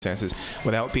circumstances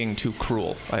without being too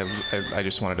cruel. I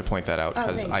just wanted to point that out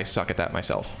because I suck at that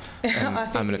myself. And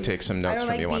I'm going to take some notes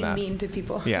from you on that. I don't like being mean to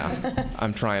people. Yeah,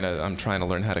 I'm trying to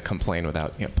learn how to complain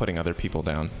without putting other people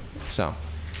down. So,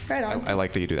 right on. I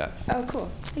like that you do that. Oh,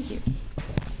 cool. Thank you.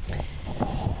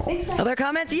 Thanks. Other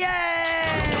comments? Yay!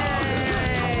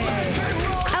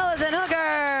 Allison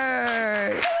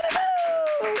Hooker!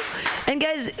 And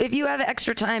guys, if you have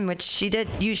extra time, which she did,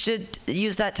 you should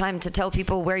use that time to tell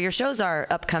people where your shows are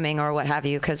upcoming or what have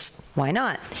you, because why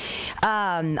not?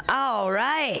 All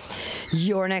right.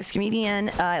 Your next comedian,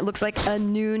 it looks like a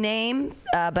new name,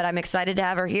 but I'm excited to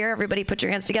have her here. Everybody put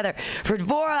your hands together for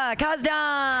Dvora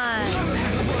Kazdan!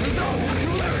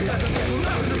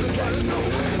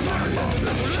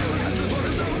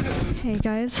 Hey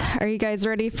guys, are you guys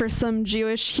ready for some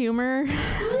Jewish humor?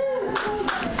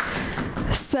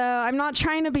 So I'm not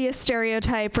trying to be a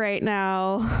stereotype right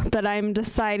now, but I'm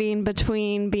deciding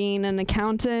between being an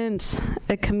accountant,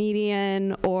 a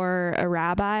comedian, or a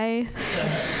rabbi.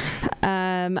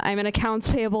 I'm an accounts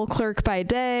payable clerk by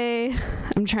day.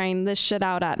 I'm trying this shit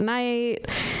out at night.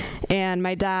 And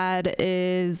my dad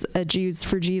is a Jews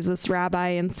for Jesus rabbi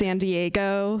in San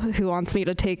Diego who wants me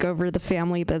to take over the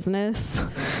family business.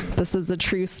 This is a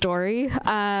true story.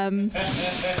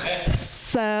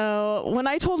 So when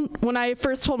I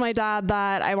first told my dad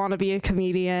that I want to be a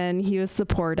comedian, he was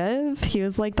supportive. He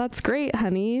was like, "That's great,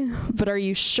 honey, but are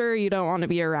you sure you don't want to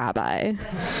be a rabbi?"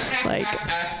 Like,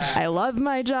 I love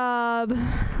my job.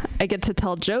 I get to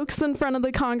tell jokes in front of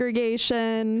the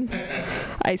congregation.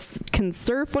 I can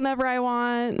surf whenever I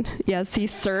want. Yes, he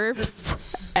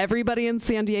surfs. Everybody in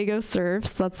San Diego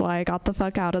surfs. That's why I got the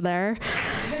fuck out of there.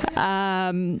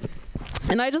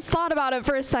 And I just thought about it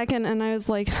for a second, and I was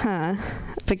like,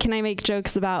 but can I make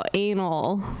jokes about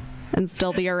anal and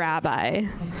still be a rabbi?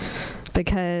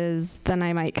 Because then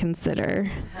I might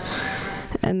consider.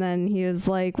 And then he was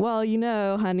like, well,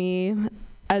 honey,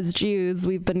 as Jews,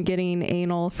 we've been getting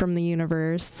anal from the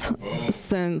universe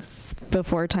since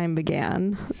before time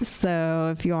began.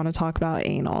 So if you want to talk about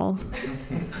anal,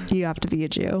 you have to be a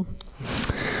Jew.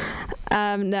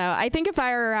 No, I think if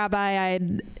I were a rabbi,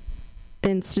 I'd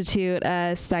institute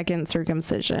a second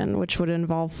circumcision, which would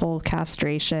involve full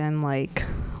castration, like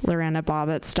Lorena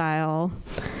Bobbitt style.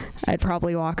 I'd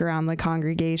probably walk around the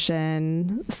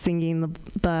congregation singing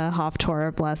the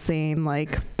Haftorah blessing,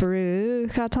 like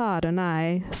Baruch atah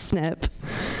Adonai, snip.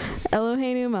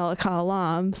 Eloheinu melech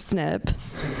haolam, snip.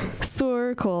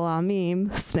 Sur kol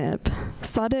amim, snip.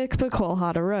 Sadik b'kol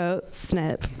hadarot,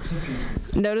 snip.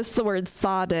 Notice the word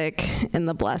sadik in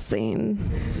the blessing.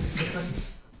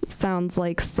 Sounds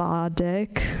like saw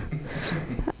dick.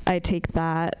 I take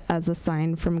that as a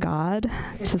sign from God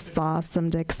to saw some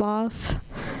dicks off.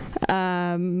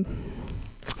 Yeah,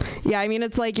 I mean,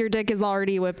 it's like your dick is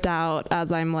already whipped out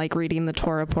as I'm like reading the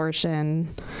Torah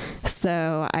portion.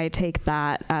 So I take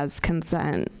that as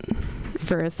consent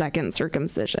for a second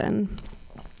circumcision.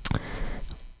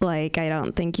 Like, I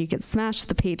don't think you could smash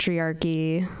the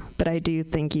patriarchy, but I do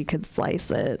think you could slice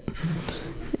it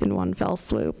in one fell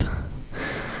swoop.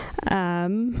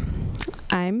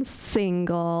 I'm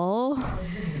single.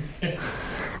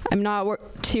 I'm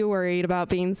not too worried about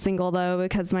being single, though,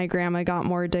 because my grandma got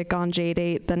more dick on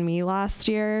J-Date than me last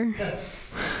year.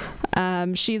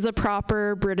 She's a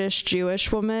proper British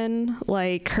Jewish woman.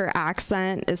 Like, her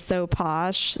accent is so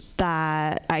posh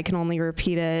that I can only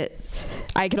repeat it.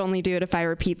 I could only do it if I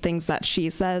repeat things that she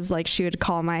says. Like, she would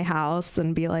call my house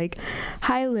and be like,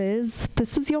 "Hi, Liz,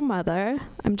 this is your mother.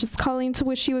 I'm just calling to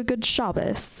wish you a good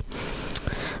Shabbos."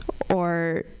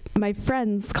 Or, "My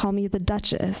friends call me the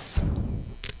Duchess."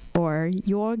 Or,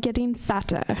 "You're getting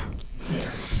fatter."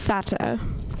 Fatter.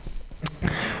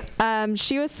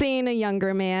 She was seeing a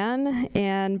younger man,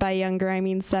 and by younger I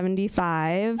mean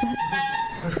 75.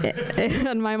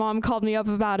 And my mom called me up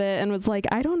about it and was like,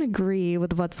 "I don't agree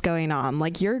with what's going on.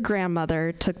 Like, your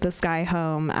grandmother took this guy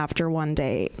home after one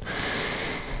date."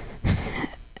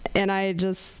 And I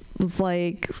just was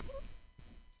like,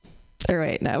 or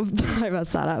wait, no, I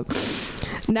messed that up.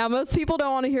 Now, most people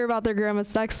don't want to hear about their grandma's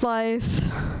sex life,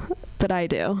 but I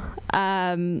do.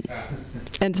 And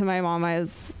to my mom, I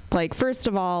was like, first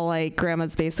of all, like,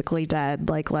 grandma's basically dead.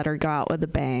 Like, let her go out with a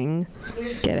bang.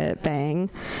 Get it? Bang.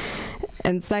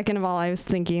 And second of all, I was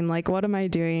thinking, like, what am I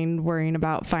doing worrying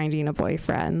about finding a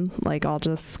boyfriend? Like, I'll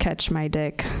just catch my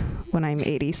dick when I'm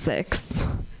 86.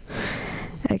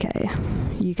 Okay.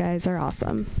 You guys are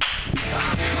awesome.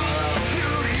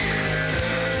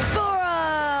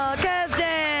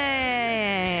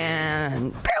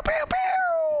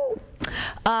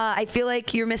 I feel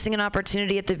like you're missing an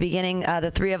opportunity at the beginning. The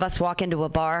three of us walk into a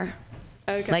bar.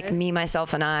 Okay. Like me,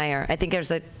 myself, and I. Or I think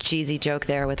there's a cheesy joke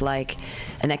there with like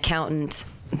an accountant.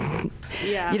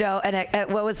 Yeah. You know,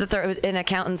 and what was the third? An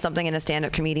accountant, something, and a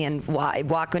stand-up comedian.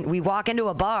 We walk into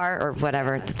a bar or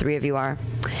whatever. The three of you are.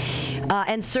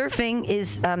 And surfing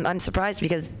is. I'm surprised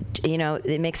because you know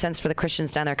it makes sense for the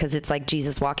Christians down there because it's like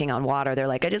Jesus walking on water. They're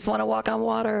like, I just want to walk on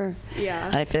water. Yeah.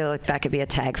 And I feel like that could be a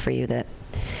tag for you that.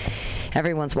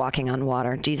 Everyone's walking on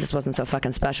water. Jesus wasn't so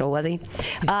fucking special, was he?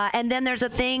 And then there's a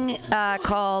thing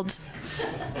called,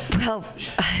 well,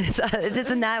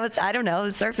 isn't that I don't know.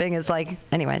 Surfing is like,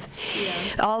 anyways.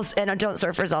 Yeah. And don't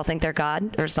surfers all think they're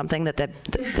God or something that the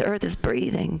earth is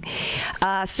breathing?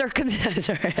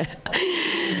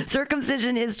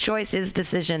 Circumcision, his choice, his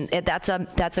decision.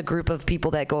 That's a group of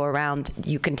people that go around.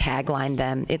 You can tagline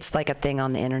them. It's like a thing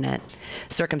on the internet.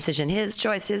 Circumcision, his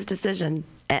choice, his decision.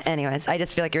 Anyways, I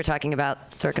just feel like you're talking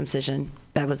about circumcision.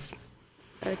 That was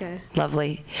okay.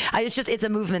 Lovely. It's a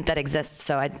movement that exists,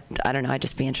 so I don't know. I'd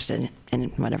just be interested in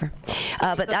whatever.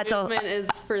 But that's all. The movement is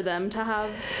for them to have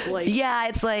like. Yeah,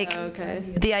 it's like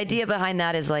the idea behind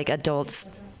that is like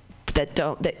adults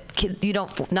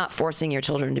not forcing your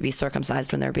children to be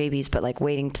circumcised when they're babies, but like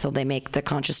waiting till they make the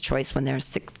conscious choice when they're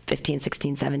 15,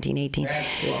 16, 17, 18.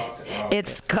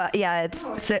 It's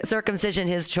circumcision,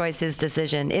 his choice, his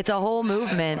decision. It's a whole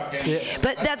movement.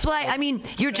 But that's why, I mean,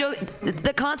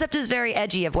 the concept is very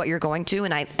edgy of what you're going to,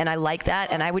 and I like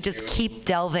that, and I would just keep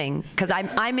delving because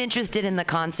I'm interested in the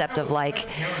concept of like,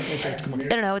 I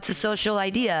don't know, it's a social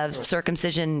idea of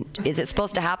circumcision. Is it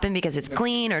supposed to happen because it's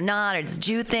clean or not? Or it's a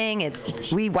Jew thing.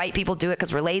 We white people do it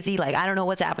because we're lazy. Like, I don't know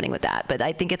what's happening with that, but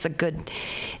I think it's a good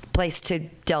place to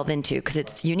delve into because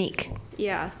it's unique.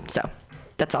 Yeah. So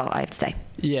that's all I have to say.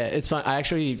 Yeah, it's fun. I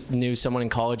actually knew someone in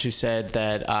college who said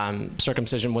that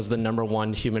circumcision was the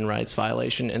 #1 human rights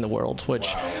violation in the world, which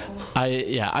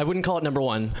I wouldn't call it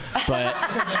 #1, but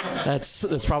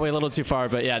that's probably a little too far.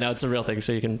 But yeah, no, it's a real thing,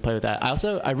 so you can play with that.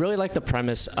 I really like the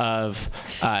premise of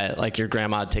like your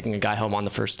grandma taking a guy home on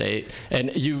the first date,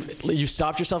 and you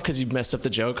stopped yourself because you messed up the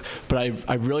joke, but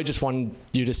I really just wanted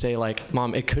you to say like,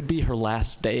 Mom, it could be her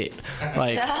last date,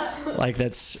 like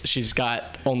she's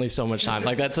got only so much time.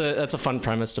 Like that's a fun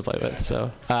premise to play with. So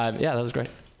yeah, that was great.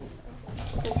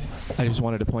 I just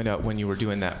wanted to point out when you were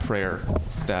doing that prayer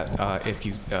that if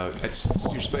you it's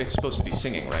supposed to be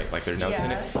singing, right? Like there are notes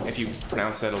in it. If you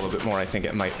pronounce that a little bit more, I think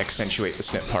it might accentuate the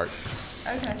snip part.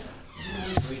 Okay.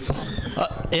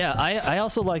 Yeah, I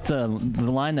also liked the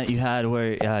line that you had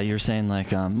where you were saying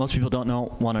like most people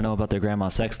don't want to know about their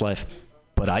grandma's sex life,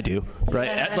 but I do,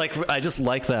 right? Like I just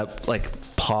like that like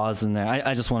pause in there.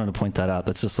 I just wanted to point that out.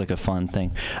 That's just like a fun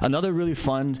thing. Another really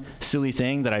fun, silly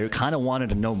thing that I kind of wanted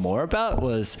to know more about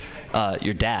was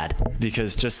your dad,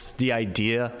 because just the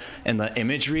idea and the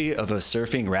imagery of a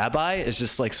surfing rabbi is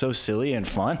just like so silly and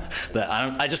fun that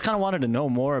I just kind of wanted to know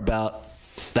more about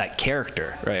that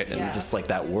character, right? And just like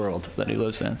that world that he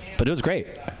lives in. But it was great.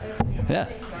 Yeah.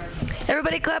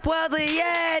 Everybody clap wildly.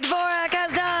 Yay, Dvorak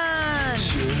has done!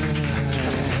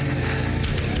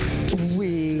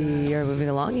 We are moving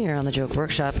along here on the Joke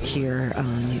Workshop here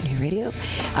on Mutiny Radio.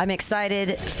 I'm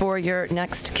excited for your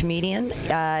next comedian.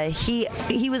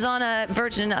 He was on a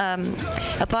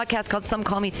podcast called Some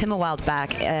Call Me Tim a while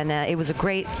back, and it was a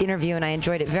great interview, and I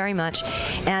enjoyed it very much.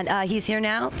 And he's here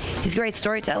now. He's a great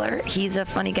storyteller. He's a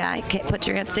funny guy. Put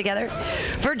your hands together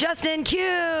for Justin Q.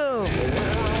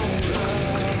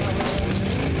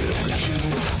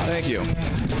 Thank you.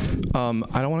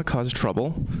 I don't want to cause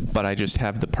trouble, but I just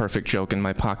have the perfect joke in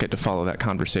my pocket to follow that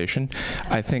conversation.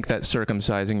 I think that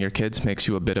circumcising your kids makes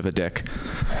you a bit of a dick.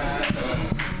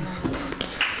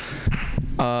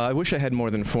 I wish I had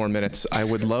more than 4 minutes. I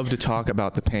would love to talk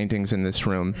about the paintings in this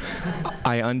room.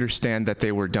 I understand that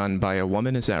they were done by a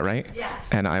woman, is that right? Yeah.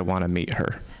 And I want to meet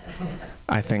her.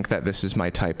 I think that this is my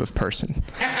type of person.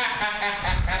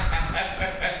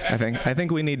 I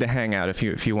think we need to hang out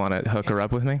if you want to hook her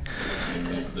up with me.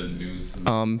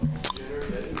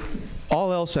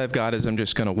 All else I've got is I'm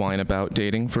just going to whine about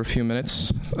dating for a few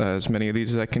minutes, as many of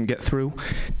these as I can get through.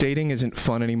 Dating isn't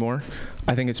fun anymore.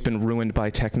 I think it's been ruined by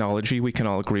technology. We can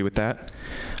all agree with that.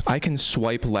 I can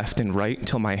swipe left and right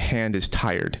until my hand is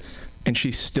tired, and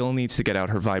she still needs to get out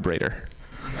her vibrator.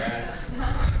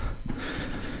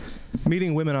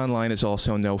 Meeting women online is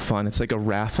also no fun. It's like a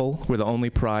raffle where the only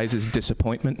prize is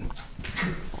disappointment.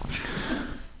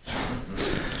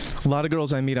 A lot of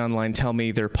girls I meet online tell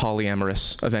me they're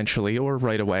polyamorous eventually or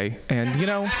right away. And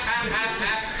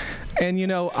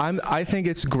I think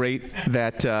it's great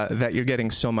that you're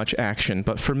getting so much action.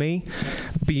 But for me,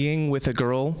 being with a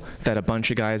girl that a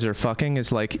bunch of guys are fucking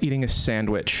is like eating a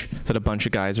sandwich that a bunch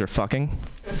of guys are fucking.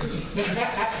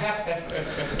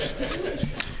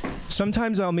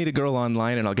 Sometimes I'll meet a girl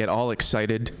online and I'll get all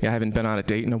excited. I haven't been on a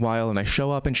date in a while, and I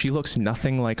show up and she looks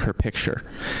nothing like her picture.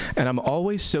 And I'm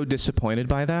always so disappointed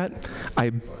by that.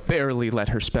 I barely let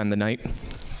her spend the night.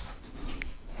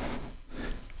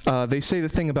 They say the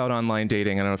thing about online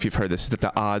dating, I don't know if you've heard this, is that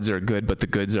the odds are good, but the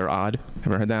goods are odd.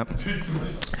 Ever heard that?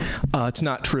 It's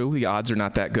not true. The odds are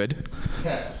not that good.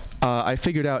 I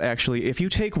figured out, actually, if you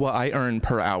take what I earn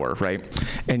per hour, right,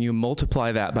 and you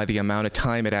multiply that by the amount of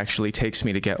time it actually takes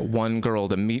me to get one girl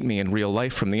to meet me in real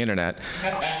life from the internet,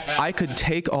 I could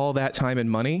take all that time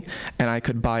and money, and I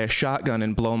could buy a shotgun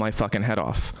and blow my fucking head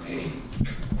off.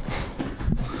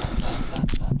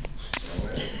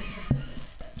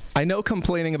 I know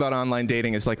complaining about online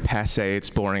dating is like passé, it's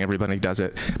boring, everybody does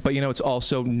it. But you know, it's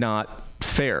also not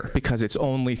fair, because it's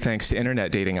only thanks to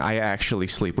internet dating I actually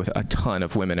sleep with a ton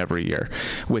of women every year,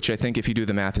 which I think if you do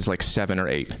the math is like 7 or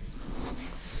 8.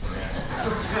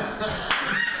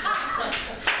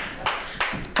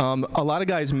 A lot of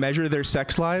guys measure their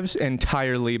sex lives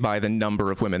entirely by the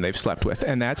number of women they've slept with,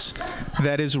 and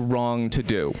that is wrong to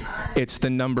do. It's the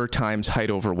number times height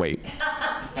over weight.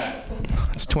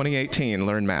 It's 2018,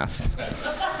 learn math.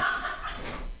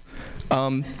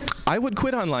 I would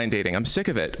quit online dating. I'm sick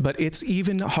of it. But it's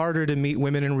even harder to meet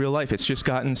women in real life. It's just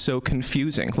gotten so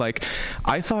confusing. Like,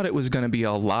 I thought it was going to be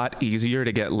a lot easier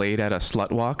to get laid at a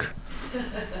slut walk.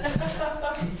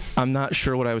 I'm not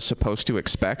sure what I was supposed to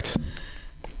expect.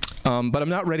 But I'm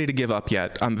not ready to give up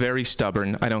yet. I'm very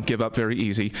stubborn. I don't give up very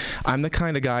easy. I'm the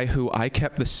kind of guy who I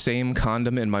kept the same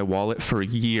condom in my wallet for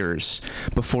years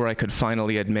before I could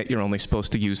finally admit you're only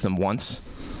supposed to use them once.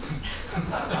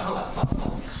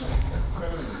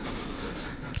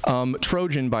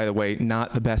 Trojan, by the way,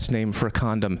 not the best name for a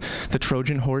condom. The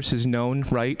Trojan horse is known,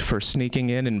 right, for sneaking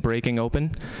in and breaking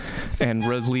open and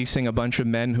releasing a bunch of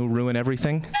men who ruin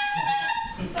everything.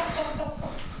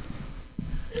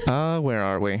 Where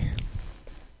are we?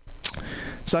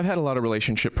 So I've had a lot of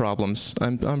relationship problems.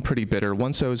 I'm pretty bitter.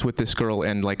 Once I was with this girl,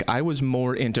 and like I was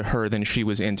more into her than she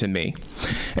was into me.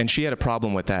 And she had a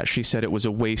problem with that. She said it was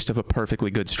a waste of a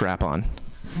perfectly good strap-on.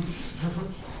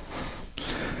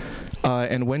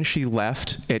 And when she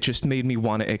left, it just made me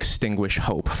want to extinguish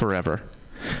hope forever.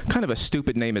 Kind of a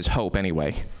stupid name is Hope,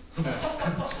 anyway.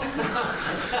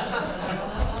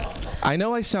 I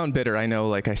know I sound bitter. I know,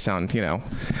 like, I sound, you know.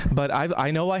 But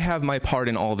I know I have my part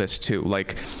in all this, too.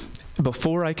 Like,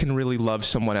 before I can really love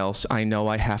someone else, I know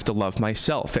I have to love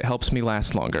myself. It helps me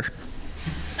last longer.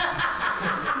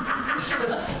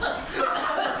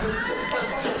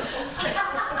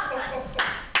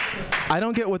 I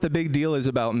don't get what the big deal is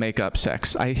about makeup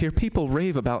sex. I hear people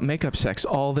rave about makeup sex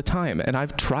all the time, and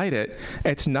I've tried it.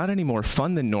 It's not any more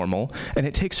fun than normal, and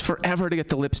it takes forever to get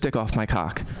the lipstick off my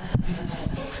cock.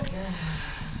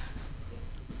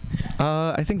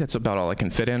 I think that's about all I can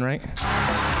fit in, right? All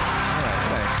right,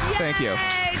 thanks. Thank you.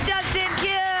 Justin Q!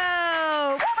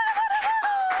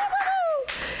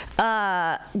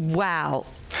 Wow.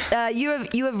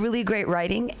 You have really great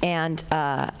writing, and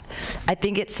I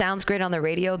think it sounds great on the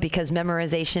radio because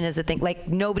memorization is a thing. Like,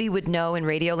 nobody would know in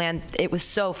Radioland. It was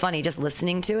so funny just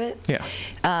listening to it. Yeah.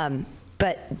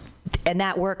 And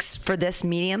that works for this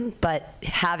medium, but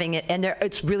having it, and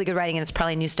it's really good writing, and it's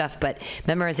probably new stuff, but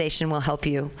memorization will help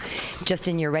you just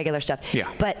in your regular stuff.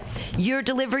 Yeah. But your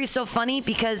delivery is so funny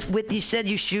because you said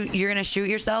you're going to shoot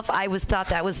yourself. I thought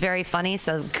that was very funny,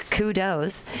 so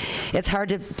kudos. It's hard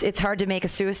to make a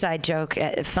suicide joke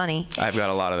funny. I've got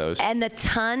a lot of those. And the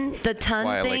ton Why thing.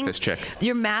 I like this chick.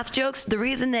 Your math jokes. The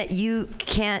reason that you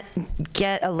can't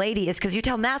get a lady is because you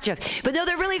tell math jokes. But no,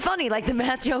 they're really funny. Like, the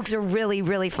math jokes are really,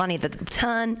 really funny. The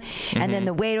ton, and then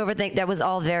the weight over thing. That was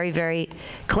all very, very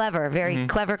clever. Very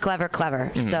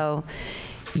clever. So,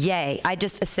 yay! I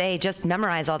just say, just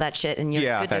memorize all that shit, and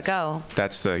you're good to go.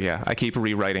 That's I keep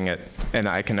rewriting it, and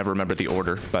I can never remember the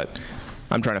order, but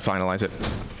I'm trying to finalize it.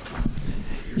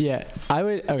 Yeah, I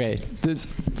would. Okay,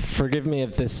 forgive me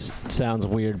if this sounds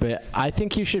weird, but I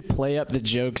think you should play up the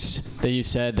jokes that you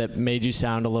said that made you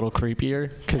sound a little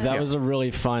creepier, because that was a really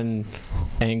fun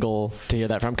angle to hear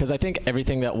that from. Because I think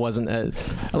everything that wasn't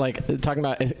like talking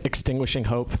about extinguishing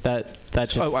hope.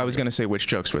 That's. Oh, I was gonna say which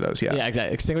jokes were those? Yeah. Yeah,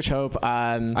 exactly. Extinguish hope.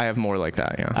 I have more like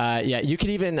that. Yeah. Yeah, you could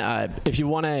even if you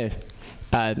want to,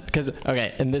 because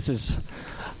okay, and this is,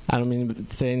 I don't mean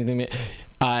to say anything.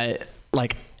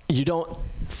 Like, you don't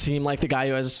seem like the guy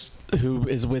who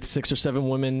is with 6 or 7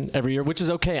 women every year, which is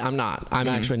okay. I'm not. I'm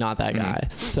actually not that guy.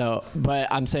 So, but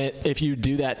I'm saying if you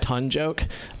do that ton joke,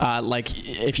 like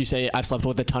if you say I've slept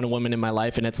with a ton of women in my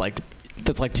life, and it's like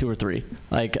that's like 2 or 3,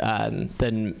 like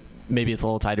then maybe it's a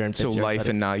little tighter and So fits yours life better.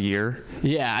 and not year.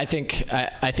 Yeah, I think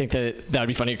that would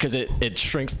be funny because it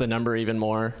shrinks the number even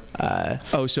more.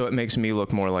 So it makes me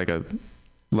look more like a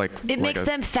It makes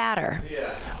them fatter.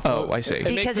 Oh, I see. It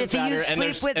makes Because them if you fatter,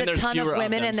 and sleep with a there's ton of fewer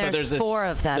women them. and So there's this- 4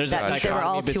 of them, there's that this means they were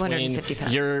all dichotomy between 250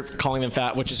 pounds. You're calling them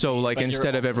fat, which is So mean, like but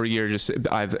instead you're of every year,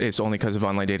 it's only because of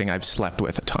online dating I've slept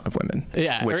with a ton of women.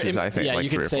 Yeah, which or is I think yeah, like you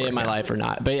 3 could or say 4, in my life or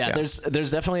not, but yeah, there's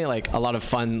definitely like a lot of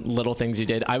fun little things you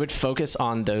did. I would focus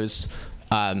on those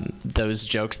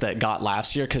jokes that got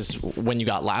laughs here, because when you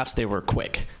got laughs, they were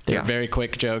quick. They were very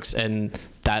quick jokes, and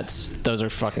those are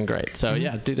fucking great. So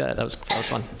yeah, do that. That was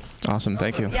fun. Awesome,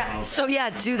 thank you. Yeah. So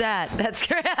yeah, do that. That's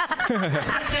great.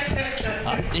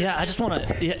 Yeah, I just want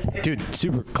to, dude,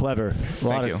 super clever. A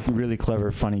lot of really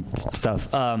clever, funny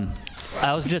stuff.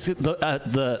 I was just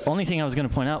the only thing I was going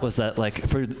to point out was that like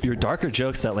for your darker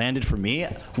jokes that landed for me,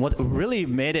 what really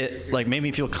made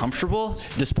me feel comfortable,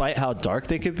 despite how dark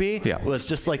they could be, was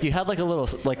just like you had like a little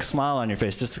like smile on your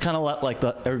face, just to kind of let like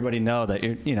everybody know that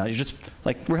you're just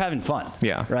like we're having fun.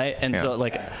 Yeah. Right. And so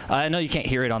like I know you can't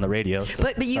hear it on the radio,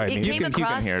 but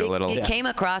it came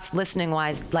across listening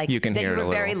wise like you can that hear you it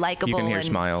were very likable. You can hear and,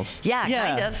 smiles. Yeah,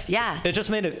 kind of. Yeah. It just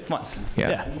made it fun.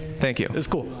 Yeah. Thank you. It's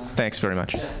cool. Thanks very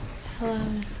much. Hello.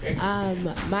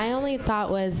 My only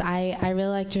thought was I really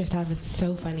liked your stuff. It's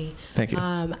so funny. Thank you.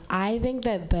 I think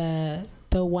that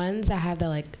the ones that have the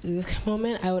like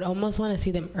moment, I would almost want to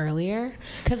see them earlier,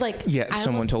 because like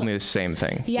someone told me the same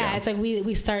thing. Yeah, it's like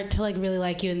we start to like really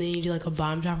like you, and then you do like a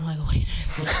bomb drop. I'm like, wait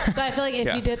a minute. So I feel like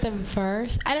if you did them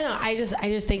first, I don't know. I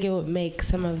just think it would make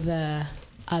some of the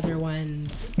other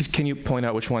ones. Can you point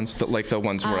out which ones? The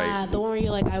ones where the one where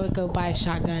you're like, I would go buy a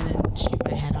shotgun and shoot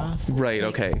my head off. Right.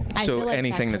 Like, okay. So like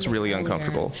anything that's really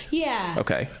uncomfortable. Yeah.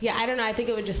 Okay. Yeah, I don't know. I think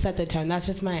it would just set the tone. That's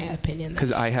just my opinion.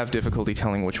 Because I have difficulty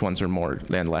telling which ones are more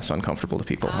and less uncomfortable to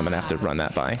people. I'm gonna have to run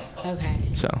that by. Okay.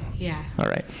 So. Yeah. All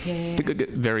right. Yeah.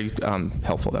 Very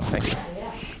helpful though. Thank you.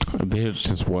 There's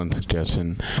just one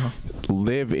suggestion.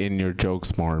 Live in your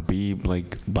jokes more. Be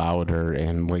like louder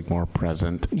and like more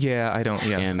present. Yeah, I don't do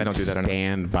that.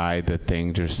 Stand by the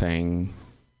things you're saying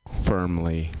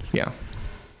firmly. Yeah.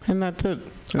 And that's it.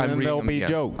 And then there'll be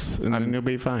jokes, and then you'll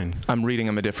be fine. I'm reading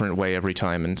them a different way every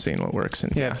time and seeing what works.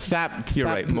 And stop. You're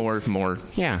right. More.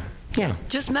 Yeah. Yeah.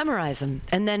 Just memorize them,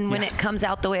 and then when it comes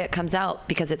out the way it comes out,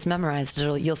 because it's memorized,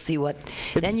 you'll see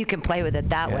then you can play with it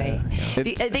that way. I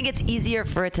think it's easier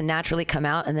for it to naturally come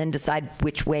out and then decide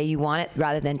which way you want it,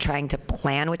 rather than trying to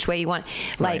plan which way you want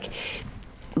it. Like,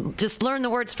 just learn the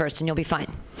words first, and you'll be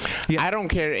fine. Yeah. I don't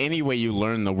care any way you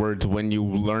learn the words. When you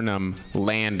learn them,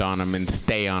 land on them and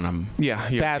stay on them.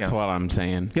 That's what I'm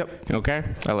saying. Yep. Okay.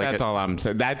 That's all I'm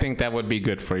saying. I think that would be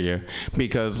good for you,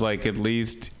 because like at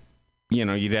least,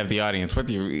 you'd have the audience with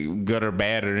you, good or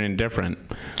bad or indifferent.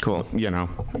 Cool.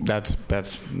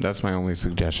 That's my only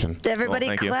suggestion.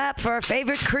 Everybody clap for our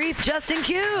favorite creep, Justin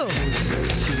Q.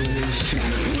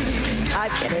 I'm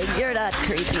kidding. You're not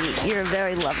creepy. You're a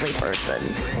very lovely person.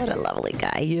 What a lovely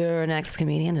guy. You're an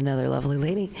ex-comedian, another lovely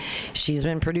lady. She's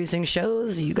been producing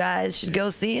shows. You guys should go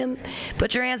see him.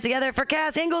 Put your hands together for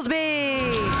Cass Inglesby.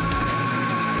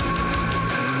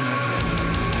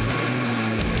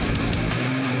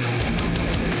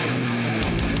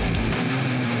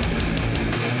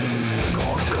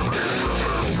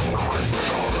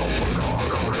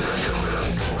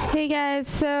 Hey guys,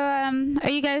 so are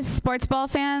you guys sports ball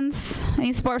fans?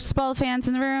 Any sports ball fans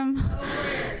in the room?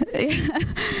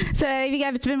 So have you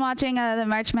guys been watching the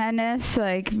March Madness,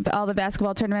 like all the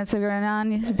basketball tournaments that are going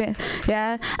on?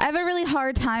 Yeah, I have a really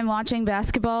hard time watching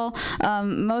basketball,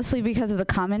 mostly because of the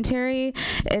commentary.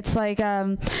 It's like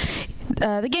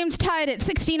the game's tied at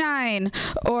 69,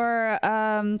 or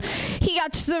he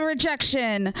got the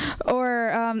rejection,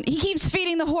 or he keeps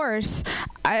feeding the horse.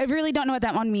 I really don't know what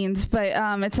that one means, but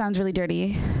it sounds really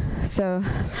dirty. So,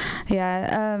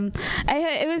 yeah,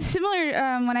 it was similar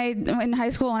in high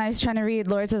school when I was trying to read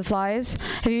Lords of the Flies.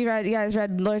 Have you guys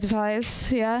read Lords of the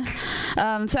Flies? Yeah.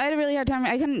 So I had a really hard time.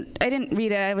 I didn't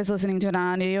read it. I was listening to it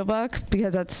on an audiobook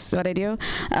because that's what I do.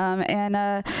 And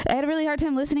I had a really hard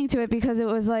time listening to it because it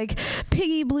was like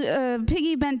Piggy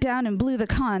bent down and blew the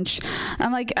conch.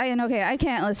 I'm like, I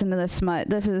can't listen to this smut.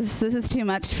 This is too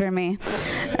much for me.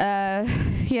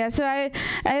 Yeah. So I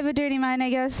have a dirty mind, I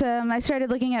guess. I started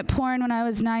looking at porn when I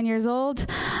was 9 years old.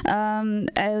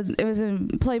 It was in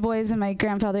Playboys in my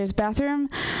grandfather's bathroom.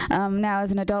 Now,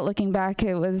 as an adult looking back,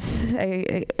 it was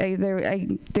they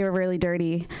were really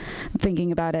dirty.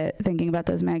 Thinking about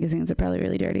those magazines are probably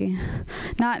really dirty.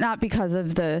 Not because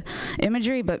of the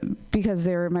imagery, but because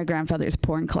they were my grandfather's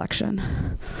porn collection.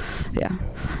 Yeah.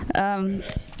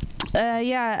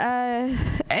 yeah,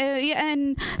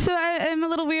 and so I'm a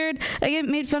little weird. I get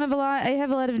made fun of a lot. I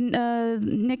have a lot of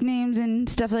nicknames and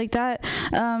stuff like that.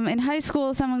 In high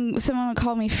school, someone would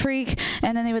call me Freak,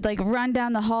 and then they would like run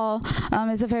down the hall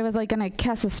as if I was like gonna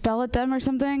cast a spell at them or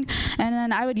something, and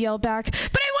then I would yell back,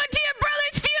 "But I went to your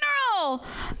brother's funeral!"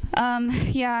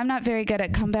 Yeah, I'm not very good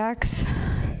at comebacks.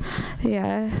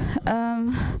 Yeah.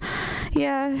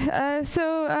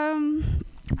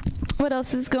 What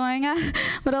else is going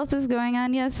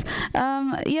on? Yes.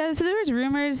 Yeah, so there's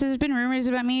been rumors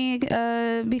about me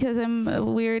because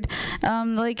I'm weird.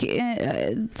 Like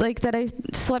that I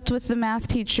slept with the math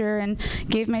teacher and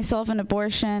gave myself an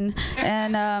abortion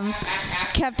and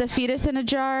kept a fetus in a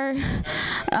jar.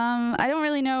 I don't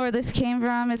really know where this came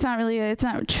from. It's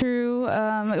not true.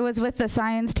 It was with the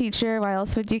science teacher. Why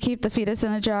else would you keep the fetus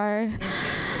in a jar?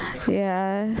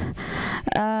 Yeah.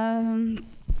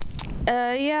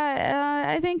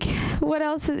 I think what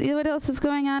else is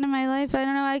going on in my life? I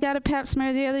don't know. I got a pap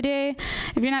smear the other day.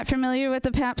 If you're not familiar with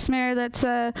the pap smear, that's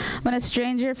when a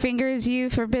stranger fingers you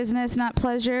for business, not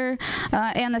pleasure,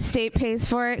 and the state pays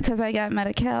for it because I got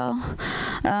Medi-Cal.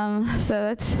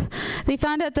 So they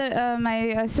found out that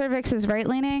my cervix is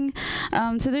right-leaning.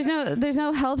 So there's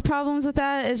no health problems with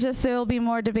that. It's just there will be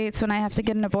more debates when I have to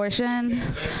get an abortion.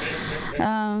 But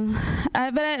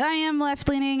I am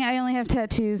left-leaning. I only have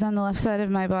tattoos on the left side of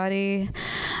my body.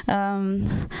 I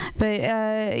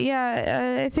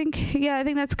think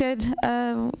that's good.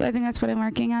 I think that's what I'm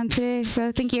working on today.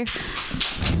 So thank you.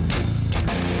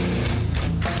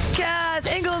 Cass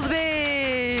Inglesby!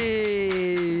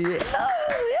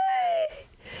 Oh, yay!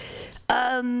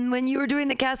 When you were doing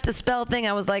the cast a spell thing,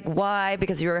 I was like, why?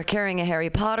 Because you were carrying a Harry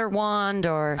Potter wand,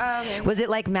 or was it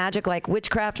like magic, like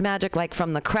witchcraft magic, like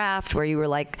from The Craft, where you were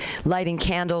like lighting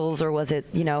candles, or was it,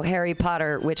 Harry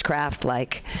Potter witchcraft,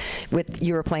 like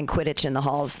you were playing Quidditch in the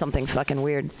halls, something fucking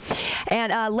weird?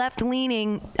 And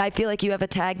left-leaning, I feel like you have a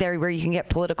tag there where you can get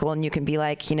political and you can be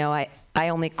like, I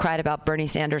only cried about Bernie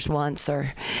Sanders once,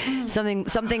 or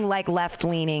something like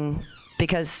left-leaning,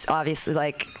 because obviously,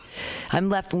 like, I'm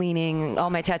left-leaning,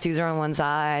 all my tattoos are on one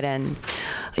side, and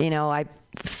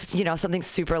something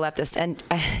super leftist, and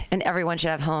everyone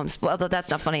should have homes. Well, that's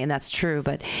not funny, and that's true,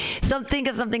 but think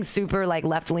of something super like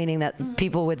left-leaning that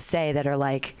people would say that are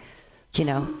like,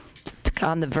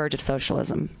 on the verge of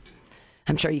socialism.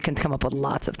 I'm sure you can come up with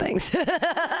lots of things.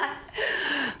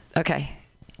 Okay.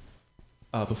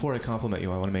 Before I compliment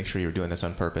you, I want to make sure you're doing this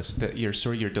on purpose. That your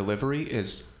delivery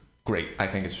is great. I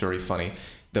think it's very funny.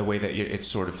 The way that it's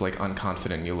sort of like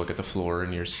unconfident. You look at the floor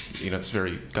and it's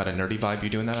very got a nerdy vibe. You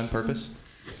doing that on purpose?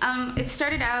 It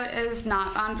started out as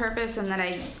not on purpose, and then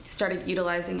I started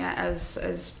utilizing it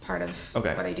as part of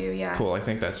what I do. Yeah. Cool. I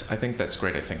think that's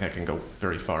great. I think that can go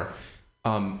very far.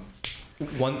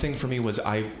 One thing for me was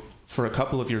for a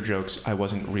couple of your jokes, I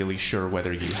wasn't really sure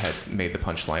whether you had made the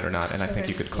punchline or not, and I think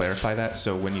you could clarify that.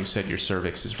 So when you said your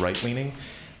cervix is right-leaning,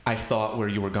 I thought where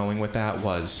you were going with that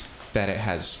was that it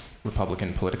has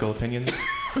Republican political opinions.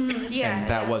 Yeah. And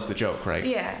that was the joke, right?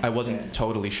 Yeah. I wasn't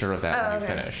totally sure of that when you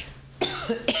finished.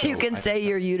 You can say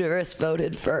your uterus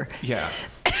voted for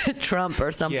Trump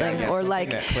or something, or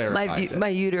like my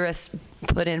uterus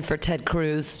put in for Ted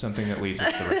Cruz. Something that leads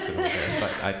us to the rest of the way there.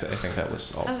 But I think that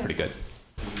was all pretty good.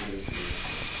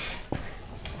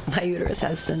 My uterus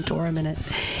has Santorum in it.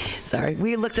 Sorry.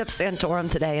 We looked up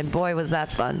Santorum today, and boy, was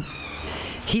that fun.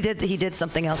 He did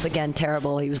something else again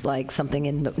terrible. He was like something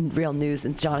in the real news,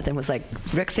 and Jonathan was like,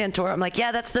 Rick Santorum. I'm like,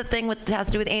 yeah, that's the thing that has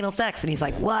to do with anal sex. And he's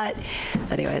like, what?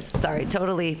 Anyways, sorry,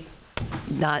 totally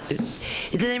not.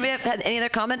 Does anybody have any other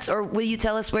comments, or will you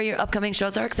tell us where your upcoming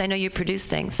shows are? Because I know you produce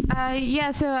things. So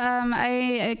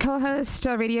I co-host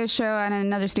a radio show on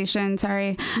another station.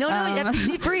 Sorry. No,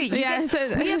 FCC free. We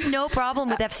have no problem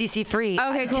with FCC free.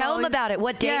 Okay, cool. Tell them about it.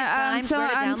 What days, times, where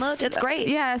to download? That's great.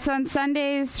 Yeah, so on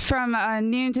Sundays from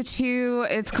noon to 2,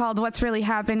 it's called What's Really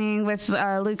Happening with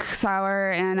Luke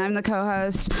Sauer, and I'm the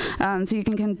co-host. So you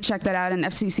can check that out on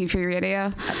FCC Free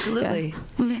Radio. Absolutely.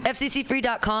 Yeah.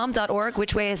 FCCfree.com.org.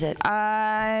 Which way is it?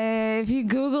 If you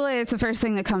Google it, it's the first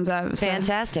thing that comes up. So.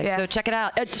 Fantastic. Yeah. So check it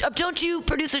out. Don't you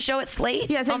produce a show at Slate?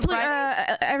 Yes, on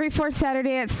Fridays? Every fourth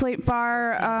Saturday at Slate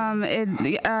Bar.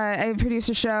 I produce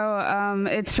a show.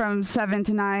 It's from 7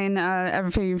 to 9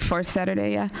 every fourth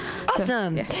Saturday. Yeah.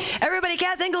 Awesome. So, everybody,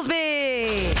 Cass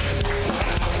Inglesby.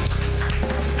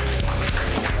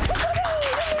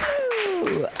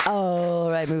 All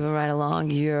right, moving right along.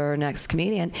 Your next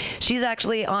comedian. She's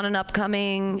actually on an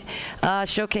upcoming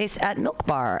showcase at Milk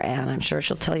Bar, and I'm sure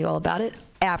she'll tell you all about it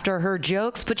after her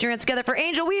jokes. Put your hands together for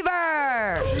Angel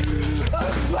Weaver.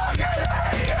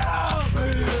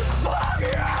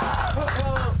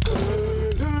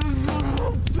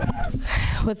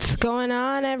 What's going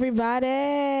on,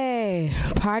 everybody?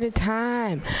 Party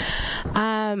time.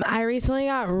 I recently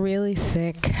got really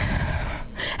sick,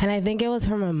 and I think it was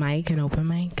from a mic, an open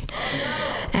mic.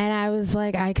 And I was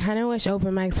like, I kind of wish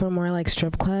open mics were more like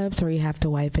strip clubs where you have to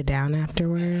wipe it down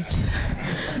afterwards.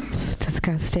 It's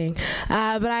disgusting.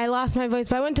 But I lost my voice.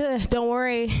 But I went to, don't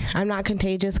worry, I'm not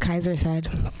contagious, Kaiser said.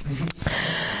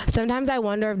 Sometimes I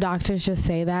wonder if doctors just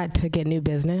say that to get new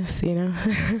business, you know?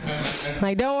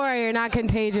 Like, don't worry, you're not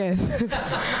contagious.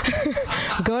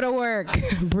 Go to work.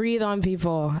 Breathe on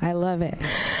people. I love it.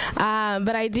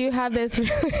 But I do have this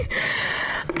really...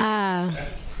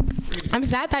 I'm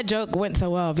sad that joke went so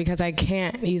well because I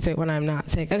can't use it when I'm not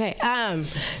sick. Okay,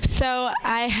 so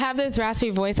I have this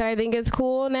raspy voice that I think is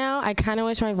cool now. I kind of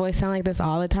wish my voice sounded like this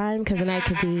all the time because then I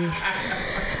could be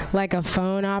like a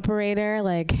phone operator,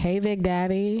 like, hey, Big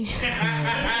Daddy.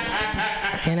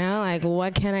 You know, like,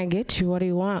 what can I get you? What do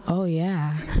you want? Oh,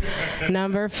 yeah.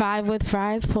 Number 5 with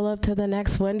fries, pull up to the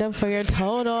next window for your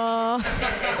total.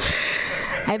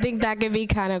 I think that could be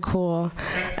kind of cool.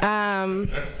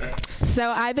 So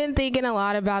I've been thinking a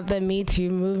lot about the Me Too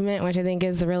movement, which I think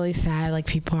is really sad. Like,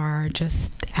 people are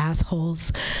just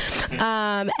assholes.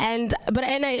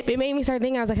 It made me start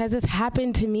thinking, I was like, has this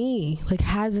happened to me? Like,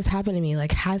 has this happened to me?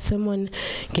 Like, has someone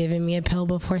given me a pill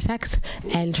before sex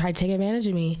and tried to take advantage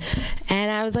of me?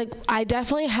 And I was like, I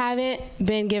definitely haven't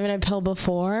been given a pill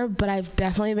before, but I've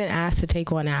definitely been asked to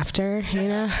take one after, you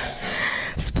know?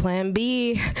 It's Plan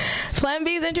B. Plan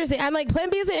B is interesting. I'm like, Plan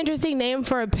B is an interesting name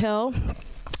for a pill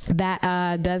that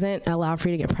doesn't allow for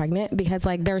you to get pregnant because,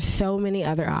 like, there's so many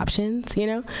other options, you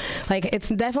know? Like, it's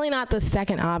definitely not the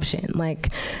second option. Like,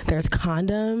 there's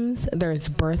condoms, there's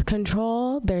birth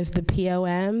control, there's the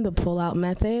POM, the pull-out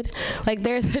method. Like,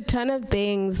 there's a ton of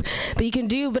things that you can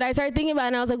do, but I started thinking about it,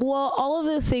 and I was like, well, all of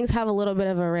those things have a little bit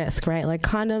of a risk, right? Like,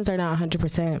 condoms are not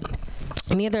 100%.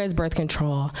 Neither is birth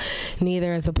control.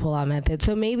 Neither is the pull-out method.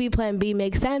 So maybe Plan B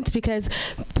makes sense because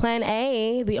Plan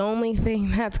A, the only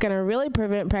thing that's going to really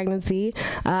prevent pregnancy,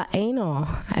 anal.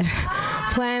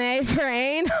 Plan A for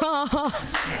anal.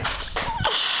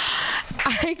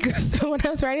 So when I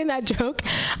was writing that joke,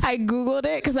 I Googled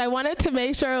it because I wanted to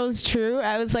make sure it was true.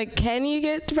 I was like, can you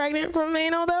get pregnant from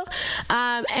anal, though?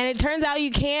 And it turns out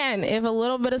you can if a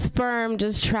little bit of sperm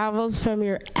just travels from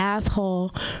your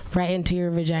asshole right into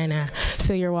your vagina.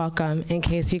 So you're welcome, in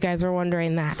case you guys were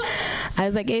wondering that. I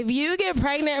was like, if you get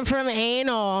pregnant from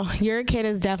anal, your kid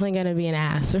is definitely going to be an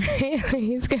ass, right?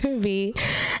 He's going to be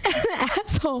an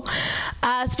asshole.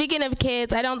 Speaking of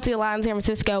kids, I don't see a lot in San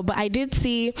Francisco, but I did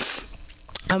see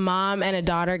a mom and a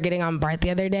daughter getting on BART the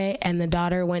other day, and the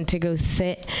daughter went to go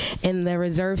sit in the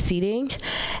reserved seating,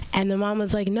 and the mom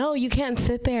was like, no, you can't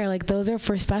sit there, like, those are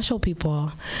for special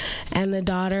people. And the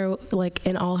daughter, like,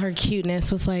 in all her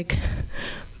cuteness, was like,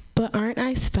 but aren't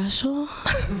I special?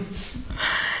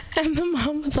 And the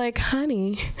mom was like,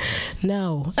 honey,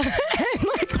 no. And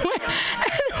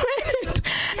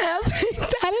I was like,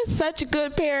 that is such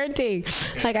good parenting.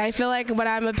 Like, I feel like when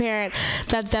I'm a parent,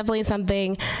 that's definitely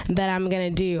something that I'm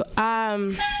going to do. All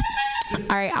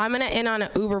right, I'm going to end on an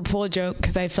Uber pool joke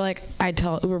because I feel like I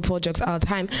tell Uber pool jokes all the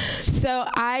time. So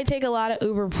I take a lot of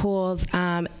Uber pools,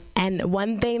 and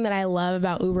one thing that I love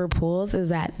about Uber pools is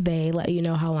that they let you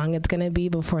know how long it's going to be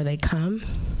before they come.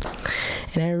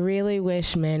 And I really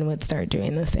wish men would start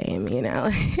doing the same, you know?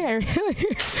 I really,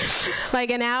 like,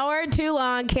 an hour too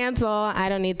long, cancel. I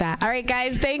don't need that. All right,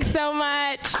 guys, thanks so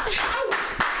much.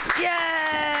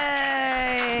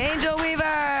 Yay! Angel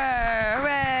Weaver!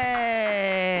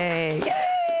 Hooray!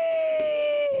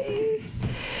 Yay!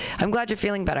 I'm glad you're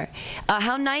feeling better.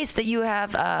 How nice that you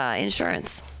have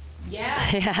insurance. Yeah.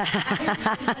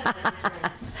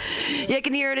 Yeah, I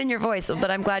can hear it in your voice,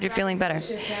 but I'm glad you're feeling better.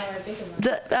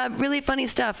 Really funny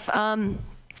stuff. The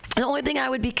only thing I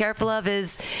would be careful of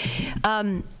is,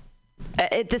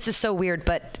 this is so weird,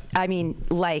 but I mean,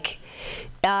 like,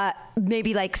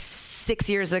 maybe like 6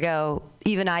 years ago,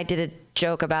 even I did a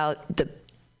joke about the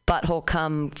butthole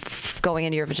cum going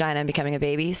into your vagina and becoming a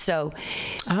baby. So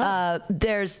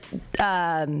there's...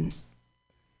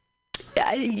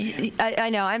 I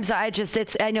know. I'm sorry.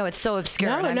 I know it's so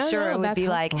obscure, and I'm sure it would be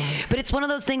like, but it's one of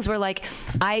those things where, like,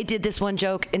 I did this one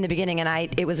joke in the beginning,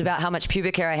 and it was about how much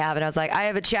pubic hair I have, and I was like, I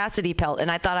have a chastity pelt,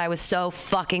 and I thought I was so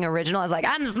fucking original. I was like,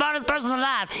 I'm the smartest person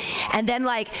alive. And then,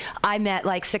 like, I met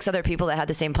like 6 other people that had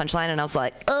the same punchline, and I was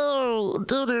like, oh,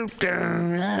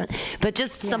 but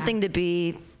just something to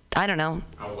be, I don't know,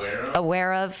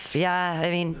 aware of. Yeah,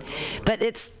 I mean, but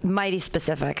it's mighty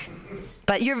specific.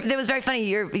 But it was very funny.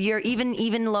 You're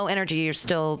even low energy. You're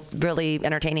still really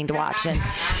entertaining to watch. And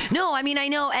no, I mean I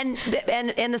know, and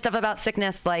the stuff about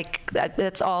sickness, like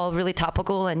it's all really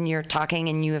topical. And you're talking,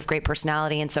 and you have great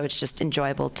personality, and so it's just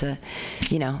enjoyable to,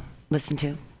 listen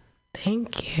to.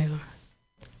 Thank you.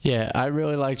 Yeah, I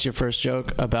really liked your first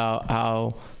joke about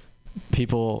how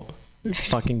people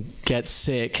fucking get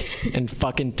sick and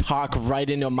fucking talk right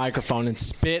into a microphone and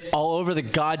spit all over the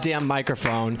goddamn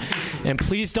microphone. And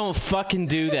please don't fucking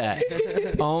do that.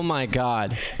 Oh my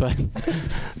God. But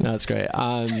no, it's great.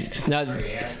 Now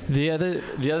the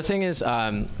other thing is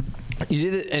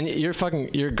you did it, and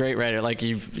you're a great writer. Like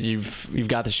you've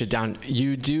got this shit down.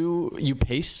 You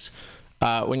pace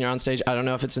when you're on stage. I don't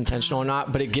know if it's intentional or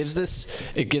not, but it gives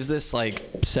this like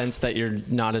sense that you're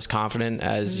not as confident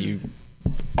as you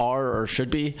are or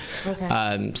should be.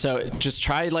 Okay. So just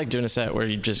try like doing a set where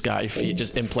you just got your feet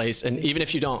just in place, and even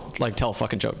if you don't like tell a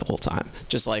fucking joke the whole time,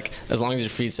 just like as long as your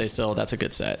feet stay still, that's a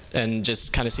good set. And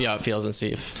just kind of see how it feels and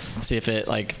see if it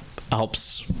like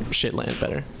helps shit land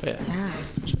better. But yeah.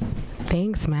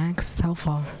 Thanks, Max. It's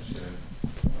helpful.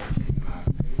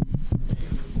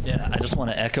 Yeah, I just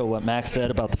want to echo what Max said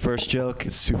about the first joke.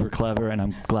 It's super clever, and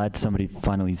I'm glad somebody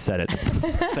finally said it.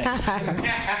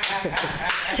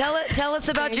 Tell us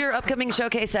about your upcoming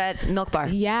showcase at Milk Bar.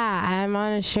 Yeah, I'm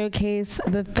on a showcase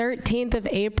the 13th of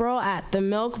April at the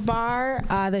Milk Bar.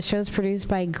 The show's produced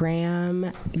by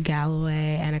Graham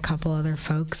Galloway and a couple other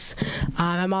folks.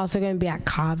 I'm also going to be at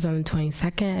Cobb's on the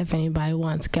 22nd. If anybody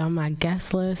wants to get on my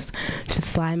guest list, just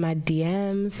slide my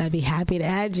DMs. I'd be happy to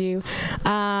add you.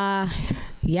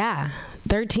 Yeah,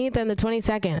 13th and the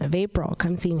 22nd of April.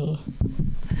 Come see me.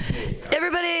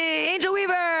 Everybody, Angel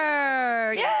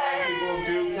Weaver! Yay! People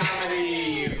do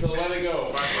comedy, so let it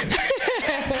go.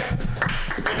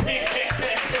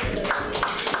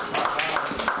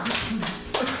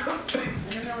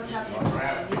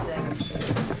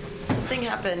 Something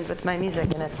happened with my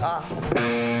music and it's off.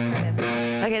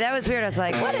 Okay, that was weird. I was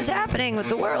like, what is happening with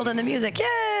the world and the music?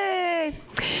 Yay!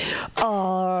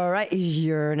 All right,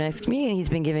 your next comedian. He's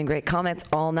been giving great comments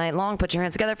all night long. Put your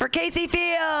hands together for Casey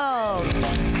Fields.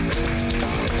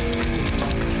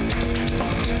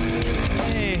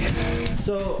 Hey.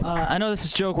 So I know this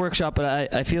is Joke Workshop,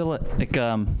 but I feel like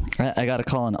I got to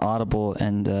call an audible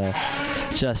and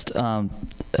just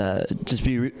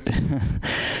be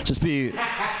just be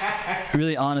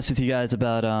really honest with you guys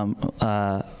about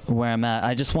where I'm at.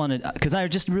 I just wanted, because I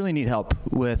just really need help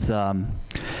with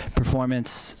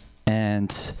performance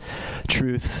and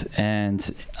truth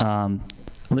and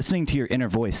listening to your inner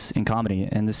voice in comedy,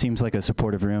 and this seems like a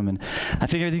supportive room, and I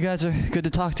figured you guys are good to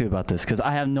talk to about this because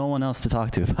I have no one else to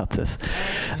talk to about this.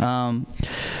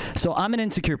 So I'm an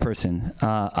insecure person.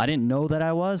 I didn't know that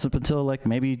I was up until like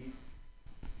maybe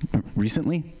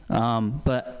recently,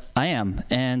 but I am.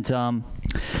 And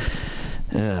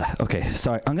okay,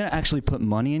 sorry, I'm gonna actually put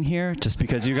money in here just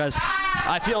because you guys,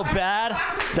 I feel bad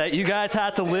that you guys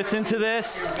had to listen to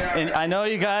this, and I know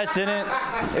you guys didn't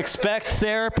expect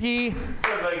therapy.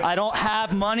 I don't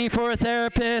have money for a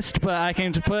therapist, but I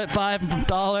can put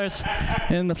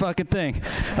 $5 in the fucking thing.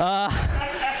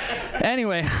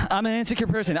 Anyway, I'm an insecure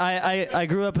person. I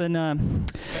grew up in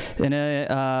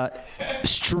a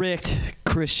strict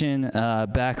Christian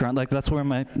background. Like that's where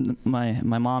my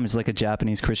mom is like a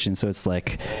Japanese Christian, so it's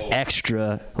like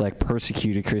extra like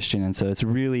persecuted Christian, and so it's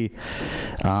really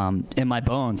in my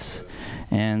bones.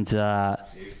 And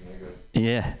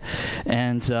yeah,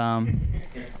 and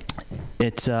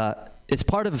it's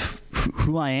part of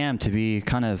who I am to be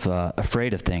kind of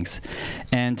afraid of things.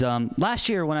 And last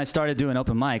year when I started doing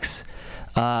open mics,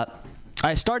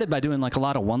 I started by doing like a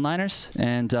lot of one-liners,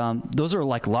 and those are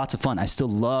like lots of fun. I still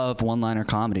love one-liner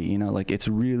comedy, you know, like it's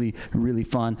really, really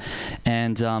fun.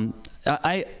 And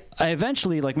I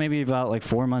eventually, like maybe about like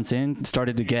 4 months in,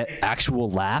 started to get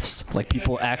actual laughs, like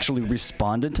people actually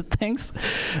responded to things,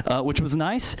 which was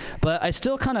nice. But I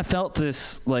still kind of felt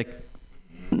this, like,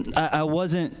 I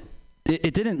wasn't,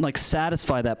 it didn't like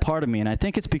satisfy that part of me. And I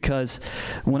think it's because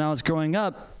when I was growing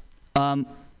up,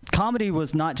 comedy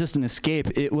was not just an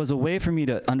escape. It was a way for me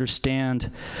to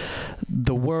understand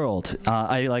the world.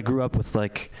 I grew up with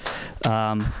like,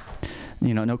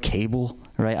 you know, no cable,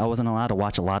 right? I wasn't allowed to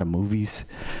watch a lot of movies,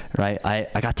 right?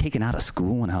 I got taken out of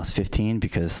school when I was 15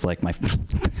 because like my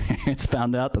parents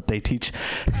found out that they teach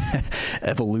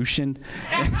evolution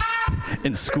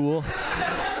in school.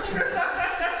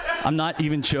 I'm not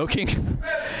even joking.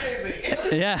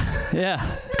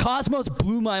 Yeah. Cosmos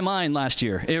blew my mind last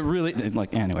year. It really,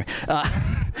 like, anyway.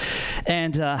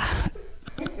 And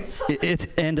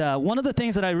one of the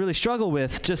things that I really struggle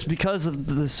with, just because of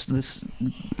this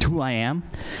who I am,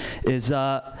 is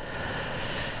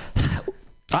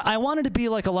I wanted to be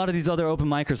like a lot of these other open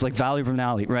micers, like Valerie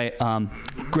Vernali, right?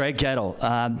 Greg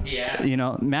Gettle, you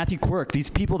know, Matthew Quirk. These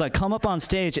people that come up on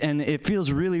stage and it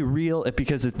feels really real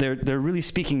because they're really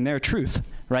speaking their truth,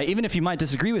 right? Even if you might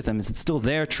disagree with them, it's still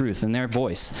their truth and their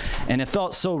voice. And it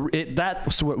felt so.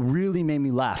 That's what really made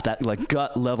me laugh. That like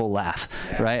gut level laugh,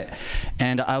 right?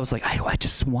 And I was like, I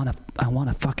just want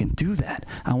to fucking do that.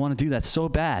 I want to do that so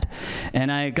bad.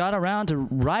 And I got around to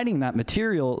writing that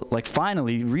material, like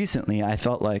finally, recently, I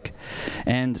felt like.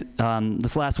 And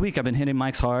this last week, I've been hitting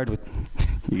mics hard with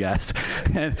you guys,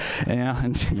 and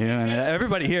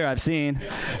everybody here I've seen,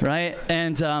 right?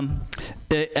 And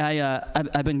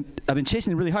I've been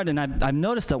chasing it really hard, and I've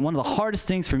noticed that one of the hardest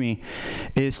things for me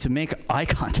is to make eye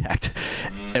contact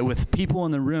with people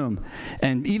in the room.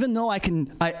 And even though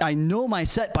I know my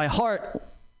set by heart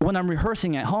when I'm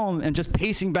rehearsing at home and just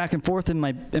pacing back and forth in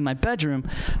my bedroom,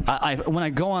 when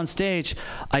I go on stage,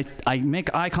 I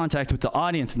make eye contact with the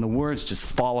audience and the words just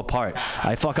fall apart.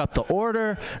 I fuck up the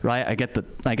order, right? I get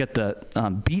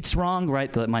the beats wrong,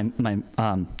 right? My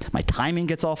timing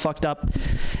gets all fucked up,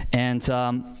 and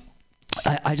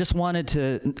I just wanted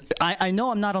to. I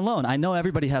know I'm not alone. I know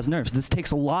everybody has nerves. This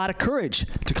takes a lot of courage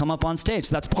to come up on stage.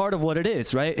 That's part of what it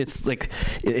is, right? It's like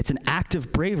it's an act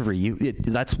of bravery.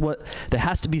 That's what there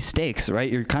has to be stakes, right?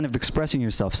 You're kind of expressing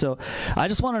yourself. So I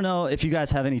just want to know if you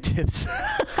guys have any tips.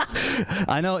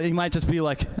 I know you might just be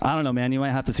like, I don't know, man. You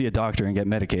might have to see a doctor and get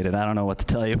medicated. I don't know what to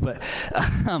tell you, but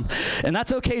and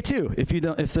that's okay too if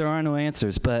there are no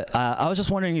answers. But I was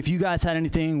just wondering if you guys had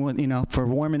anything, for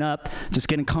warming up, just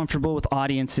getting comfortable with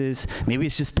audiences. Maybe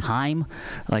it's just time,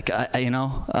 but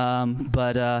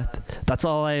that's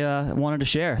all I wanted to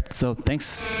share. So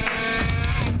thanks.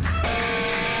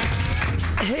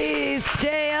 Hey,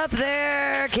 stay up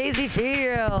there, Casey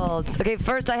Fields. Okay,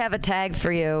 first I have a tag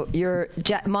for you. Your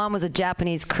mom was a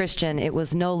Japanese Christian. It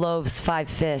was no loaves, 5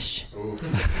 fish.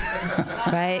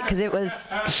 Right? Because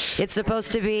it's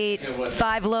supposed to be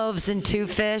 5 loaves and 2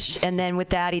 fish, and then with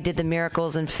that he did the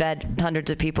miracles and fed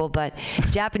hundreds of people. But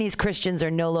Japanese Christians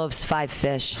are no loaves, 5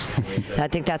 fish. I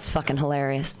think that's fucking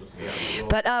hilarious.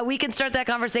 But we can start that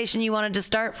conversation you wanted to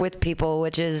start with people,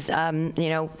 which is, how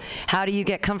do you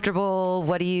get comfortable?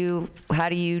 How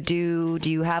do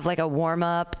you have like a warm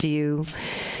up? Do you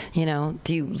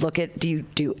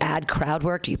add crowd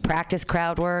work? Do you practice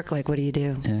crowd work? Like, what do you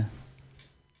do? Yeah.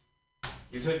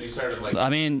 You said you started like. I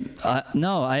mean,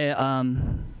 no,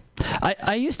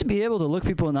 I used to be able to look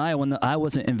people in the eye when I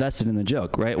wasn't invested in the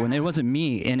joke, right? When it wasn't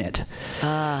me in it.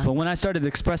 But when I started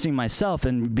expressing myself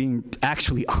and being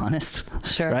actually honest,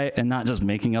 sure, right? And not just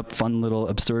making up fun little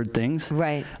absurd things.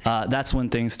 Right. That's when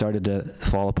things started to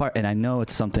fall apart. And I know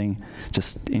it's something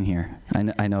just in here.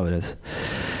 I know it is.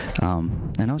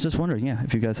 And I was just wondering,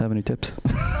 if you guys have any tips.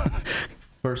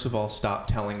 First of all, stop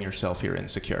telling yourself you're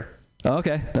insecure. Oh,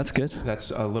 okay, that's good. That's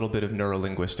a little bit of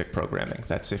neurolinguistic programming.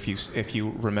 That's if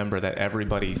you remember that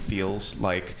everybody feels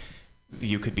like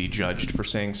you could be judged for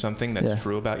saying something that's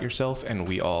true about yourself, and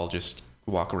we all just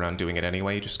walk around doing it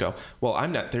anyway. You just go, well,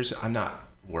 I'm not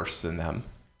worse than them.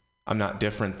 I'm not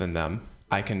different than them.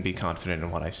 I can be confident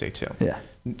in what I say too. Yeah.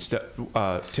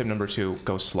 Tip number 2,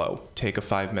 go slow. Take a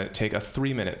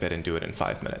 3-minute bit and do it in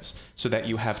 5 minutes, so that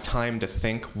you have time to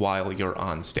think while you're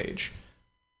on stage.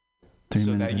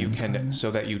 So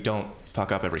that you don't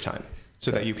fuck up every time.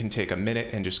 So that you can take a minute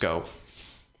and just go,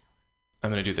 I'm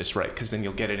going to do this right, because then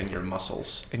you'll get it in your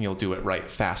muscles and you'll do it right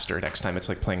faster next time. It's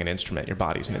like playing an instrument. Your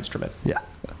body's an instrument. Yeah.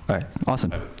 All right. Awesome.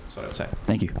 That's what I would say.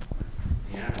 Thank you.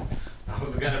 Yeah. I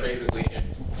was going to basically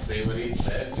say what he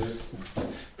said. Just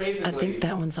basically. I think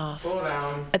that one's off. Slow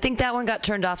down. I think that one got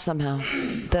turned off somehow.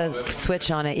 The switch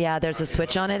on it. Yeah, there's a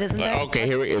switch on it, isn't there? Okay,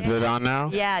 is it on now?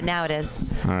 Yeah, now it is.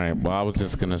 All right. Well, I was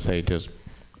just going to say, just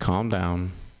calm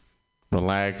down,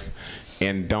 relax,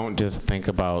 and don't just think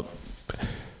about.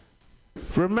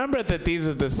 Remember that these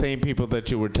are the same people that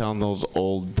you were telling those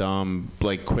old, dumb,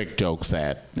 like, quick jokes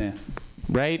at. Yeah.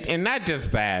 Right? And not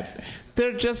just that.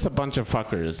 They're just a bunch of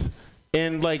fuckers.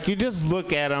 And, like, you just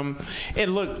look at them,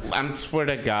 and look, I swear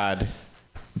to God,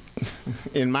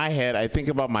 in my head, I think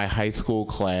about my high school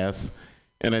class,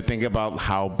 and I think about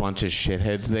how bunch of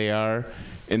shitheads they are,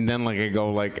 and then, like, I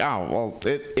go, like, oh, well,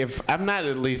 if I'm not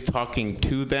at least talking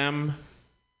to them,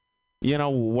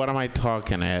 what am I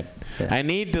talking at? Yeah. I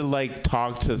need to, like,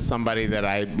 talk to somebody that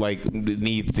I, like,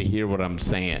 needs to hear what I'm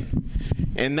saying.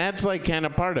 And that's, like, kind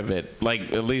of part of it,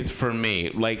 like, at least for me.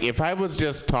 Like, if I was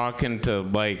just talking to,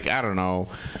 like, I don't know,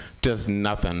 just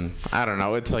nothing. I don't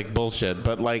know. It's, like, bullshit.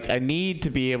 But, like, I need to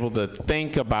be able to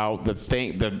think about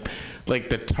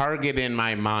the target in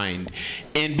my mind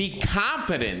and be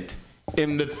confident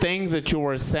in the things that you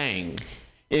are saying.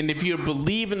 And if you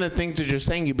believe in the things that you're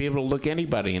saying, you'll be able to look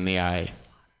anybody in the eye,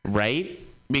 right?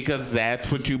 Because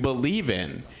that's what you believe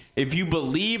in. If you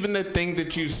believe in the things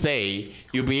that you say,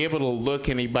 you'll be able to look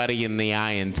anybody in the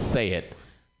eye and say it,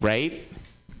 right?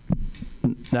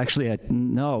 Actually,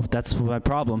 no, that's my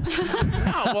problem.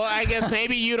 No, well, I guess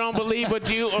maybe you don't believe what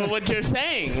you're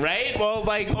saying, right? Well,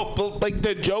 like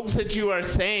the jokes that you are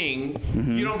saying,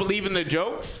 you don't believe in the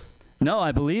jokes? No,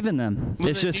 I believe in them. Well,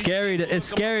 it's just scary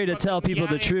to tell people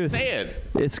the truth.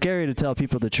 It's scary to tell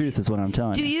people the truth is what I'm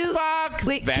telling you. Do you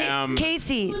Fuck them.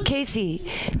 Casey,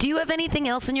 do you have anything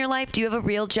else in your life? Do you have a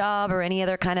real job or any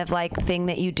other kind of like thing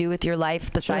that you do with your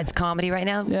life besides comedy right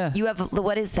now? Yeah. You have,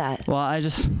 what is that? Well, I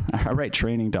write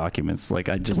training documents. Like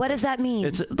What does that mean?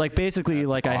 It's like basically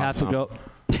like I have to go.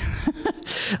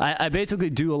 I basically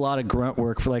do a lot of grunt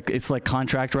work for it's like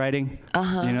contract writing,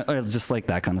 or just like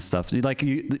that kind of stuff. Like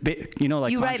you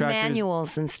write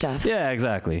manuals and stuff. Yeah,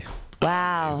 exactly.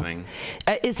 Wow.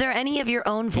 Is there any of your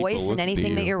own voice in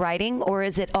anything that you're writing, or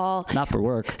is it all not for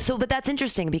work? So, but that's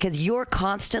interesting because you're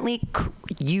constantly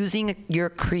using your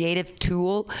creative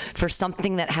tool for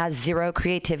something that has zero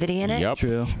creativity in it. Yep.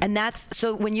 True. And that's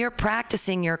so when you're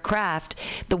practicing your craft,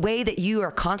 the way that you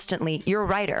are constantly, you're a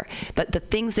writer, but the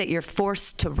things that you're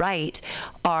forced to write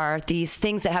are these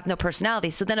things that have no personality.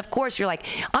 So then, of course, you're like,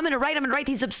 I'm going to write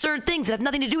these absurd things that have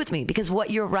nothing to do with me because what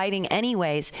you're writing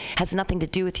anyways has nothing to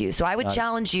do with you. So I would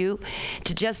challenge you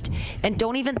to just, and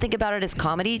don't even think about it as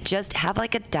comedy, just have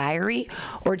like a diary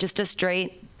or just a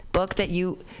straight book that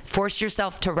you force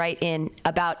yourself to write in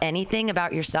about anything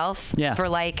about yourself for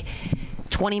like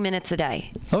 20 minutes a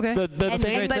day. Okay.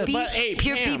 But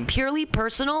be purely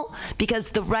personal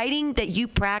because the writing that you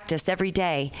practice every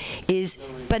day is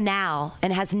banal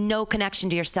and has no connection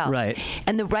to yourself. Right.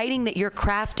 And the writing that you're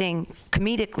crafting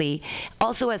comedically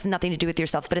also has nothing to do with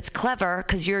yourself, but it's clever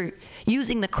because you're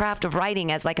using the craft of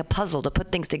writing as like a puzzle to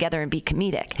put things together and be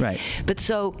comedic. Right. But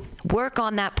so work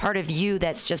on that part of you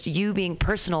that's just you being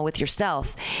personal with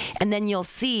yourself, and then you'll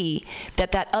see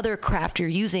that that other craft you're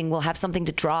using will have something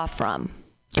to draw from.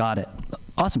 Got it.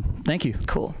 Awesome. Thank you.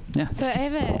 Cool. Yeah. So I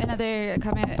have another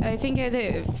comment. I think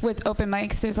that with open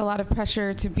mics, there's a lot of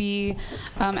pressure to be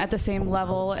at the same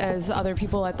level as other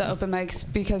people at the open mics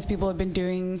because people have been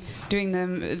doing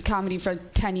them comedy for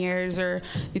 10 years or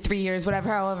 3 years,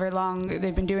 however long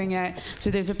they've been doing it. So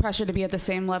there's a pressure to be at the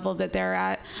same level that they're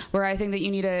at. Where I think that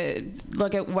you need to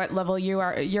look at what level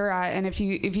you're at, and if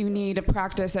you need to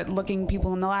practice at looking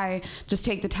people in the eye, just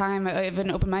take the time of an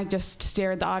open mic, just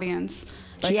stare at the audience.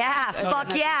 Like,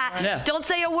 fuck yeah. Don't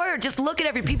say a word. Just look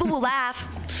at people will laugh.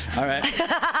 All right.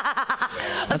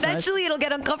 Eventually it'll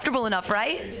get uncomfortable enough,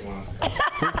 right?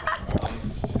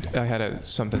 I had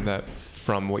something that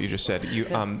from what you just said. You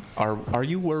are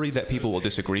you worried that people will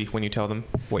disagree when you tell them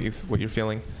what you're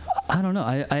feeling? I don't know.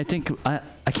 I think I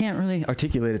can't really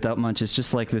articulate it that much. It's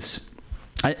just like this.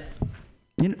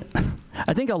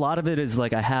 I think a lot of it is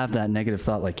like I have that negative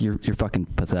thought, like you're fucking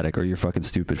pathetic or you're fucking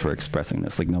stupid for expressing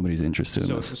this. Like nobody's interested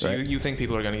in this. So right? you think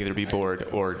people are going to either be bored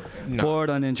or not?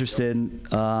 Bored, uninterested,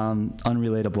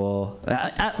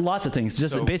 unrelatable. Lots of things.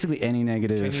 Just basically any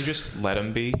negative. Can you just let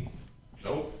them be?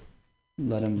 Nope.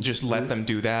 Let them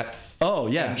do that. Oh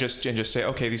yeah. And just say,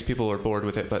 okay, these people are bored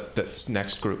with it, but this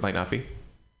next group might not be.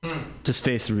 Just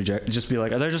face the reject. Just be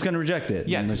like, they're just going to reject it.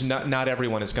 Yeah. Not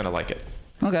everyone is going to like it.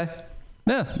 Okay.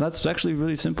 Yeah, that's actually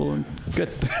really simple and good.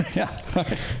 Yeah.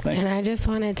 Okay, thanks. And I just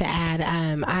wanted to add,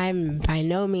 I'm by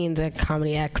no means a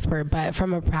comedy expert, but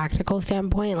from a practical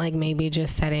standpoint, like maybe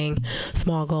just setting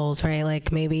small goals, right?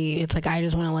 Like maybe it's like I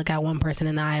just want to look at one person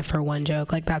in the eye for one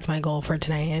joke. Like that's my goal for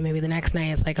tonight. And maybe the next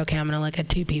night it's like, okay, I'm going to look at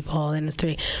 2 people, then it's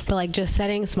 3. But like just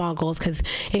setting small goals, because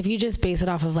if you just base it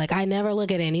off of like, I never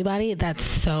look at anybody, that's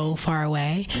so far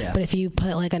away. Yeah. But if you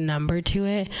put like a number to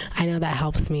it, I know that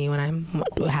helps me when I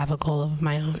have a goal of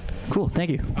my own. Cool,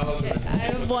 thank you. Okay, I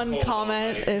have one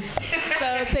comment. So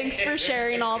thanks for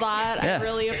sharing all that. Yeah. I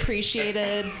really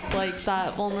appreciated like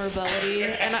that vulnerability,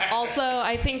 and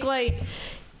I think like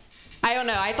I don't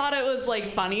know. I thought it was like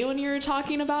funny when you were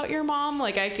talking about your mom.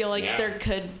 Like I feel like that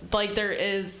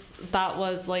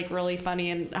was like really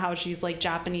funny, and how she's like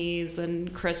Japanese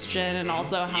and Christian, and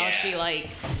also how she like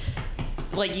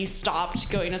you stopped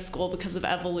going to school because of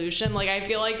evolution. Like I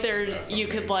feel like you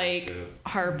could like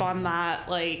harp on that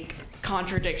like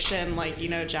contradiction, like, you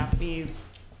know, Japanese,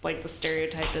 like the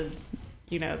stereotype is,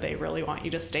 you know, they really want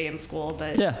you to stay in school,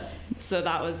 but yeah. So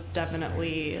that was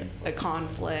definitely a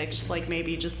conflict. Like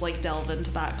maybe just like delve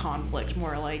into that conflict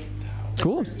more, like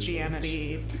cool.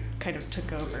 Christianity kind of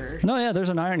took over. No, yeah, there's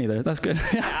an irony there. That's good.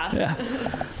 Yeah.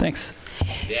 Thanks.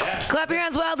 Yeah. Clap your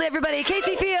hands wildly, everybody.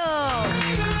 Casey Field.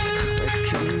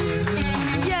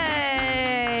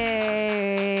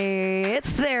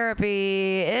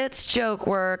 therapy. It's joke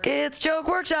work. It's joke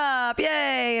workshop.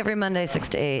 Yay! Every Monday, 6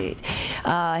 to 8.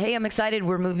 Hey, I'm excited.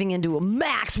 We're moving into a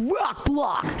Max rock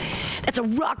block. That's a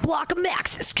rock block of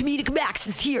Max's. Comedic Max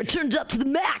is here. Turned up to the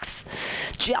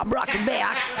max. Job rocking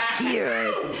Max here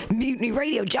at Mutiny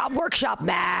Radio. Job workshop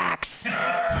Max.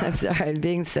 I'm sorry, I'm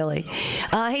being silly.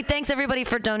 Hey, thanks everybody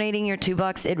for donating your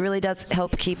 $2. It really does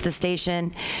help keep the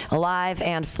station alive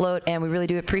and float, and we really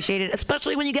do appreciate it,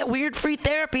 especially when you get weird free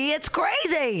therapy. It's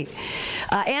crazy.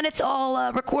 And it's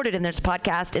all recorded, and there's a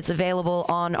podcast. It's available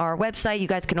on our website. You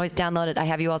guys can always download it. I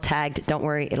have you all tagged. Don't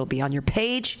worry, it'll be on your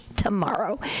page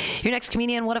tomorrow. Your next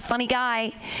comedian, what a funny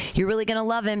guy. You're really going to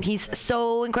love him. He's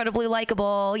so incredibly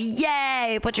likable.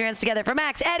 Yay! Put your hands together for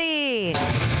Max Eddie.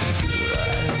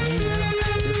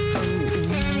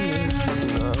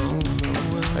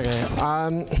 Okay,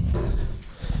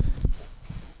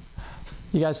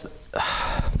 you guys,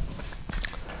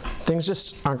 things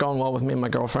just aren't going well with me and my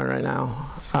girlfriend right now.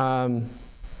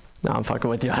 No, I'm fucking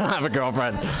with you. I don't have a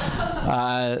girlfriend.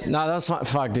 No, that was fun.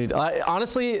 Fuck, dude.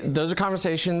 Honestly, those are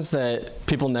conversations that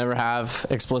people never have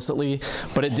explicitly,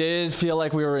 but it did feel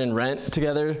like we were in Rent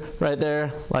together right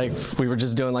there. Like we were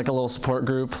just doing like a little support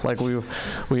group. Like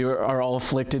we are all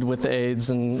afflicted with the AIDS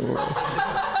and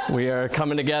we are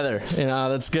coming together. You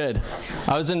know, that's good.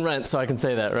 I was in Rent, so I can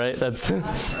say that, right? That's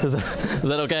is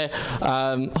that okay?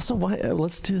 Also,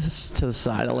 let's do this to the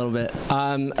side a little bit.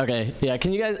 Okay, yeah.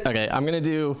 Can you guys? Okay, I'm gonna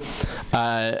do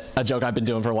a joke I've been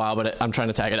doing for a while, but I'm trying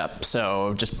to tag it up.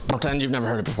 So just pretend you've never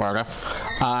heard it before, okay?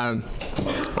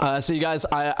 So you guys,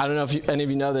 I don't know if any of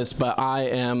you know this, but I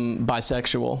am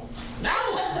bisexual.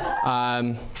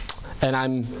 And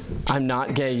I'm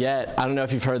not gay yet. I don't know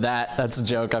if you've heard that. That's a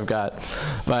joke I've got.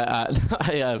 But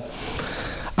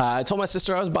I told my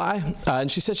sister I was bi,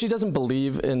 and she said she doesn't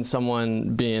believe in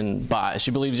someone being bi.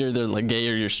 She believes you're either like gay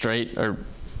or you're straight or.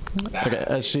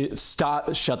 Okay, shut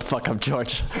the fuck up,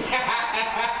 George.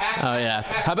 Oh yeah.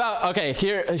 How about, okay,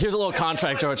 here's a little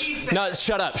contract, George. No,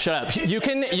 shut up. You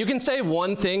can say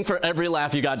one thing for every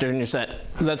laugh you got during your set.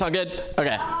 Does that sound good?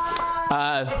 Okay.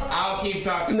 I'll keep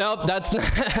talking. Nope, that's not.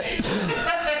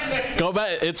 Go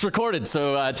back. It's recorded,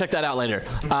 so check that out later.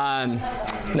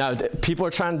 No, people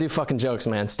are trying to do fucking jokes,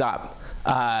 man. Stop.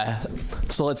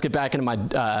 So let's get back into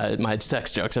my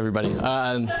sex jokes, everybody.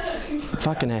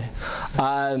 Fucking A.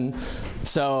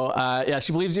 So yeah,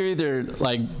 she believes you're either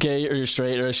like gay or you're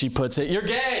straight, or as she puts it, you're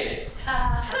gay.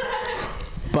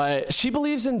 But she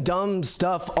believes in dumb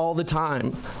stuff all the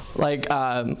time, like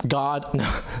God. No,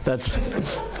 that's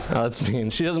mean.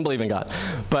 She doesn't believe in God,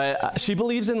 but she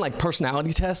believes in like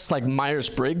personality tests, like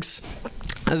Myers-Briggs.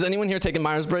 Has anyone here taken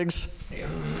Myers-Briggs?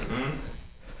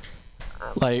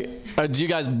 Like, do you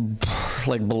guys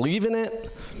like believe in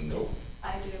it? Nope.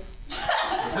 I do.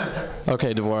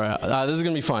 Okay, Devorah, this is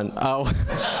gonna be fun.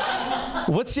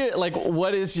 What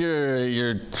is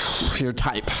your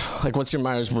type? Like, what's your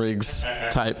Myers-Briggs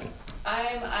type?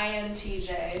 I'm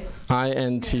INTJ.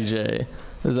 INTJ.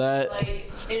 Is that like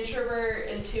introvert,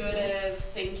 intuitive,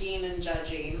 thinking, and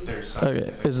judging?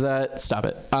 okay? Stop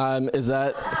it. Is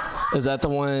that the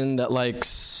one that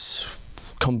likes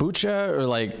kombucha or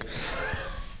like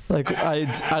I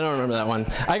don't remember that one.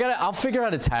 I'll figure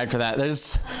out a tag for that.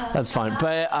 That's fun.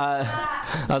 But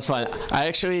that's fun. I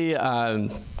actually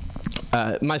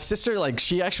my sister, like,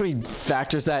 she actually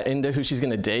factors that into who she's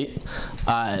gonna date.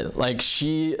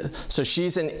 She's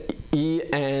an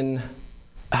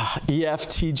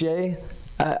EFTJ,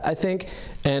 I think,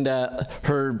 and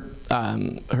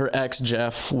her ex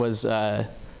Jeff was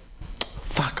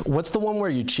what's the one where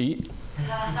you cheat?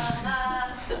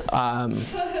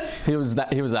 He was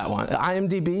that one.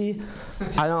 IMDb?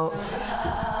 I don't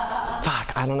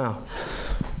know.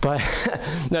 But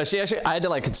no, I had to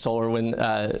like console her when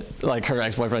like her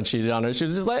ex-boyfriend cheated on her. She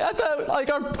was just like, I thought like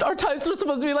our types were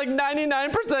supposed to be like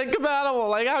 99% compatible.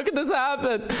 Like, how could this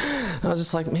happen? And I was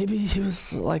just like, maybe he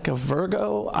was like a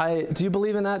Virgo. Do you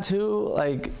believe in that too?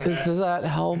 Like, does that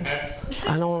help?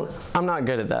 I'm not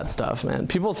good at that stuff, man.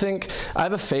 People think I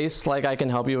have a face like I can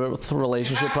help you with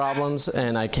relationship problems,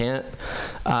 and I can't.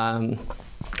 And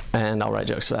I'll write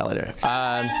jokes for that later.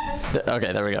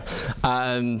 Okay, there we go.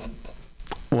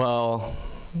 Well,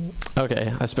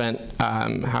 okay, I spent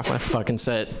half my fucking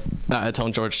set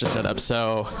telling George to shut up,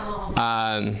 so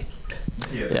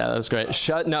yeah, that was great.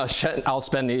 I'll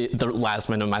spend the last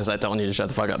minute of my set telling you to shut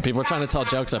the fuck up. People are trying to tell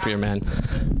jokes up here, man.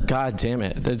 God damn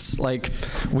it. It's like,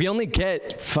 we only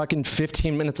get fucking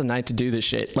 15 minutes a night to do this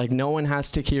shit. Like, no one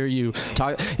has to hear you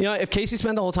talk. You know, if Casey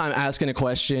spent the whole time asking a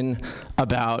question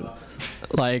about,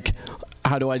 like,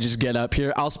 how do I just get up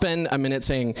here, I'll spend a minute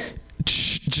saying,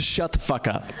 just shut the fuck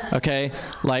up, okay?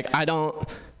 Like, I don't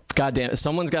God damn it,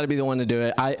 someone's got to be the one to do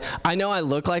it. I know I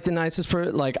look like the nicest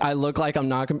person. Like, I look like I'm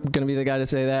not going to be the guy to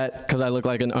say that because I look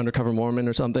like an undercover Mormon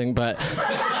or something, but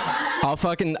I'll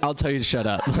tell you to shut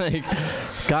up. Like,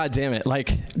 God damn it.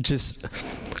 Like, just,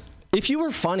 if you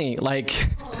were funny, like,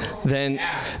 then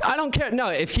I don't care. No,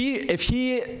 if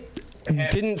he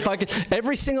didn't fucking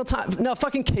every single time. No,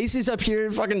 fucking Casey's up here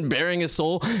fucking bearing his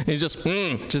soul. And he's just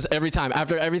every time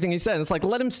after everything he said. It's like,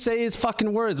 let him say his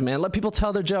fucking words, man. Let people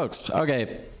tell their jokes.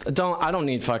 Okay, I don't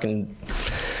need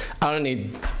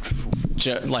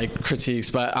like critiques,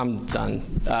 but I'm done.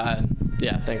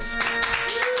 Yeah, thanks.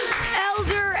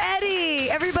 Elder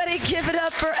Eddie, everybody, give it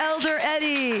up for Elder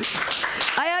Eddie.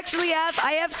 I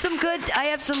have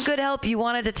some good help. You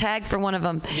wanted to tag for one of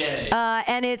them. Yeah.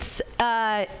 And it's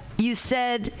you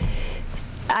said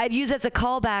I'd use it as a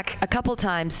callback a couple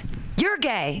times. You're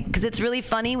gay, because it's really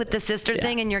funny with the sister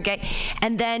thing, and you're gay.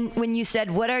 And then when you said,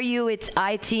 "What are you?" It's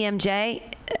ITMJ.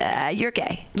 You're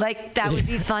gay. Like, that would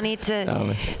be funny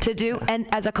to do, and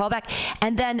as a callback.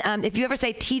 And then if you ever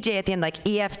say TJ at the end, like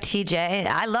EFTJ,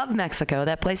 I love Mexico.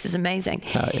 That place is amazing.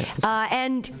 Oh, yeah.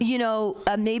 And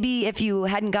maybe if you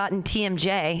hadn't gotten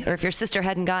TMJ, or if your sister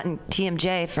hadn't gotten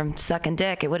TMJ from sucking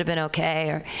dick, it would have been okay.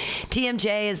 Or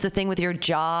TMJ is the thing with your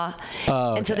jaw.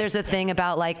 Oh, and so there's a thing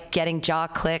about like getting jaw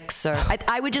clicks. Or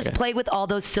I would just play with all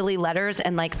those silly letters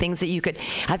and like things that you could.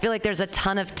 I feel like there's a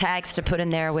ton of tags to put in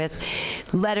there with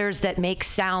letters that make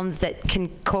sounds that can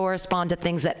correspond to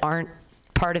things that aren't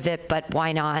part of it, but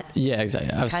why not? Yeah,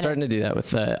 exactly. I was starting to do that with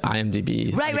the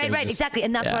IMDb. Right, exactly.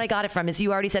 And that's what I got it from, is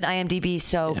you already said IMDb,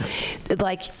 so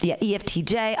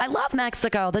EFTJ. I love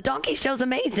Mexico. The donkey show's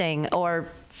amazing, or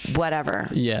whatever.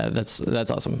 Yeah, that's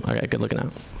awesome. Okay, good looking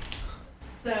out.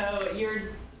 So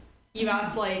you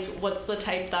asked, like, what's the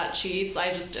type that cheats?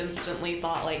 I just instantly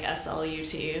thought, like,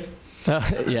 SLUT.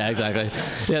 Yeah, exactly.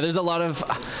 Yeah, there's a lot of.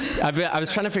 I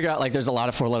was trying to figure out, like, there's a lot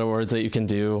of 4-letter words that you can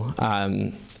do.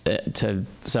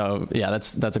 So yeah,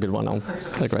 that's a good one. I'll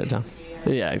write it down.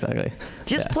 Yeah, exactly.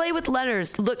 Just play with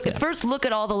letters. First look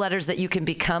at all the letters that you can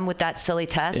become with that silly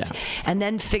test, and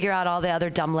then figure out all the other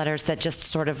dumb letters that just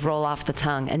sort of roll off the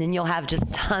tongue, and then you'll have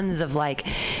just tons of like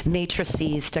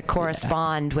matrices to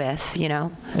correspond with,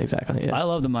 Exactly. Yeah. I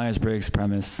love the Myers-Briggs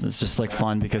premise. It's just like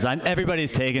fun because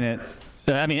everybody's taking it.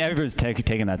 I mean, everyone's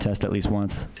taken that test at least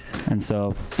once, and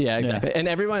so yeah, exactly. And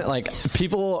everyone, like,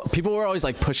 people were always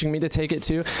like pushing me to take it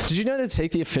too. Did you know to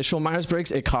take the official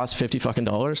Myers-Briggs, it costs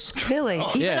 $50? Really?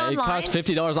 Even online? It costs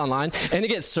 $50 online, and to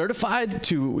get certified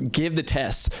to give the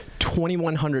test,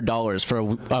 $2,100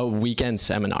 for a weekend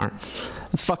seminar.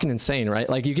 It's fucking insane, right?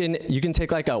 Like, you can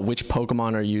take like a which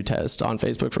Pokemon are you test on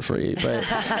Facebook for free, but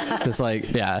it's like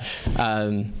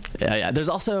There's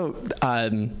also.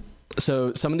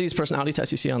 So some of these personality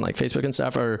tests you see on like Facebook and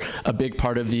stuff are a big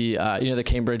part of the the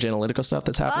Cambridge Analytica stuff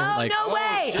that's happening. Oh, like, no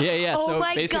way! Yeah. Oh so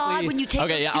my basically, God! When you take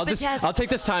tests. I'll take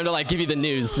this time to like give you the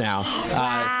news now.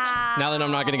 Now that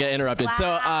I'm not going to get interrupted.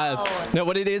 Wow. So no,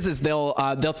 what it is they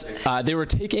were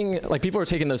taking, like, people were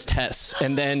taking those tests,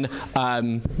 and then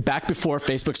back before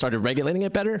Facebook started regulating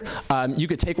it better, you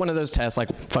could take one of those tests,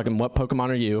 like fucking what Pokemon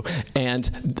are you, and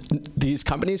these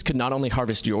companies could not only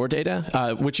harvest your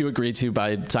data, which you agreed to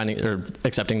by signing or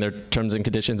accepting their terms and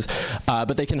conditions,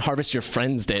 but they can harvest your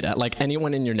friends' data, like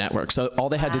anyone in your network. So all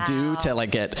they had to do to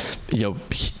like get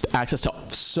access to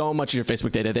so much of your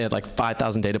Facebook data, they had like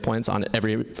 5,000 data points on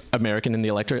every American in the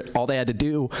electorate. All they had to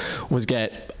do was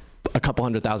get a couple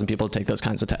 100,000 people to take those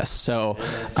kinds of tests. So,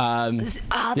 that's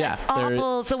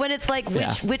awful. So when it's like,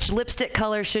 which lipstick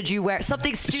color should you wear?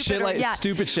 Something stupid.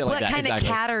 Stupid shit like that. What kind of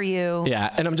cat are you?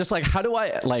 Yeah, and I'm just like, how do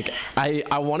I, like,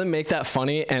 I want to make that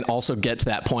funny and also get to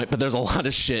that point, but there's a lot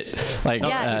of shit. Like,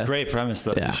 that's a great premise,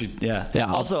 though.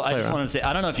 Yeah. Also, I just wanted to say,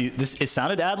 I don't know if it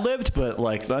sounded ad-libbed, but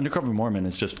like the Undercover Mormon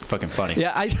is just fucking funny.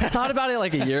 Yeah, I thought about it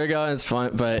like a year ago, and it's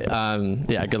fun, but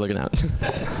good looking out.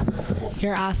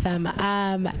 You're awesome.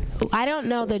 I don't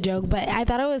know the joke, but I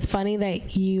thought it was funny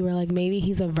that you were like, maybe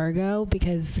he's a Virgo,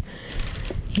 because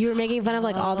you were making fun of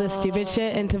like all this stupid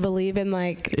shit, and to believe in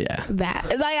like that.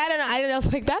 Like, I don't know. I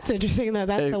was like, that's interesting though.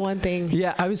 That's the one thing.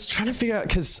 Yeah, I was trying to figure out,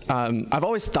 because I've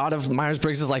always thought of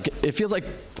Myers-Briggs as like, it feels like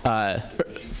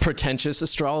pretentious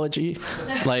astrology.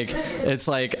 Like, it's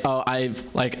like, oh, I've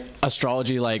like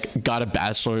astrology, like got a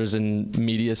bachelor's in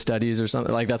media studies or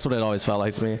something. Like, that's what it always felt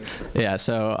like to me. Yeah,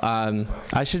 so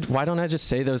why don't I just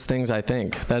say those things I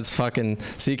think? That's fucking,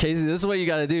 see, Casey, this is what you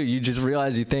gotta do. You just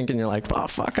realize you think, and you're like, oh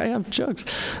fuck, I have jokes.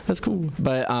 That's cool.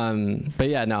 But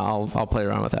yeah, no, I'll play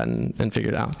around with that and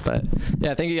figure it out. But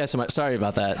yeah, thank you guys so much. Sorry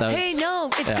about that. Hey, no,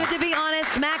 it's good to be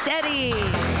honest. Max Eddy.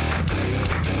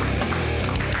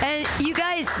 And you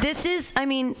guys, this is, I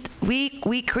mean,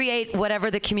 we create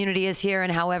whatever the community is here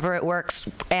and however it works.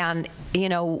 And, you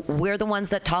know, we're the ones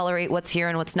that tolerate what's here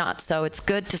and what's not. So it's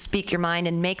good to speak your mind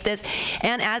and make this.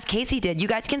 And as Casey did, you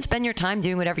guys can spend your time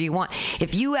doing whatever you want.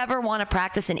 If you ever want to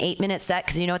practice an 8-minute set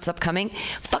because you know it's upcoming,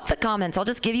 fuck the comments. I'll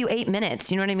just give you 8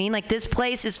 minutes. You know what I mean? Like, this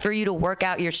place is for you to work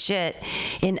out your shit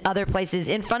in other places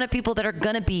in front of people that are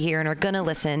going to be here and are going to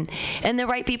listen. And the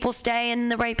right people stay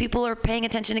and the right people are paying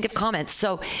attention and give comments.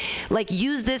 So, like,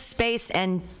 use this space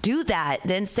and do that.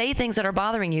 Then say things that are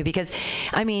bothering you because,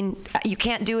 I mean, you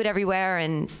can't do it everywhere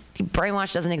and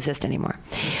brainwash doesn't exist anymore.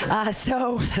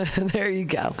 So there you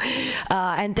go.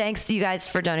 And thanks to you guys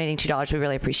for donating $2. We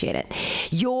really appreciate it.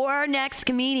 Your next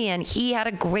comedian, he had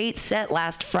a great set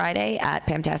last Friday at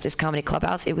Pamtastic's Comedy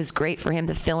Clubhouse. It was great for him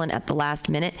to fill in at the last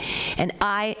minute. And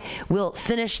I will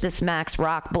finish this Max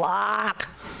Rock block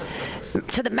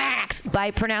to the max by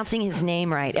pronouncing his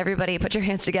name right. Everybody put your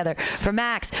hands together for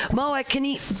Max. Moa, can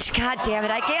you, God damn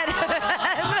it, I can't.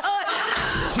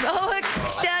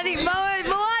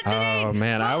 Oh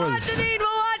man, I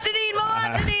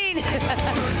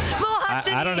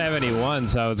don't have any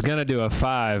ones, so I was gonna do a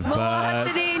 5, but I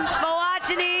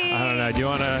don't know. Do you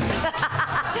wanna?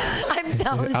 I'm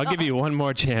done. I'll give you one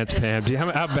more chance, Pam. Do you,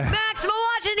 how bad? Max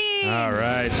Milwaukee. All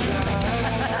right.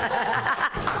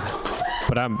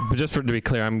 But just to be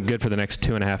clear, I'm good for the next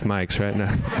 2.5 mics right now.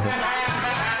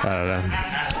 I don't know.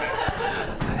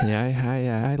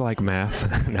 Yeah, I like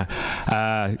math. No.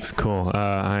 It's cool.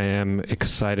 I am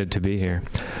excited to be here.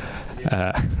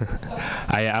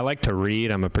 I like to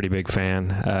read. I'm a pretty big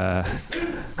fan.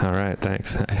 All right,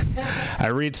 thanks. I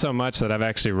read so much that I've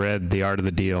actually read The Art of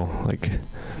the Deal. Like,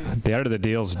 The Art of the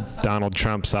Deal's Donald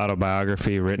Trump's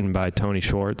autobiography written by Tony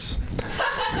Schwartz.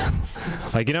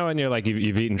 Like, you know, when you're like,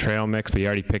 you've eaten trail mix, but you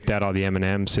already picked out all the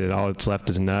M&Ms, so all that's left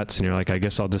is nuts, and you're like, I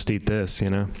guess I'll just eat this, you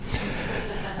know?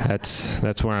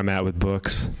 That's where I'm at with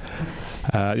books.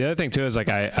 The other thing, too, is like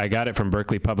I got it from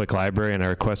Berkeley Public Library, and I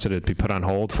requested it be put on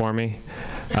hold for me.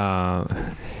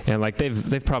 And like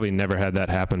they've probably never had that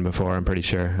happen before, I'm pretty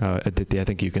sure. I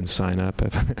think you can sign up.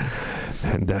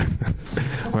 And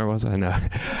where was I? No.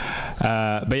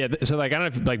 But yeah, so like I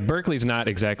don't know if, like, Berkeley's not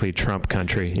exactly Trump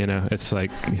country, you know. It's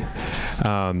like,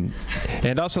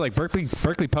 and also like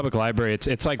Berkeley Public Library,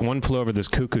 it's like One Flew Over This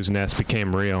Cuckoo's Nest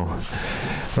became real.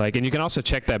 Like, and you can also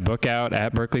check that book out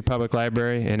at Berkeley Public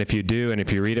Library, and if you do, and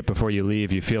if you read it before you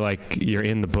leave, you feel like you're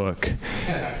in the book.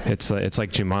 It's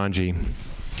like Jumanji.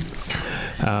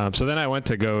 So then I went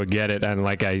to go get it, and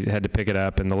like I had to pick it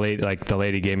up, and the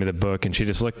lady gave me the book, and she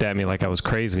just looked at me like I was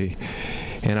crazy.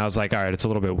 And I was like, all right, it's a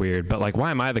little bit weird, but like,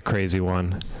 why am I the crazy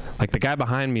one? Like, the guy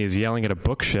behind me is yelling at a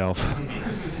bookshelf.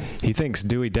 He thinks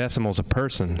Dewey Decimal's a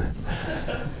person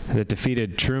that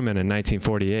defeated Truman in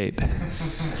 1948.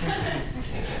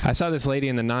 I saw this lady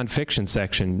in the nonfiction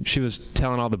section. She was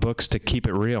telling all the books to keep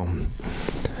it real.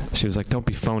 She was like, don't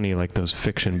be phony like those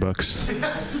fiction books.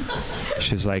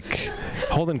 She was like,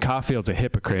 Holden Caulfield's a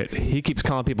hypocrite. He keeps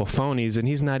calling people phonies, and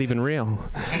he's not even real.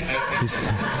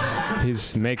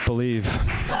 He's make-believe.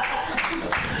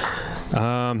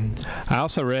 I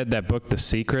also read that book, The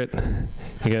Secret.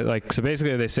 So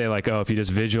basically they say, like, oh, if you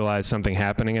just visualize something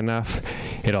happening enough,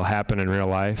 it'll happen in real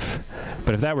life.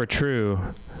 But if that were true,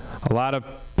 a lot of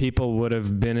people would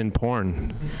have been in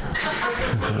porn.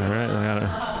 All right?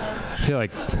 I feel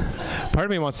like part of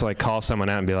me wants to like call someone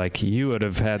out and be like, you would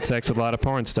have had sex with a lot of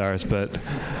porn stars, but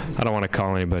I don't want to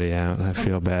call anybody out. I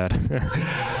feel bad.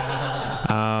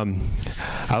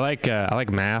 I like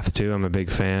math too. I'm a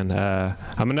big fan.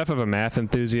 I'm enough of a math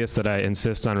enthusiast that I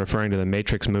insist on referring to the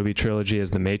Matrix movie trilogy as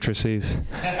the Matrices.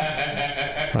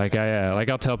 Like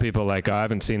I'll tell people like, oh, I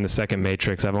haven't seen the second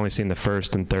Matrix. I've only seen the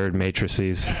first and third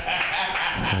Matrices.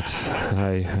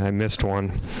 I missed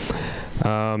one.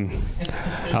 I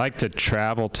like to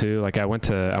travel too. Like I went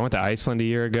to Iceland a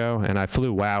year ago, and I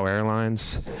flew WOW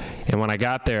Airlines. And when I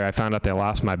got there, I found out they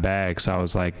lost my bag. So I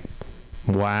was like,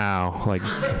 wow, like,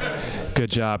 good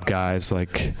job, guys.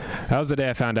 Like, that was the day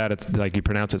I found out it's like you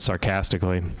pronounce it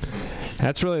sarcastically.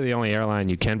 That's really the only airline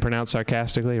you can pronounce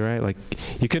sarcastically, right? Like,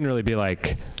 you couldn't really be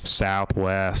like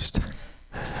Southwest.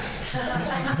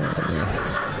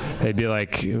 They'd be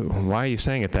like, why are you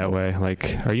saying it that way?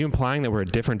 Like, are you implying that we're a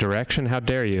different direction? How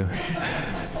dare you?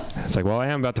 It's like, well, I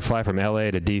am about to fly from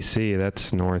LA to DC.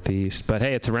 That's northeast. But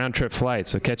hey, it's a round trip flight,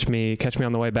 so catch me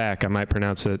on the way back. I might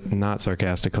pronounce it not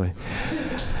sarcastically.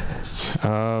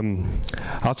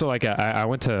 Also, like, I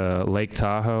went to Lake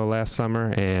Tahoe last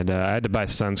summer, and I had to buy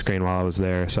sunscreen while I was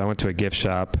there. So I went to a gift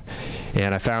shop,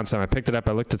 and I found some. I picked it up.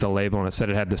 I looked at the label, and it said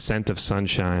it had the scent of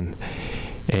sunshine.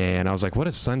 And I was like, what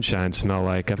does sunshine smell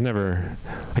like? I've never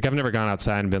gone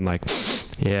outside and been like,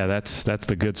 yeah, that's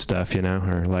the good stuff, you know?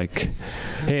 Or like,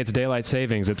 hey, it's daylight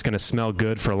savings. It's going to smell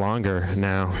good for longer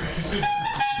now.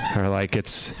 Or like,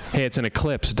 hey, it's an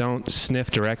eclipse. Don't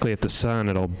sniff directly at the sun.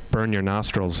 It'll burn your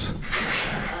nostrils.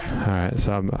 All right,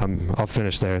 so I'll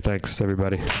finish there. Thanks,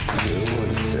 everybody.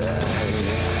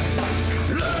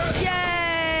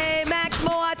 Yay! Max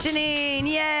Moachanine!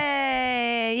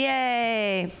 Yay!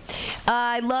 Yay!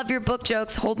 I love your book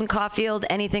jokes. Holden Caulfield,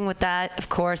 anything with that, of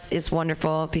course, is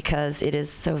wonderful because it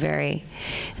is so very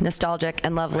nostalgic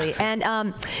and lovely. And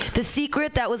The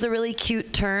Secret, that was a really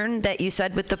cute turn that you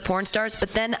said with the porn stars,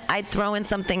 but then I'd throw in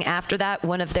something after that,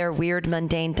 one of their weird,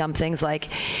 mundane, dumb things like,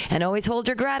 and always hold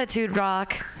your gratitude,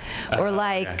 Rock. Or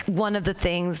like one of the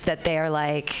things that they are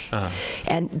like,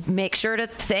 and make sure to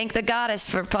thank the goddess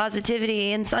for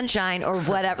positivity and sunshine or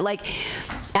whatever. Like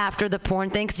after the porn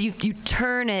thing, 'cause you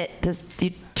turn it,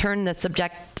 you turn the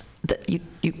subject, you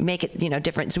make it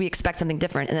different. So we expect something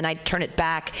different, and then I turn it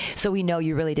back so we know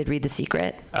you really did read The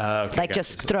Secret. Okay, like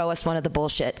just throw us one of the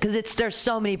bullshit, because there's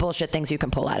so many bullshit things you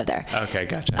can pull out of there. Okay,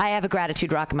 gotcha. I have a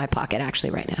gratitude rock in my pocket actually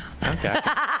right now. Okay.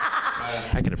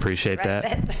 I can appreciate that.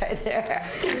 Right there.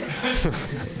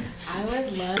 I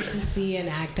would love to see an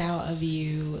act out of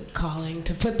you calling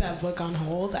to put that book on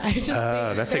hold. I just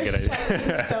think that's a good idea.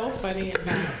 something so funny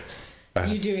about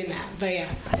you doing that. But yeah,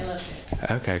 I loved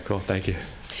it. Okay, cool. Thank you.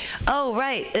 Oh,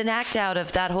 right. An act out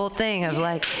of that whole thing of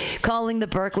like calling the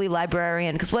Berkeley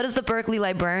librarian. Because what does the Berkeley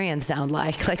librarian sound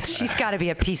like? Like she's got to be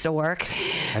a piece of work,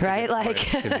 right? Like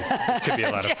this could be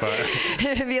a lot of fun.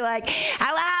 It'd be like,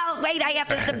 hello, wait, I have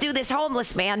to subdue this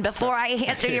homeless man before I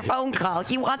answer your phone call.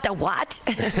 You want the what?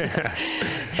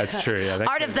 That's true. Yeah.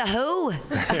 Art of the who?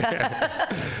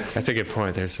 That's a good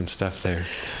point. There's some stuff there.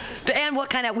 And what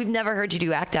kind of, we've never heard you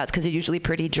do act outs because they're usually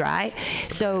pretty dry.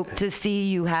 So to see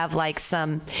you have like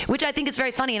some, which I think is very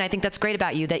funny, and I think that's great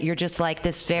about you, that you're just like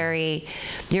this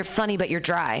you're funny but you're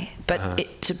dry.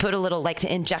 But to put a little, like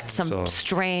to inject some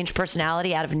strange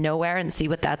personality out of nowhere and see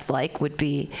what that's like would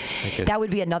be, that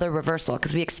would be another reversal,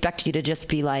 because we expect you to just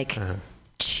be like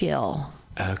chill.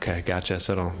 Okay, gotcha.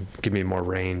 So it'll give me more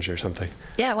range or something.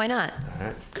 Yeah, why not? All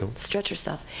right, cool. Stretch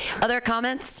yourself. Other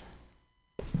comments?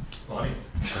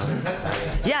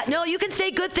 Yeah, no, you can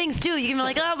say good things too. You can be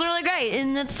like, oh, that was really great,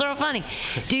 and it's so funny.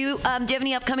 Do you have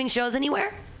any upcoming shows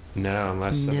anywhere? No,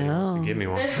 unless somebody wants to give me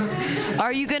one.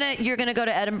 Are you you're gonna go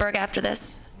to Edinburgh after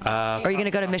this? Or are you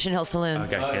gonna go to Mission Hill Saloon? It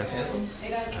got canceled.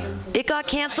 It got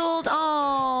canceled?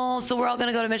 Oh, so we're all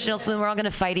gonna go to Mission Hill Saloon. We're all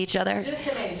gonna fight each other? Just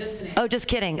kidding. Oh, just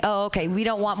kidding. Oh, okay. We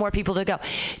don't want more people to go.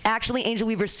 Actually, Angel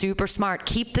Weaver's super smart.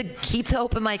 Keep the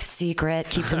open mics secret.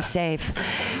 Keep them safe.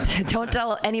 Don't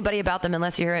tell anybody about them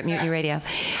unless you're here at Mutiny Radio.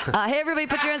 Hey, everybody,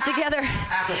 put your hands together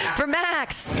for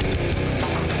Max.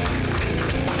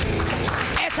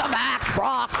 It's a Max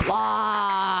Rock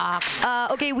block.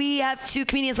 Okay, we have 2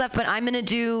 comedians left, but I've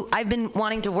been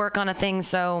wanting to work on a thing,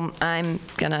 so I'm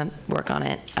gonna work on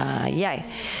it. Yay.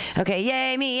 Okay,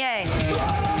 yay me, yay.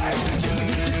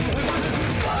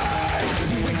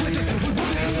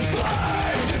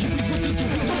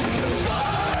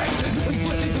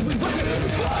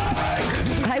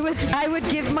 I would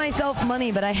give myself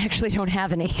money, but I actually don't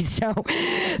have any, so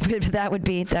that would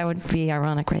be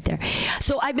ironic right there.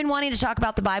 So I've been wanting to talk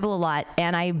about the Bible a lot,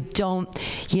 and I don't,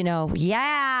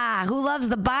 who loves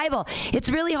the Bible? It's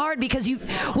really hard because you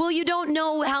don't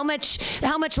know how much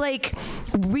like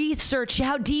research,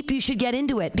 how deep you should get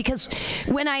into it, because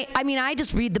when I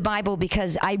just read the Bible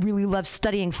because I really love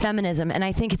studying feminism, and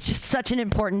I think it's just such an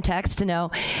important text to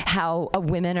know how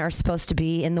women are supposed to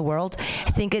be in the world.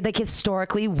 I think like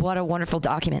historically, what a wonderful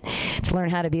document to learn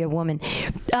how to be a woman.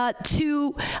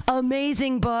 2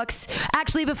 amazing books.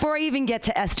 Actually, before I even get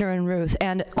to Esther and Ruth,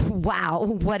 and wow,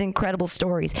 what incredible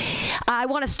stories. I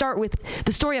want to start with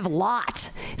the story of Lot.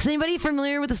 Is anybody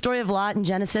familiar with the story of Lot in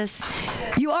Genesis?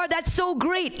 You are? That's so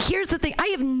great. Here's the thing. I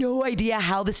have no idea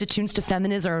how this attunes to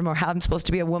feminism or how I'm supposed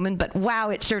to be a woman, but wow,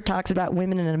 it sure talks about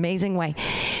women in an amazing way.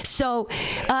 So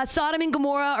Sodom and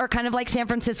Gomorrah are kind of like San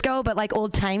Francisco, but like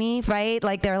old-timey, right?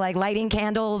 Like they're like lighting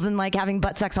candles and like having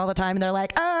butt sex all the time, and they're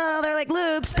like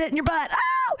lube, spit in your butt.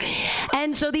 Oh!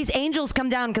 And so these angels come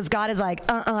down because God is like,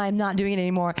 I'm not doing it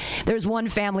anymore. There's one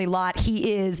family, Lot.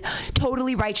 He is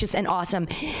totally righteous and awesome.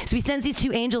 So he sends these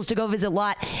 2 angels to go visit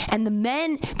Lot, and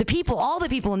all the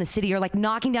people in the city are like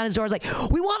knocking down his doors like,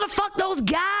 we want to fuck those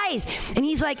guys. And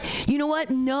he's like, you know what?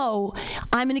 No,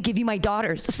 I'm going to give you my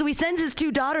daughters. So he sends his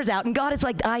 2 daughters out, and God is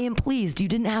like, I am pleased. You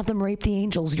didn't have them rape the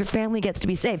angels. Your family gets to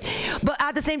be saved. But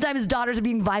at the same time, his daughters are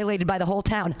being violated by the whole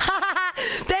town.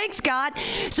 Thank thanks, God.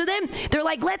 So then they're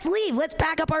like, let's leave. Let's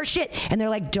pack up our shit. And they're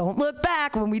like, don't look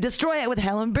back. When we destroy it with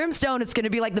hell and brimstone, it's going to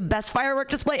be like the best firework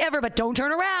display ever, but don't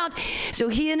turn around. So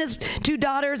he and his 2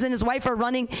 daughters and his wife are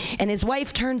running, and his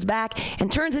wife turns back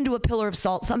and turns into a pillar of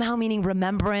salt, somehow meaning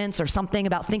remembrance or something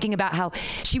about thinking about how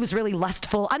she was really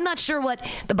lustful. I'm not sure what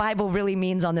the Bible really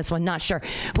means on this one, not sure.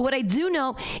 But what I do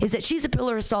know is that she's a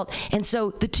pillar of salt, and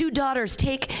so the 2 daughters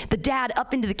take the dad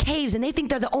up into the caves, and they think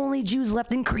they're the only Jews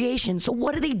left in creation. So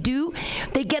what do?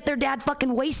 They get their dad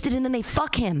fucking wasted, and then they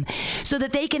fuck him so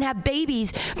that they can have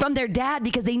babies from their dad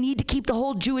because they need to keep the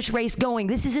whole Jewish race going.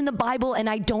 This is in the Bible, and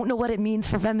I don't know what it means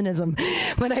for feminism,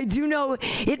 but I do know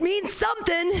it means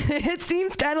something. It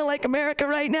seems kind of like America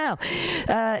right now.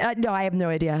 No, I have no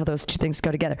idea how those 2 things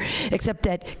go together, except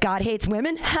that God hates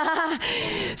women.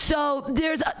 So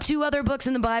there's 2 other books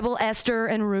in the Bible, Esther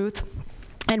and Ruth.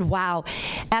 And wow,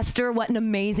 Esther, what an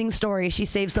amazing story. She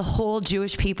saves the whole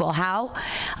Jewish people. How?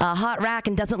 Hot rack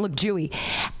and doesn't look Jewy.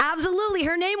 Absolutely.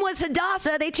 Her name was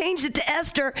Hadassah. They changed it to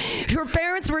Esther. Her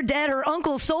parents were dead. Her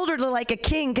uncle sold her to like a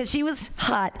king because she was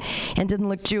hot and didn't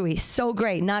look Jewy. So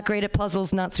great. Not great at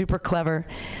puzzles, not super clever.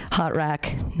 Hot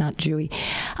rack, not Jewy.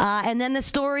 And then the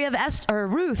story of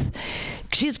Ruth.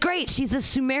 She's great. She's a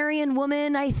Sumerian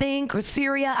woman, I think, or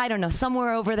Syria. I don't know,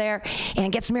 somewhere over there,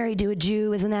 and gets married to a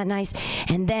Jew. Isn't that nice?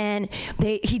 And then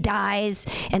he dies,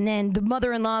 and then the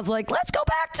mother-in-law's like, let's go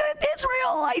back to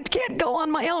Israel. I can't go on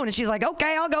my own. And she's like,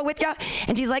 okay, I'll go with you.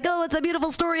 And she's like, oh, it's a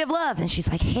beautiful story of love. And she's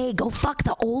like, hey, go fuck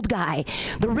the old guy,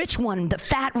 the rich one, the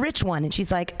fat rich one. And she's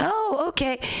like, oh,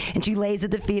 okay. And she lays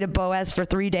at the feet of Boaz for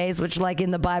 3 days, which like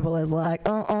in the Bible is like,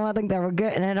 I think they were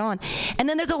getting it on. And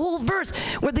then there's a whole verse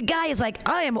where the guy is like,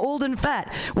 I am old and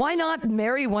fat. Why not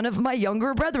marry one of my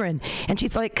younger brethren? And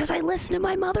she's like, because I listened to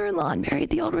my mother-in-law and married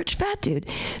the old rich fat dude.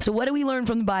 So what do we learn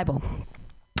from the Bible?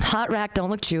 Hot rack, don't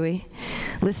look Jewy.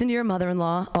 Listen to your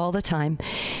mother-in-law all the time.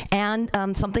 And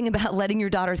something about letting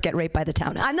your daughters get raped by the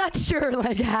town. I'm not sure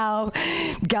like how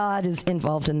God is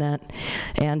involved in that.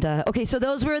 And okay, so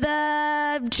those were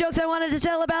the jokes I wanted to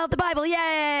tell about the Bible.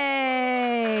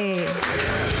 Yay!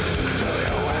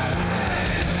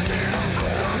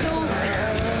 So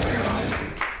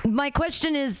my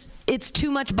question is, it's too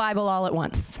much Bible all at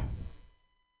once.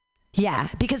 Yeah,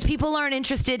 because people aren't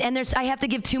interested, and I have to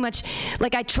give too much.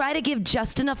 Like, I try to give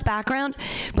just enough background,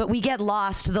 but we get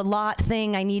lost. The Lot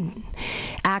thing, I need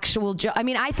actual I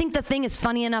mean, I think the thing is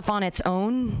funny enough on its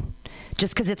own,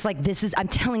 just because it's like, I'm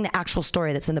telling the actual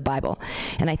story that's in the Bible,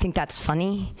 and I think that's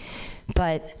funny,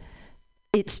 but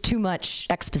it's too much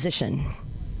exposition.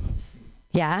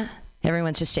 Yeah?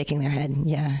 Everyone's just shaking their head.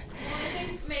 Yeah. Well, I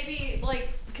think maybe, like,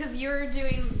 because you're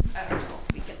doing, I don't know,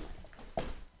 speaking.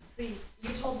 See, you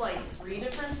told like 3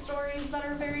 different stories that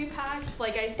are very packed.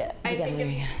 Like I think if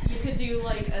you could do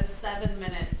like a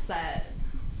 7-minute set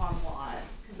on Lot,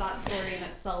 because that story in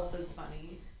itself is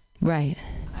funny. Right.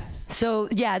 So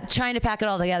yeah, trying to pack it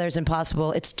all together is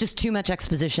impossible. It's just too much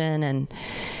exposition and.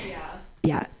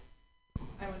 Yeah. I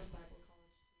went to Bible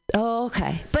college. Oh,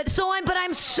 okay.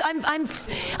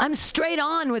 I'm straight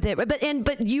on with it. But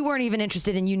you weren't even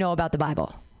interested, and you know about the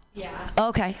Bible. Yeah.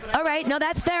 Okay. All right. No,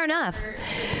 that's fair enough.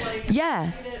 Like,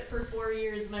 yeah. I did it for 4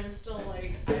 years, and I'm still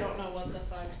like, I don't know what the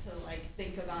fuck to like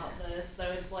think about this. So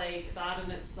it's like that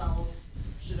in itself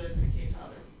should indicate to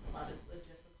other people that it's a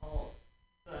difficult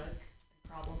book, and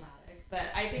problematic.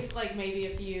 But I think like maybe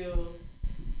if you,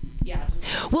 just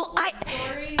well, I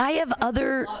have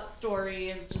other. Lot story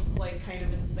is just like kind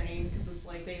of insane because it's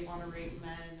like they want to rape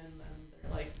men, and then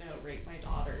they're like, no, rape my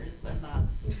daughters, and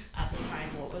that's at the time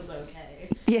what was okay.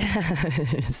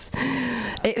 Yes.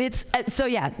 It's so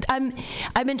yeah.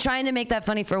 I've been trying to make that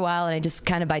funny for a while, and I just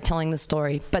kind of by telling the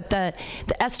story. But the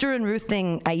Esther and Ruth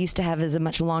thing I used to have as a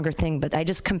much longer thing, but I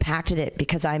just compacted it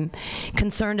because I'm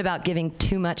concerned about giving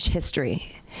too much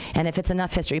history. And if it's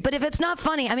enough history, but if it's not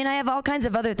funny, I mean, I have all kinds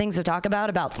of other things to talk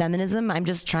about feminism. I'm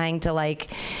just trying to like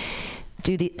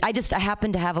I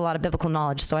happen to have a lot of biblical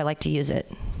knowledge, so I like to use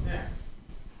it. Yeah.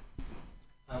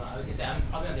 I was gonna say I'm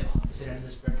probably on the opposite end of the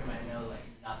spectrum. I know like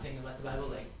nothing about the Bible,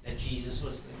 like that Jesus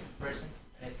was the person,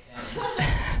 right?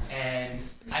 And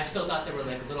I still thought there were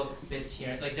like little bits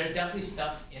here. Like there's definitely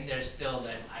stuff in there still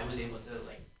that I was able to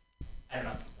like. I don't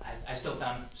know. I still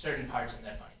found certain parts in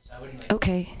that funny, so I wouldn't like.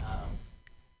 Okay.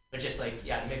 But just like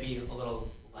maybe a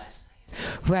little less.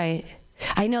 Right.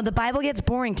 I know the Bible gets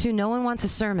boring too. No one wants a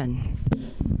sermon.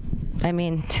 I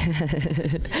mean,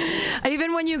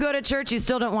 even when you go to church, you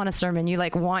still don't want a sermon. You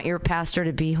like want your pastor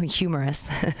to be humorous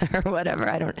or whatever.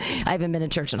 I haven't been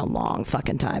in church in a long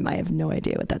fucking time. I have no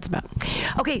idea what that's about.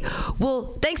 Okay.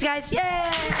 Well, thanks guys. Yay!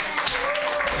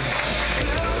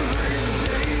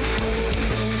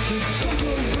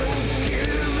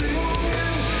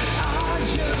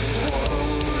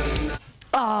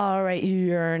 right,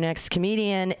 your next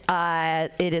comedian.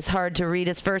 It is hard to read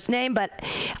his first name, but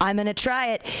I'm going to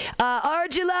try it.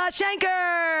 Arjula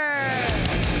Shankar!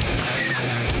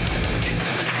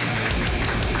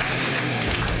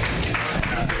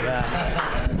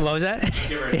 What was that?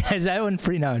 Is that one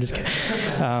free? No, I'm just kidding.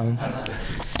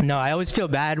 No, I always feel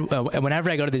bad whenever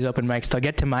I go to these open mics. They'll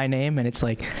get to my name, and it's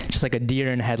like just like a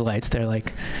deer in headlights. They're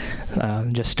like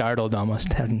just startled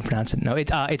almost having to pronounce it. No,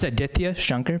 it's Aditya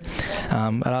Shankar.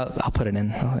 But I'll put it in.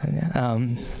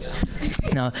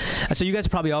 No, so you guys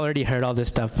probably already heard all this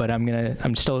stuff, but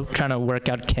I'm still trying to work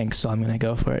out kinks, so I'm gonna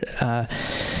go for it.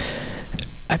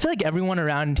 I feel like everyone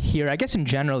around here, I guess in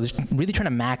general, is really trying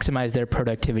to maximize their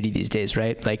productivity these days,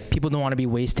 right? Like, people don't want to be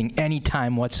wasting any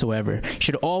time whatsoever.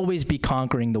 Should always be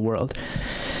conquering the world.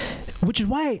 Which is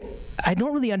why I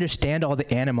don't really understand all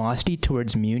the animosity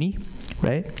towards Muni,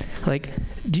 right? Like,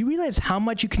 do you realize how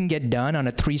much you can get done on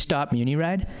a 3-stop Muni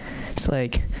ride? It's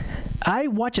like, I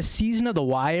watch a season of The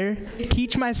Wire,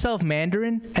 teach myself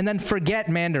Mandarin, and then forget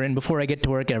Mandarin before I get to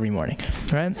work every morning,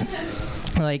 right?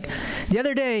 Like, the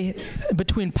other day,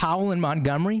 between Powell and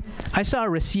Montgomery, I saw a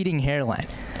receding hairline.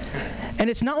 And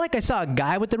it's not like I saw a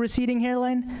guy with a receding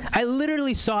hairline. I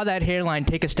literally saw that hairline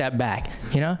take a step back,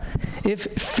 you know? If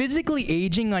physically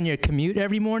aging on your commute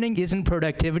every morning isn't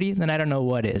productivity, then I don't know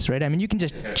what is, right? I mean, you can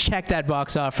just check that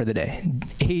box off for the day.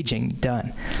 Aging,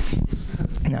 done.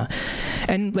 No.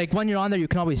 And like when you're on there, you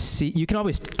can always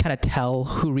kind of tell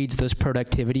who reads those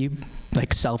productivity,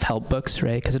 like self-help books,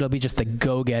 right? Because it'll be just the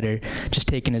go-getter just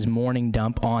taking his morning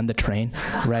dump on the train,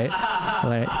 right?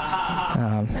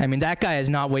 I mean, that guy is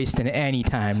not wasting any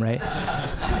time, right?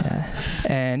 Yeah.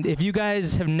 And if you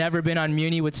guys have never been on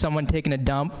Muni with someone taking a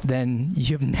dump, then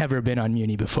you've never been on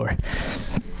Muni before.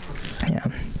 Yeah.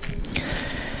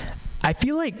 I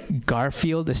feel like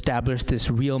Garfield established this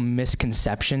real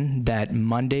misconception that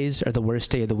Mondays are the worst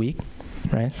day of the week,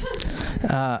 right?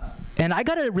 And I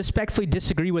gotta respectfully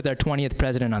disagree with our 20th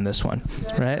president on this one,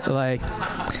 right? Like,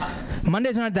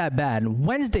 Mondays aren't that bad.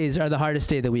 Wednesdays are the hardest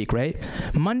day of the week, right?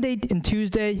 Monday and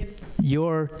Tuesday,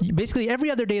 basically every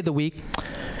other day of the week,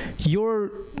 your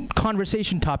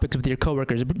conversation topics with your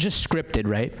coworkers are just scripted,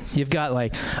 right? You've got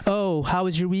like, oh, how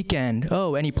was your weekend?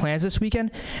 Oh, any plans this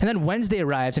weekend? And then Wednesday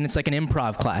arrives and it's like an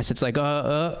improv class. It's like,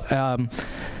 and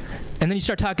then you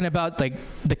start talking about like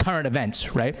the current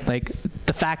events, right? Like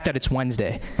the fact that it's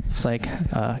Wednesday. It's like,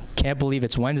 can't believe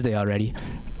it's Wednesday already.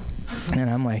 And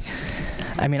I'm like,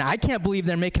 I mean, I can't believe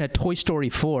they're making a Toy Story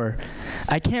 4.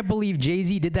 I can't believe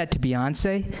Jay-Z did that to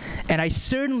Beyonce. And I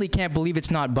certainly can't believe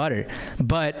it's not butter.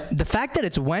 But the fact that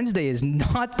it's Wednesday is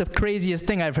not the craziest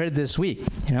thing I've heard this week,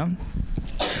 you know?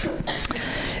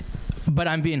 But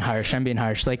I'm being harsh.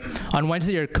 Like, on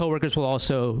Wednesday, your coworkers will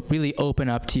also really open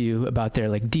up to you about their,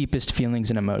 like, deepest feelings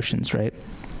and emotions, right?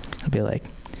 They'll be like,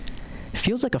 it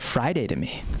feels like a Friday to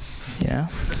me, you know?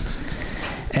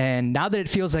 And now that it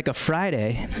feels like a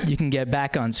Friday, you can get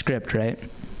back on script, right?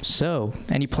 So,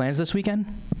 any plans this weekend?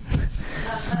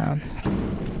 I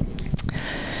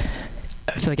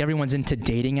feel like everyone's into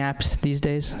dating apps these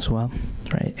days as well,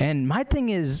 right? And my thing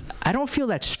is, I don't feel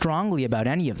that strongly about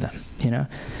any of them, you know?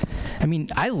 I mean,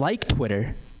 I like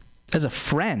Twitter as a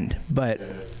friend, but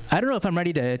I don't know if I'm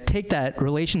ready to take that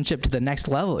relationship to the next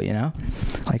level, you know?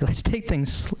 Like, let's take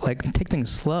things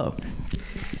slow.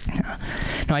 Yeah.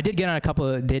 No, I did get on a couple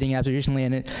of dating apps recently,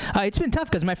 and it's been tough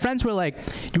because my friends were like,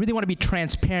 you really want to be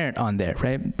transparent on there,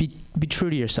 right? Be true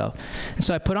to yourself. And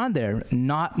so I put on there,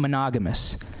 not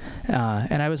monogamous.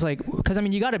 And I was like, because I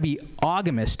mean, you got to be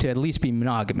ogamous to at least be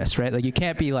monogamous, right? Like, you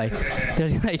can't be like,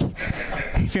 there's like,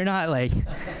 if you're not like,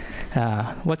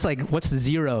 what's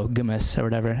zero-gamous or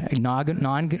whatever?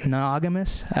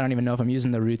 Non-monogamous? I don't even know if I'm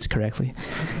using the roots correctly.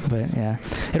 But yeah.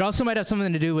 It also might have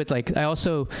something to do with like, and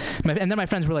then my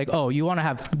friends were like, oh, you want to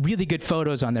have really good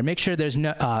photos on there. Make sure there's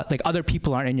no, like other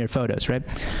people aren't in your photos, right?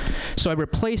 So I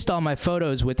replaced all my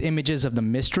photos with images of the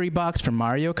mystery box from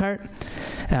Mario Kart.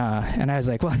 And I was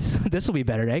like, well, this will be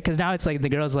better, right? Because now it's like the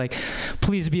girl's like,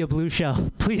 please be a blue shell.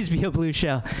 Please be a blue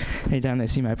shell. Anytime they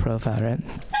see my profile, right?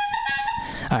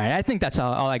 All right, I think that's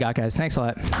all I got, guys. Thanks a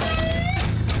lot.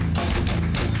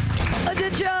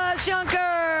 Aditya Shankar!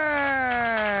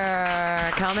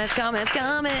 Comments.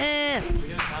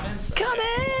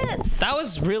 That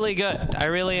was really good. I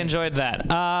really enjoyed that.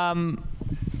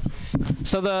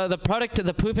 So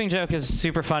the pooping joke is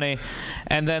super funny,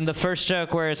 and then the first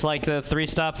joke where it's like the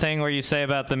 3-stop thing where you say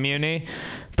about the Muni,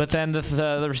 but then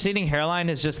the receding hairline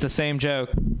is just the same joke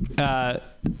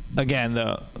again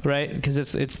though, right? Because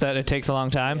it's that it takes a long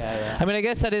time. Yeah. I mean, I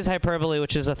guess that is hyperbole,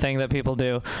 which is a thing that people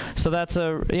do. So that's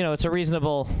it's a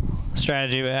reasonable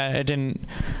strategy.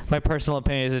 My personal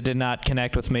opinion is it did not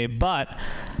connect with me, but.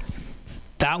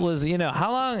 That was,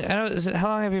 how long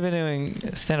have you been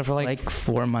doing stand-up for? Like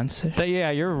 4 months.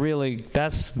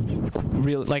 That's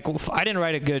really, like, I didn't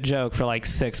write a good joke for like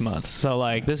 6 months. So,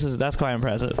 like, that's quite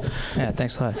impressive. Yeah,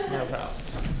 thanks a lot. No problem.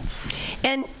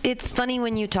 And it's funny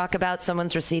when you talk about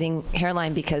someone's receding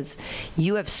hairline because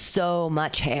you have so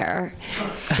much hair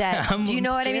that, do you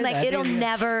know what I mean? Like, it'll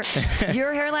never,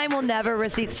 your hairline will never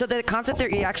recede. So the concept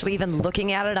that you're actually even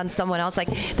looking at it on someone else, like,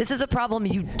 this is a problem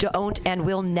you don't and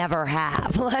will never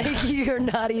have. Like, you're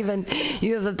not even,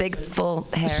 you have a big full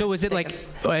hair. So is it like,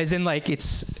 as in like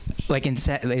it's, like is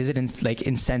it like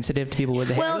insensitive to people with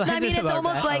the hair? Well, I mean, it's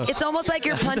almost like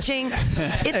you're punching.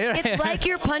 It's like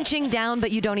you're punching down,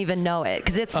 but you don't even know it,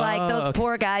 because it's like those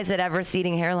poor guys that have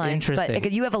receding hairlines. Interesting.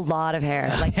 But you have a lot of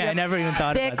hair. Like I never even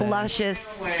thought thick, about that.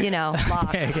 luscious,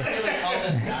 locks.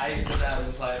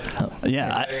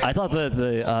 Yeah, I thought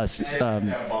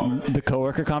the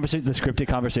coworker conversation, the scripted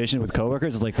conversation with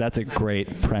coworkers, is like that's a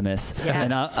great premise. Yeah.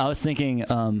 And I was thinking,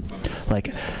 I was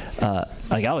like,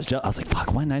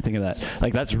 fuck, why didn't I think of that?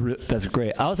 Like that's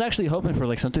great. I was actually hoping for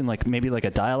like something like maybe like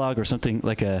a dialogue or something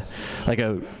like an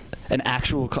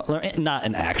actual, not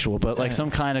an actual, but like some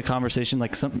kind of conversation,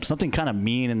 like something kind of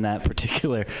mean in that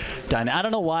particular dynamic. I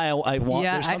don't know why I want.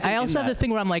 Yeah, I also have this thing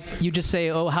where I'm like, you just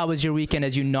say, "Oh, how was your weekend?"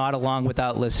 as you nod along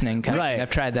without listening. Right. I've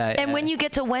tried that. And when you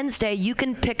get to Wednesday, you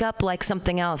can pick up like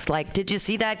something else. Like, did you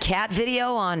see that cat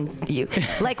video on you?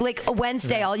 like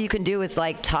Wednesday, all you can do is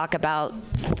like talk about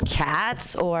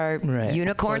cats or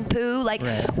unicorn poo. Like,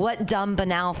 what dumb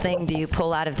banal thing do you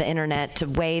pull out of the internet to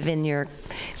wave in your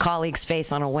colleague's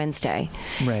face on a Wednesday?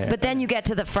 Right. But then you get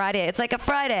to the Friday. It's like a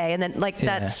Friday, and then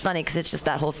that's funny because it's just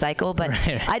that whole cycle. But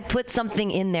I'd put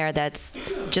something in there that's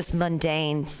just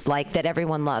mundane, like that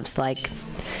everyone loves, like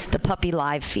the puppy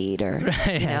live feed, or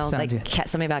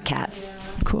something about cats.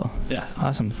 Cool. Yeah.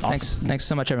 Awesome. Thanks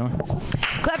so much, everyone.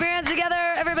 Clap your hands together,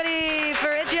 everybody, for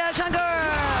Itya Shankar.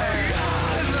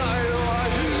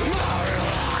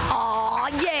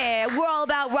 We're all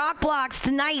about rock blocks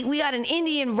tonight. We got an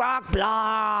Indian rock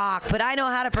block, but I know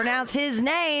how to pronounce his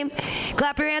name.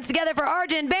 Clap your hands together for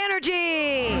Arjun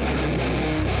Banerjee.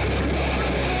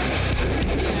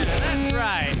 That's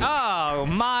right. Oh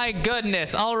my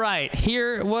goodness. All right.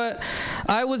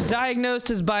 I was diagnosed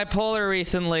as bipolar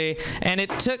recently, and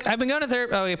I've been going to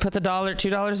therapy. Oh, you put the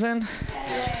 $2 in?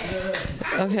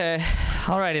 Okay.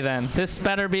 Alrighty then. This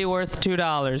better be worth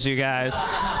 $2, you guys.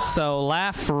 So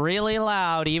laugh really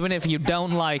loud, even if you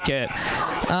don't like it.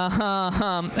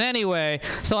 Anyway,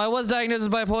 so I was diagnosed as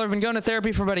bipolar. I've been going to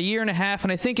therapy for about 1.5 years,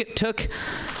 and I think it took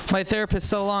my therapist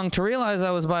so long to realize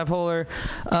I was bipolar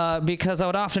because I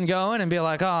would often go in and be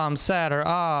like, "Oh, I'm sad," or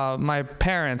 "Oh, my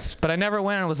parents," but I never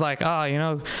went and was like,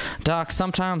 "Oh, doc,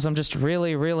 sometimes I'm just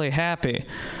really, really happy."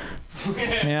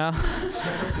 Yeah.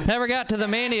 Never got to the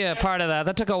mania part of that.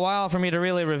 That took a while for me to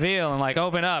really reveal and like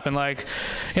open up and like,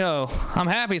 I'm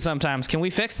happy sometimes. Can we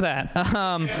fix that?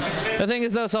 The thing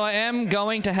is though, so I am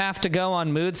going to have to go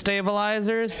on mood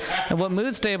stabilizers. And what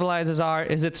mood stabilizers are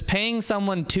is it's paying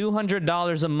someone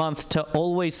 $200 a month to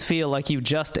always feel like you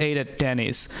just ate at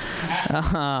Denny's.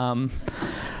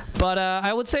 But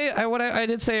I would say I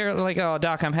did say like, "Oh,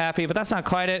 doc, I'm happy," but that's not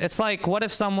quite it. It's like, what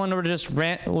if someone were just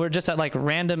at like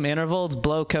random intervals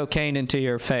blow cocaine into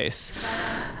your face?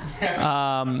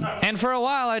 And for a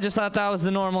while, I just thought that was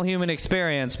the normal human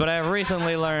experience. But I've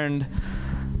recently learned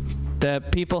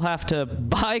that people have to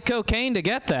buy cocaine to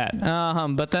get that.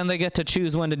 But then they get to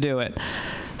choose when to do it.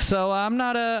 So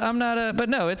but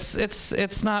no,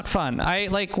 it's not fun. I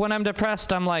like when I'm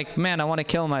depressed, I'm like, man, I want to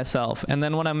kill myself. And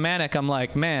then when I'm manic, I'm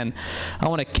like, man, I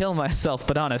want to kill myself,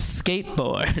 but on a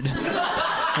skateboard.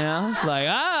 It's like,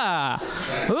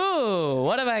 ooh,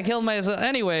 what if I killed myself?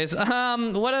 Anyways, what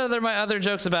are my other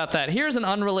jokes about that? Here's an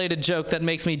unrelated joke that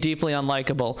makes me deeply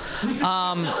unlikable.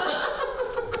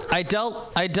 I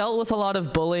dealt with a lot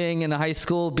of bullying in high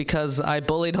school because I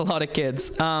bullied a lot of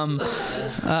kids.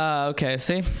 Okay,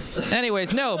 see?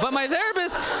 Anyways, no, but my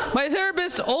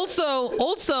therapist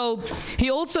also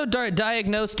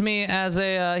diagnosed me as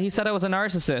he said I was a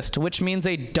narcissist, which means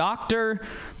a doctor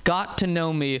got to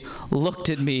know me, looked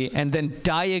at me, and then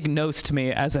diagnosed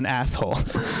me as an asshole.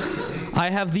 I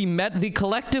have the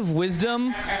collective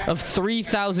wisdom of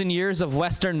 3,000 years of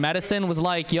Western medicine was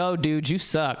like, yo, dude, you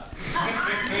suck.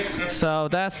 So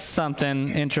that's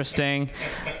something interesting.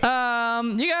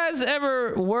 You guys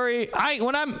ever worry?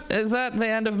 Is that the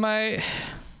end of my?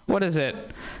 What is it?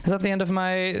 Is that the end of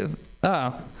my?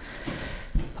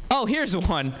 Oh, here's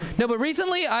one. No, but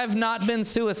recently I've not been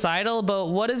suicidal, but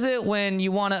what is it when you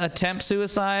want to attempt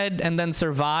suicide and then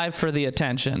survive for the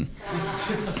attention?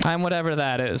 I'm whatever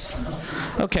that is.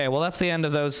 Okay, well, that's the end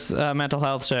of those mental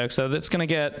health jokes, so that's going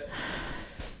to get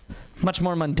much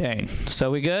more mundane.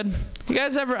 So we good? You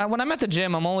guys ever, when I'm at the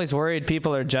gym, I'm always worried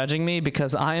people are judging me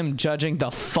because I am judging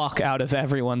the fuck out of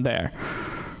everyone there.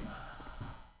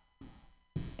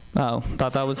 Oh,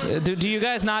 thought that was... Do you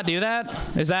guys not do that?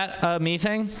 Is that a me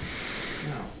thing?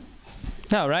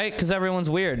 No, right? Because everyone's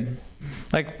weird.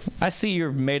 Like, I see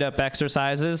your made-up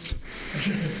exercises.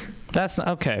 That's...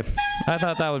 Okay. I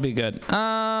thought that would be good.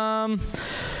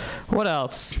 What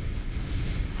else?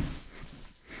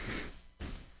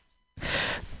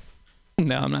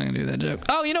 No, I'm not going to do that joke.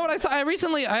 Oh, you know what I saw?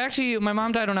 My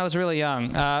mom died when I was really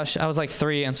young. I was like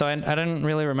 3, and so I didn't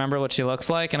really remember what she looks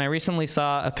like. And I recently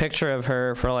saw a picture of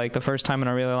her for like the first time in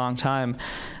a really long time.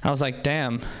 I was like,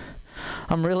 damn,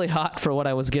 I'm really hot for what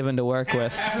I was given to work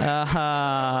with.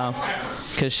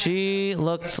 Because she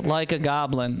looked like a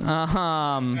goblin.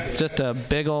 Just a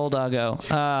big old uggo.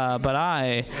 But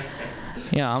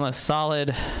I'm a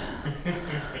solid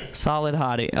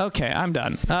hottie. Okay, I'm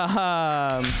done.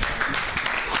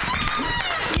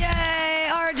 Yay,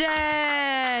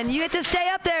 Arjun! You get to stay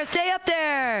up there. Stay up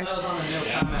there.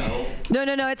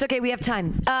 No, it's okay. We have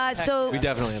time. We definitely have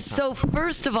time. So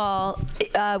first of all,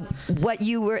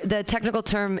 the technical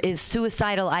term is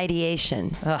suicidal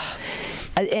ideation.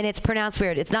 And it's pronounced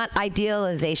weird. It's not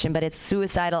idealization, but it's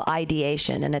suicidal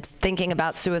ideation. And it's thinking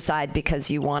about suicide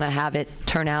because you want to have it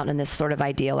turn out in this sort of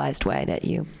idealized way that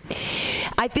you...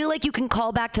 I feel like you can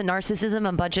call back to narcissism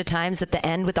a bunch of times at the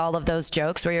end with all of those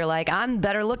jokes where you're like, I'm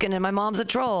better looking and my mom's a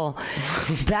troll.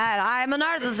 That I'm a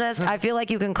narcissist. I feel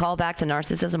like you can call back to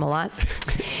narcissism a lot.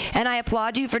 And I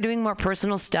applaud you for doing more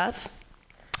personal stuff.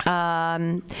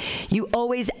 You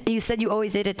said you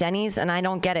always ate at Denny's, and I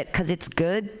don't get it because it's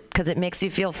good, because it makes you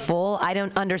feel full. I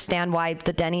don't understand why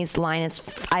the Denny's line is.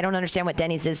 I don't understand what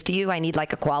Denny's is to you. I need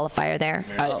like a qualifier there.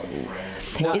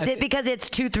 Is it because it's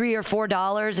 $2, $3, or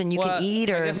 $4 and you can eat,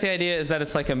 or? I guess the idea is that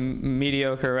it's like a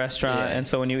mediocre restaurant, and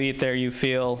so when you eat there, you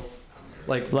feel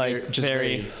like just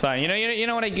very fine. You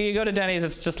know when you go to Denny's,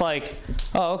 it's just like,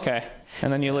 oh, okay.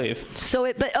 And then you leave.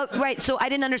 Right. So I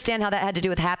didn't understand how that had to do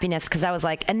with happiness, because I was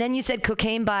like, and then you said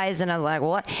cocaine buys, and I was like,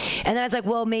 what? And then I was like,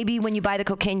 well, maybe when you buy the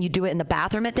cocaine, you do it in the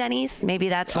bathroom at Denny's. Maybe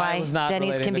that's why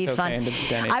Denny's can be fun.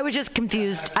 I was just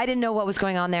confused. I didn't know what was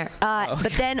going on there.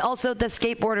 But then also the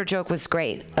skateboarder joke was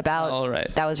great.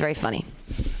 That was very funny.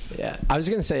 Yeah, I was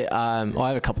gonna say. I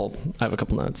have a couple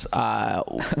notes.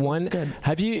 One,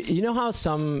 you know how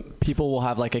some people will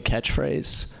have like a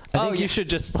catchphrase? I think you should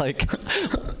just like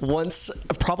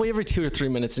probably every 2 or 3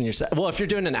 minutes in your set. Well, if you're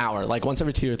doing an hour, like once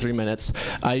every 2 or 3 minutes,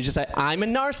 you just say, "I'm a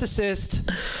narcissist,"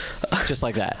 just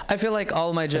like that. I feel like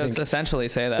all my jokes essentially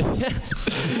say that.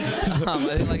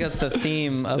 I think like that's the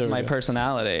theme of my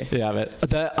personality. Yeah, but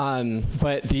the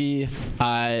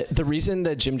reason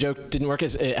the gym joke didn't work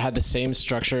is it had the same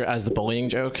structure as the bullying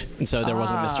joke, and so there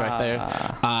wasn't a misdirect there.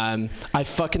 I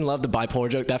fucking love the bipolar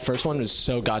joke. That first one was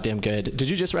so goddamn good. Did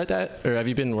you just write that, or have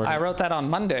you been working? I wrote that on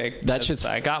Monday.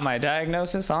 I got my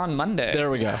diagnosis on Monday. There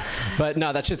we go. But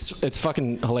no, it's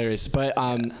fucking hilarious. But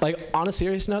like on a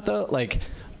serious note though, like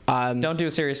don't do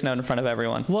a serious note in front of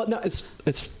everyone. Well, no, it's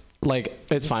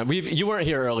fine. You weren't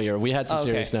here earlier. We had some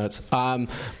serious notes.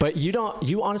 But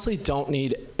you honestly don't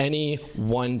need any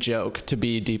one joke to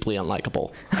be deeply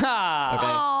unlikable. Okay?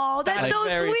 Oh, that's so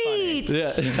sweet. Funny.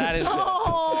 Yeah. That is good.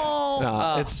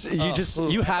 No,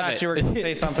 you have it. You were going to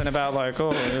say something about like, no,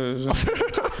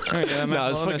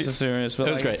 it's serious,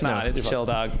 but like, it's not. It's chill,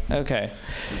 dog. Okay.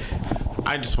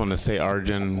 I just want to say,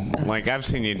 Arjun, like I've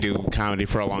seen you do comedy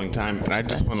for a long time, and I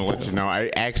just want to let you know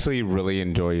I actually really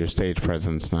enjoy your stage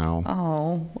presence now.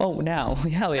 Now,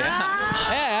 hell yeah!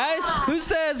 Hey, who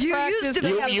says you practice?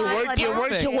 You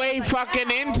worked your way fucking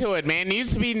into it, man. You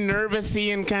used to be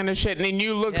nervousy and kind of shit, and then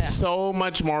you look so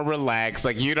much more relaxed.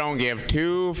 Like you don't give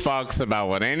 2 fucks about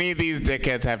what any of these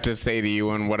dickheads have to say to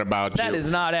you, and what about you? That is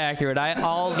not accurate. I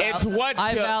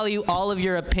value all of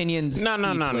your opinions. No.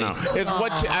 It's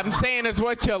what I'm saying. It's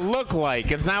what you look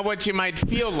like. It's not what you might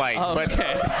feel like.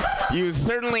 Okay. But you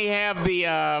certainly have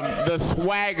the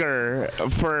swagger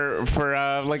for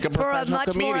like a professional comedian. For a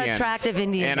much more attractive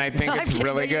Indian. And I think it's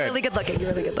really really You're good. really good looking. You're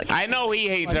really good looking. I know he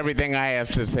hates everything I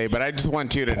have to say, but I just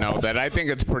want you to know that I think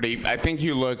it's pretty. I think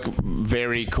you look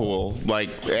very cool. Like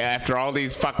after all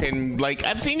these fucking, like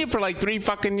I've seen you for like 3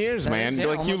 fucking years, man. Yeah,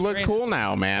 like you look 3. cool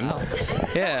now, man. Wow.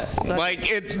 Yeah. Like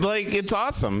it's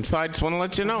awesome. So I just want to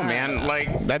let you know, man.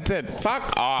 Like that's it.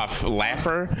 Fuck off,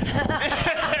 laugher.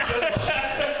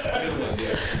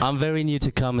 I'm very new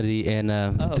to comedy, and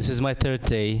this is my 3rd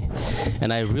day,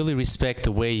 and I really respect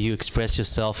the way you express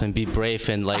yourself and be brave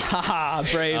and like. Haha,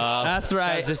 brave. That's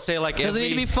right. Just say like doesn't need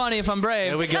to be funny if I'm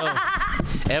brave. There we go.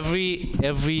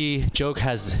 every joke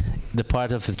has the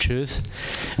part of the truth.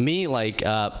 Me, like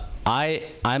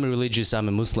I'm religious. I'm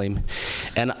a Muslim,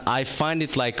 and I find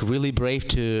it like really brave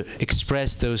to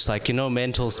express those like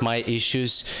mentals, my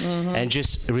issues, and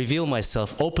just reveal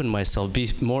myself, open myself, be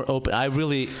more open. I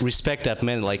really respect that,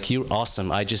 man. Like you're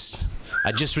awesome. I just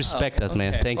respect that,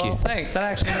 man. Thank you. Thanks. That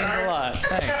actually means a lot.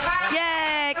 Thanks.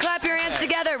 Yay! Clap your hands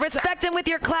together. Respect him with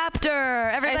your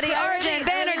clapter. Everybody, Arjun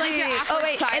Banerjee. Oh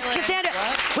wait, it's Cassandra.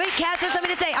 Wait, Cass has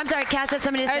something to say. I'm sorry, Cass has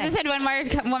something to say. I just had one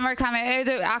more comment.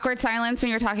 The awkward silence when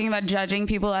you were talking about judging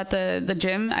people at the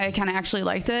gym. I kind of actually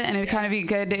liked it, and it would kind of be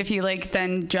good if you like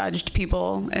then judged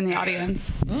people in the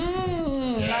audience.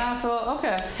 Asshole.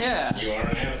 Okay. Yeah. You are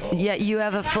an asshole. Yeah, you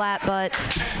have a flat butt.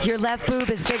 Your left boob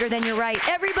is bigger than your right.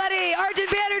 Everybody, Arjun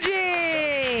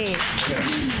Banerjee.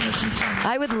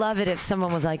 I would love it if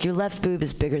someone was like, your left boob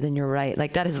is bigger than your right.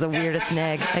 Like, that is the weirdest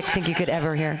neg I think you could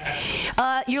ever hear.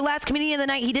 Your last comedian of the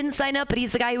night, he didn't sign up, but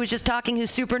he's the guy who was just talking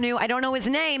who's super new. I don't know his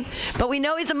name, but we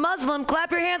know he's a Muslim.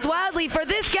 Clap your hands wildly for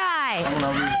this guy. I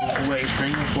love the way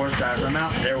thing, of course, I run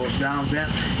out. There was down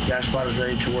vent. Gas spot is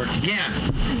ready to work again.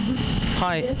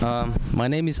 Hi, my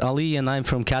name is Ali, and I'm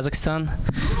from Kazakhstan.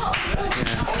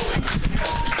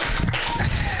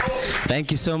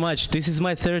 Thank you so much. This is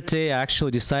my 3rd day. I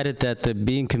actually decided that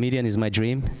being comedian is my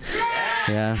dream.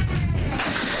 Yeah.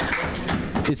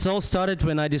 It's all started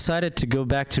when I decided to go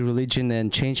back to religion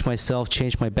and change myself,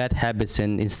 change my bad habits,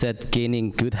 and instead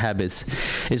gaining good habits.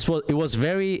 It was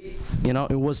very,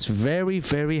 it was very,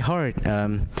 very hard.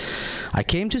 I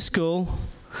came to school,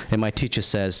 and my teacher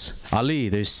says, Ali,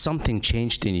 there's something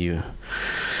changed in you.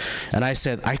 And I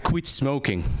said, I quit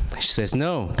smoking. She says,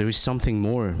 no, there is something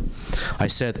more. I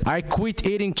said, I quit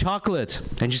eating chocolate.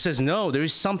 And she says, no, there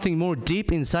is something more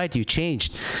deep inside you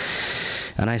changed.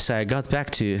 And I said, I got back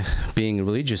to being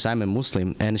religious. I'm a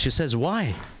Muslim. And she says,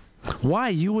 why? Why?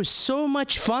 You were so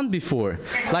much fun before.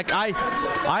 Like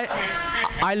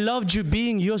I loved you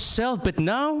being yourself, but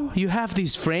now you have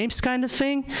these frames kind of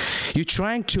thing. You're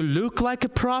trying to look like a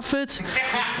prophet.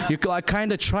 You're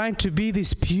kind of trying to be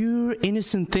this pure,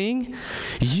 innocent thing.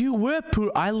 You were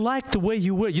pure. I like the way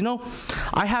you were.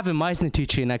 I have a Meisner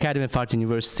teacher in Academy of Art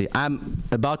University. I'm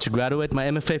about to graduate my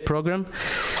MFA program.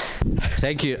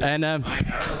 Thank you. And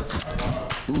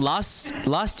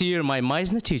last year, my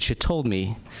Meisner teacher told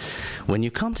me, when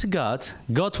you come to God,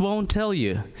 God won't tell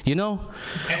you,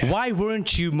 why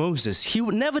weren't you Moses? He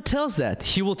never tells that.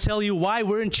 He will tell you, why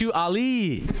weren't you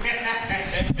Ali?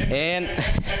 And,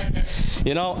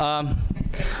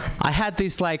 I had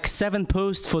these 7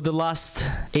 posts for the last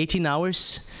 18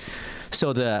 hours.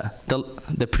 So the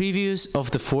previews of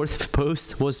the 4th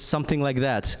post was something like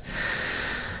that.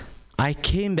 I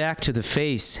came back to the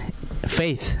faith,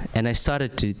 and I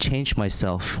started to change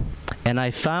myself. And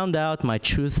I found out my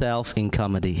true self in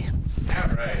comedy.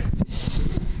 All right.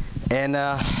 And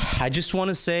I just want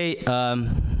to say, how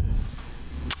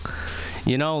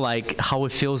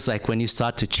it feels like when you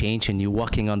start to change and you're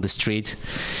walking on the street.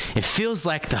 It feels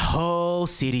like the whole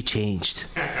city changed,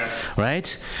 right?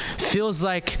 Feels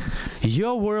like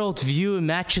your worldview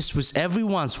matches with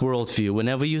everyone's worldview.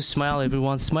 Whenever you smile,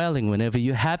 everyone's smiling. Whenever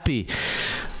you're happy,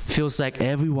 feels like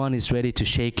everyone is ready to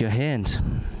shake your hand.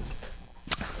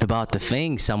 About the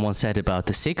thing someone said about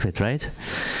The Secret, right?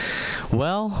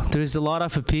 Well, there's a lot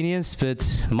of opinions,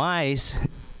 but mine,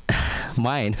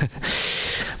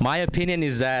 my opinion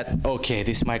is that, okay,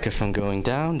 this microphone going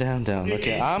down, down, down.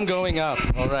 Okay, I'm going up.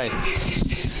 All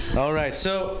right.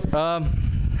 So,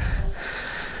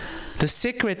 the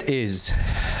secret is,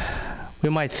 we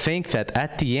might think that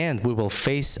at the end we will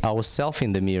face ourselves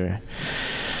in the mirror.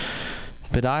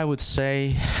 But I would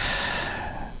say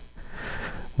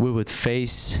we would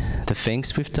face the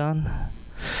things we've done.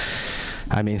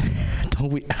 I mean,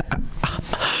 don't we?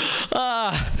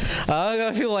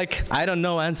 I feel like I don't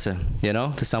know answer,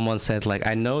 Someone said,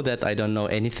 I know that I don't know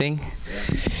anything.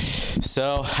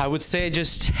 So I would say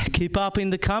just keep up in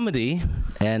the comedy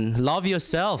and love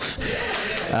yourself.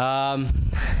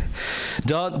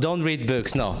 Don't read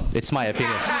books. No, it's my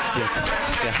opinion. Yeah.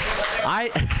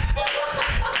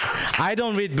 I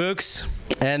don't read books,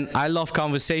 and I love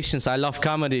conversations. I love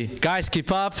comedy. Guys,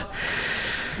 keep up.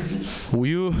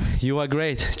 You are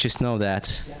great. Just know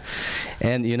that.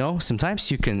 And you know,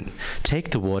 sometimes you can take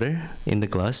the water in the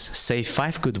glass, say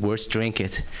 5 good words, drink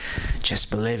it. Just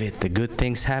believe it. The good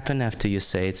things happen after you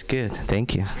say it's good.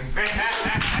 Thank you.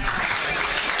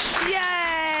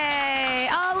 Yay!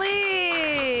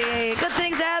 Ali! Good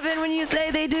things happen when you say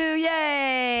they do.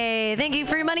 Yay! Thank you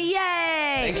for your money.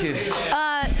 Yay! Thank you.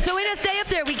 So we just stay up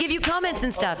there. We give you comments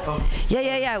and stuff.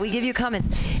 Yeah. We give you comments.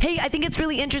 Hey, I think it's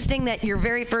really interesting that your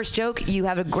very first joke, you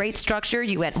have a great structure.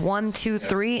 You went 1, 2,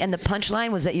 3, and the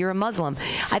punchline was that you're a Muslim.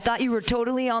 I thought you were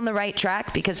totally on the right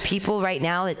track because people right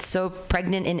now, it's so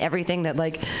pregnant in everything that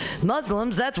like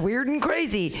Muslims, that's weird and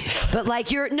crazy. But like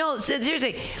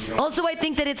seriously. Also, I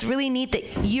think that it's really neat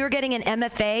that you're getting an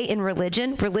MFA in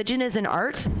religion. Religion is an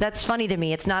art. That's funny to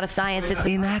me. It's not a science. It's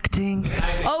in acting.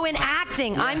 Oh, in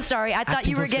acting. Yeah. I'm sorry. I thought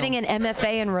you were getting an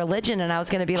MFA in religion, and I was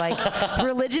going to be like,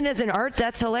 religion is an art?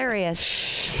 That's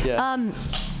hilarious. Yeah.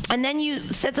 And then you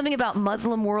said something about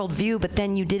Muslim worldview, but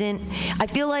then you didn't. I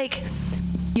feel like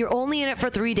you're only in it for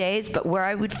 3 days, but where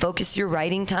I would focus your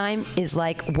writing time is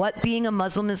like what being a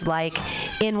Muslim is like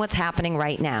in what's happening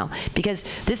right now. Because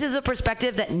this is a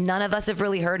perspective that none of us have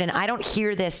really heard, and I don't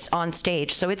hear this on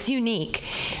stage. So it's unique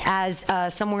as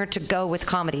somewhere to go with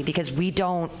comedy because we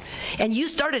don't. And you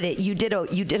started it. You did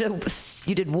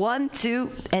 1,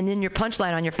 2, and then your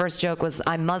punchline on your first joke was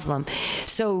 "I'm Muslim."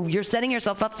 So you're setting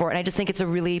yourself up for it, and I just think it's a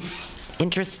really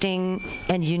interesting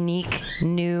and unique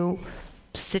new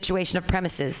situation of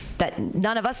premises that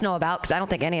none of us know about because I don't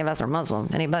think any of us are Muslim.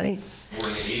 Anybody?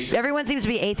 Everyone seems to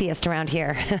be atheist around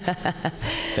here.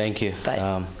 Thank you.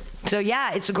 So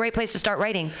yeah, it's a great place to start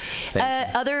writing.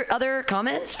 Other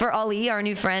comments for Ali, our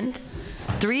new friend?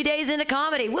 3 days into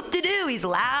comedy. Whoop-de-doo. He's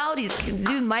loud. He's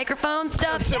doing microphone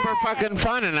stuff. It's super fucking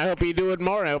fun, and I hope you do it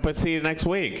more. I hope I see you next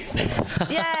week.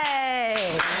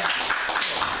 Yay!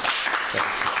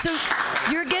 So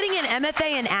you're getting an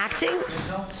MFA in acting?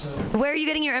 Where are you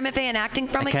getting your MFA in acting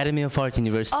from? Academy of Art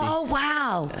University. Oh,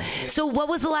 wow. So what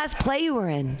was the last play you were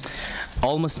in?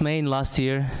 Almost Maine last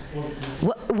year.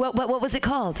 What was it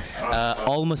called?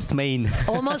 Almost Maine.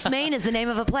 Almost Maine is the name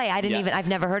of a play. I've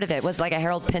never heard of it. Was it like a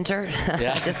Harold Pinter?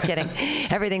 Yeah. Just kidding.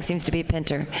 Everything seems to be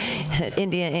Pinter.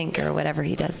 India Ink or whatever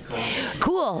he does.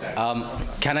 Cool.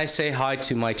 Can I say hi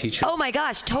to my teacher? Oh my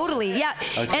gosh, totally. Yeah.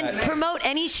 Okay. And promote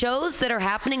any shows that are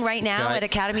happening right now at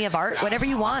Academy of Art. Whatever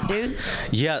you want, dude.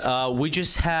 Yeah, we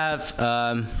just have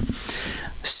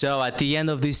so at the end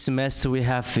of this semester we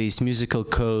have this musical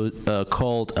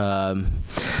called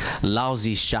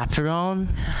Lousy Chaperone,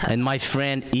 and my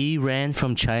friend Ran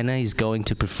from China is going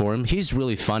to perform. He's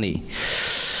really funny.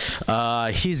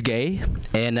 He's gay,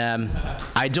 and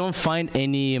I don't find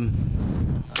any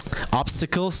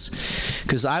obstacles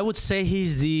because I would say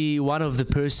he's one of the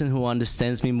person who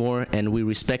understands me more, and we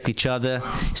respect each other.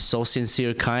 So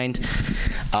sincere, kind.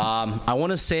 I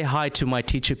want to say hi to my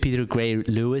teacher Peter Gray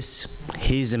Lewis.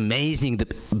 He's amazing, the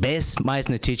best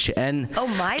Meisner teacher. And oh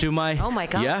my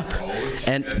god. Yeah.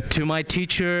 And to my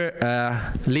teacher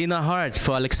Lena Hart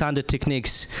for Alexander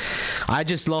Techniques. I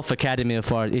just love Academy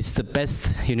of Art. It's the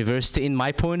best university in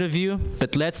my point of view.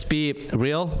 But let's be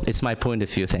real. It's my point of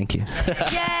view. Thank you.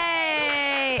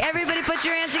 Yay! Everybody put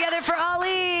your hands together for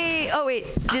Ali. Oh wait,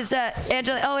 just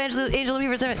Angela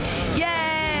Weaver's.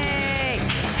 Yay!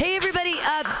 Hey everybody,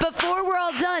 before we're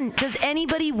all done, does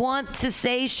anybody want to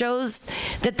say shows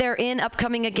that they're in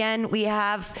upcoming again? We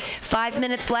have 5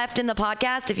 minutes left in the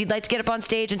podcast. If you'd like to get up on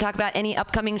stage and talk about any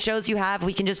upcoming shows you have,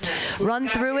 we can just run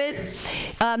through it.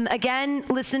 Again,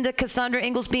 listen to Cassandra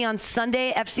Inglesby on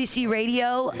Sunday, FCC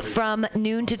Radio from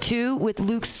noon to 2 with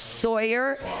Luke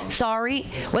Sawyer. Sorry.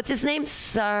 What's his name?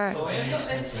 Sour.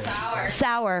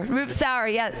 Roof Sour.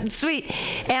 Yeah, sweet.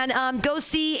 And go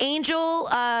see Angel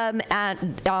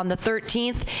on the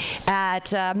 13th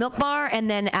at Milk Bar, and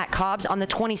then at Cobb's on the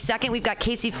 22nd. We've got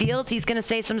Casey Fields. He's going to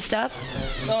say some stuff.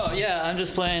 Oh, yeah, I'm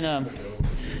just playing...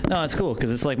 No, it's cool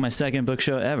because it's like my second book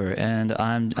show ever, and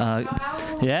I'm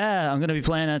going to be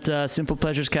playing at Simple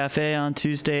Pleasures Cafe on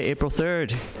Tuesday, April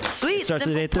 3rd. Sweet. It starts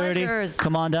Simple at 8:30. Pleasures.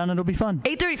 Come on down, it'll be fun.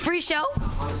 8:30 free show.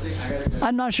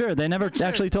 I'm not sure. They never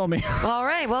actually told me. All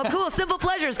right. Well, cool. Simple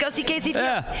Pleasures. Go see Casey Fields.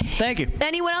 Yeah. Thank you.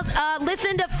 Anyone else?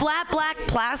 Listen to Flat Black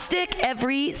Plastic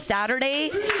every Saturday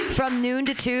from noon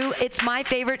to 2. It's my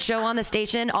favorite show on the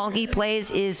station. All he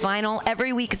plays is vinyl.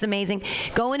 Every week is amazing.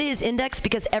 Go into his index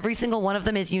because every single one of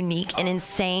them is unique and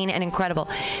insane and incredible.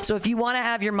 So if you want to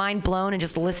have your mind blown and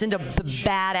just listen to the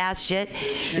badass shit,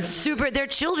 it's super. They're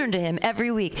children to him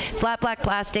every week. Flat Black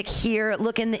Plastic here.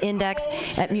 Look in the index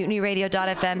at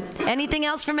mutinyradio.fm. Anything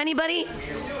else from anybody?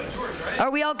 Are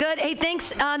we all good? Hey,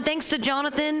 thanks to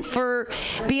Jonathan for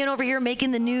being over here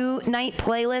making the new night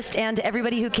playlist, and to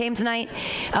everybody who came tonight.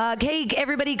 Hey,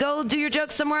 everybody, go do your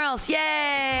jokes somewhere else.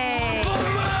 Yay!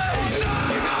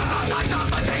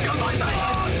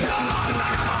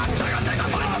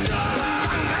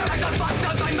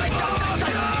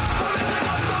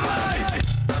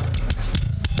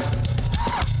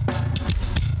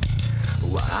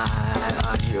 Why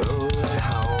are you at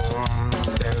home,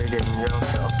 buried in your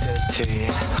self-pity?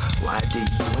 Why do you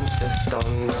insist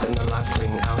on letting the life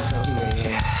ring out of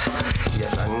me?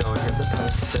 Yes, I know you're the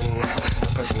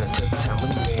person that took time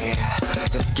with me.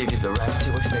 Just give you the right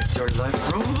to expect your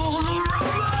life rumble.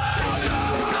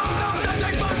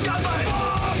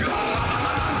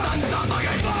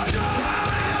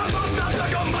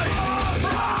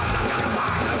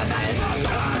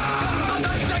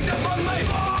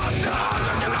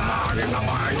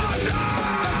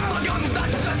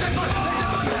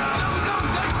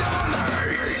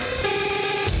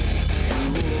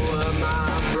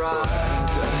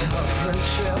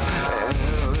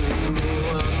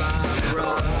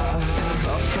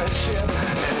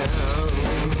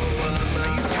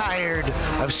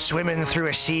 Of swimming through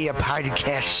a sea of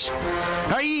podcasts?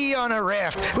 Are ye on a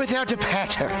raft without a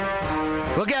paddle?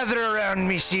 Well, gather around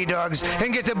me, sea dogs,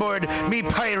 and get aboard me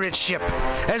pirate ship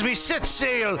as we set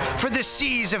sail for the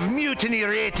seas of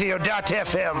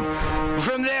MutinyRadio.fm.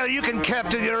 From there, you can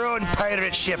captain your own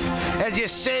pirate ship as you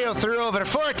sail through over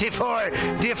 44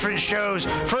 different shows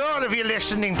for all of your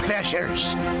listening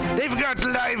pleasures. They've got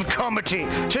live comedy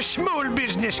to small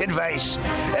business advice,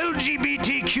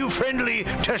 LGBTQ friendly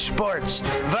to sports,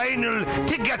 vinyl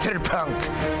to gutter punk.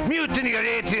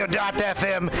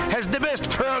 MutinyRadio.fm has the best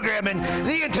programming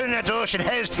the internet ocean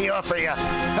has to offer you.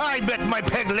 I bet my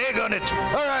peg leg on it,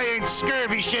 or I ain't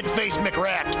scurvy shit-faced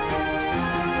McRat.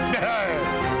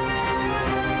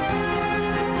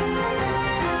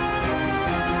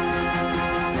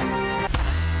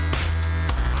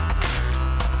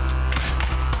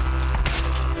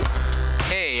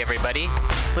 Hey everybody,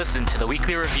 listen to the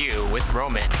Weekly Review with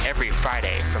Roman every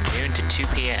Friday from noon to 2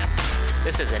 p.m.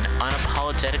 This is an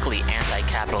unapologetically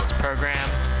anti-capitalist program.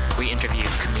 We interview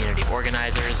community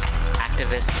organizers,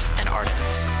 activists, and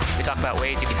artists. We talk about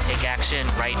ways you can take action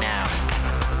right now.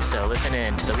 So listen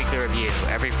in to the Weekly Review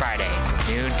every Friday from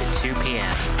noon to 2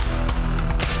 p.m.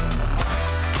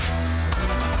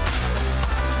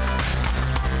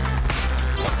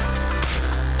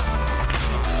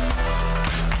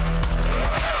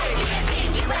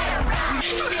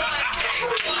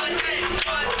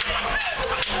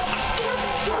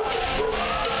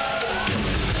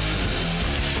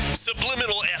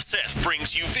 Subliminal SF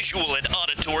brings you visual and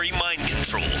auditory mind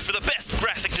control. For the best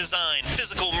graphic design,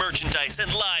 physical merchandise,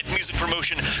 and live music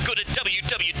promotion, go to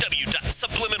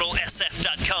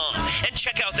www.subliminalsf.com and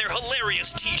check out their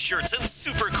hilarious t-shirts and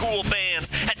super cool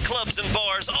bands at clubs and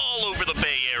bars all over the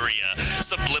Bay Area.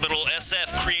 Subliminal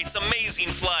SF creates amazing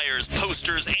flyers,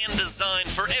 posters, and design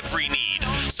for every need.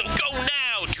 So go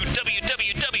now to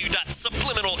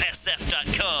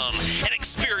www.subliminalsf.com and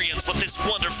experience what this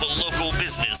wonderful local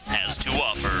business has to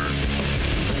offer.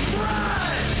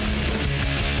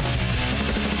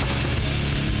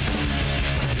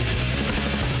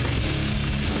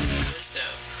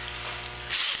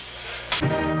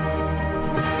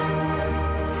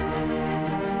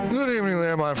 Good evening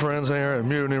there, my friends here at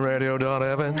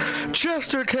MutinyRadio.fm.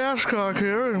 Chester Cashcock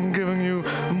here, and giving you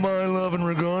my love and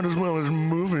regard as well as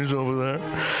movies over there.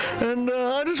 And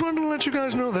I just wanted to let you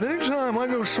guys know that anytime I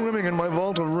go swimming in my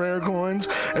vault of rare coins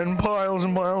and piles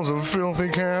of filthy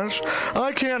cash,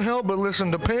 I can't help but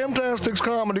listen to Pamtastic's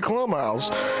Comedy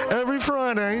Clubhouse every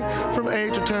Friday from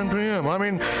 8 to 10 p.m. I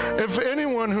mean, if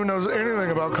anyone who knows anything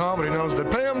about comedy knows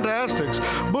that Pamtastics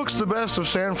books the best of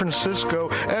San Francisco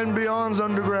and beyond's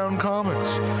underground comics.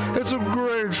 It's a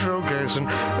great showcase, and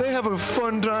they have a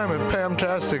fun time at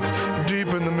Pamtastics deep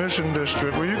in the Mission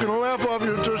District, where you can laugh off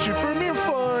your tushy for a mere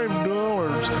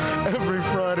 $5 every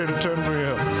Friday to 10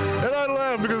 p.m. And I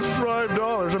laugh because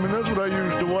 $5, I mean, that's what I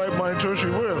use to wipe my tushy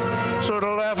with. So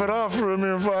to laugh it off for a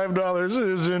mere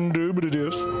 $5 is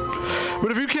indubitious.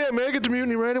 But if you can't make it to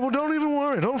Mutiny Radio, well, don't even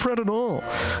worry. Don't fret at all.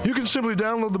 You can simply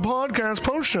download the podcast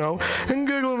post-show and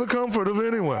giggle in the comfort of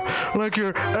anywhere, like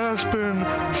your Aspen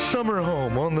summer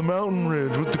home on the mountain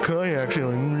ridge with the kayak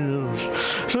feeling.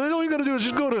 So all you got to do is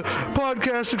just go to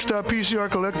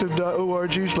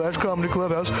podcastics.pcrcollective.org/comedy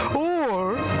clubhouse,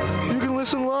 or you can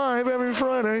listen live every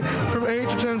Friday from 8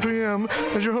 to 10 p.m.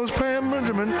 as your host Pam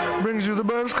Benjamin brings you the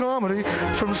best comedy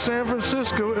from San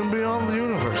Francisco and beyond the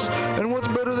universe. And what's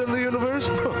better than the universe?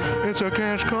 It's a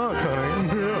cash cock, honey.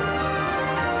 Yeah.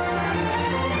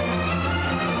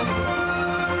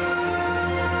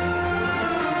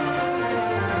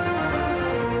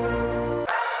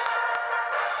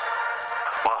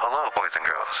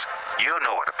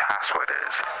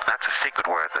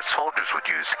 that soldiers would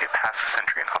use to get past the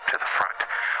sentry and up to the front.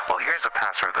 Well, here's a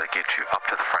password that gets you up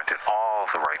to the front in all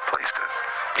the right places.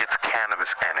 It's cannabis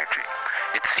energy.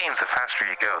 It seems the faster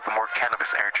you go, the more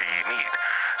cannabis energy you need.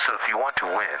 So if you want to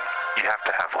win, you have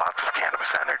to have lots of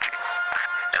cannabis energy.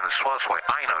 And the slowest way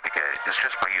I know to get it is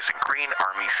just by using Green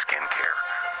Army Skincare.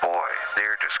 Boy,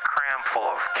 they're just crammed full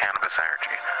of cannabis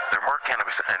energy. There are more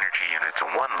cannabis energy units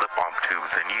in one lip balm tube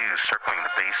than you use circling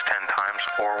the base 10 times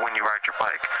or when you ride your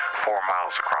bike 4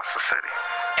 miles across the city.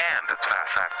 And it's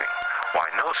fast acting. Why,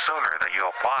 no sooner than you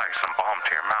apply some balm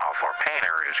to your mouth or pain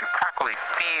areas, you practically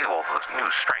feel the new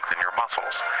strength in your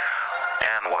muscles.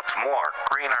 And what's more,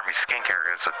 Green Army Skincare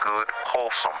is a good,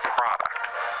 wholesome product.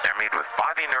 They're made with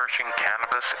body-nourishing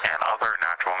cannabis and other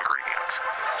natural ingredients.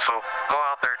 So go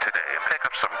out there today and pick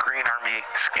up some Green Army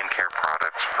Skincare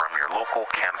products from your local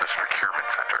cannabis procurement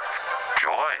center.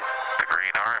 Join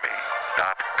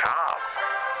thegreenarmy.com.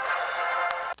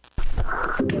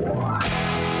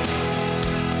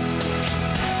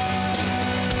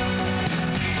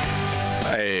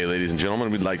 Hey, ladies and gentlemen,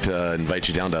 we'd like to invite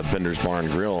you down to Bender's Bar and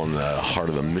Grill in the heart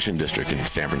of the Mission District in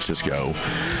San Francisco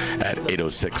at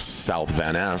 806 South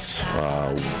Van Ness.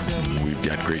 We've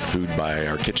got great food by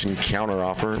our kitchen counter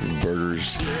offer: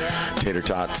 burgers, tater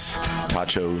tots,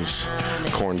 tachos,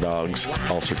 corn dogs,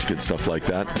 all sorts of good stuff like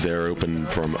that. They're open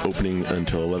from opening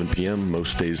until 11 p.m.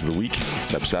 most days of the week,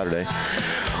 except Saturday.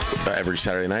 Every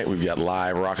Saturday night, we've got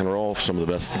live rock and roll, some of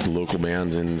the best local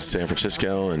bands in San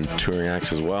Francisco and touring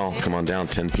acts as well. Come on down,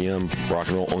 10 p.m., rock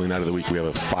and roll, only night of the week. We have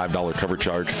a $5 cover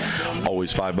charge,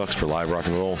 always $5 for live rock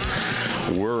and roll.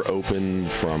 We're open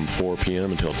from 4 p.m.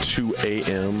 until 2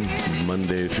 a.m.,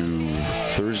 Monday through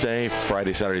Thursday,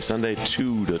 Friday, Saturday, Sunday,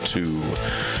 2 to 2.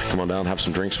 Come on down, have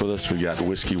some drinks with us. We've got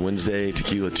Whiskey Wednesday,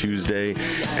 Tequila Tuesday,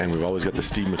 and we've always got the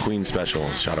Steve McQueen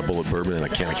special, shot of bullet bourbon and a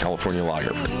can of California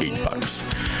lager for $8.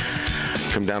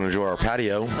 Come down and enjoy our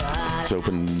patio. It's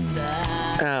open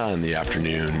in the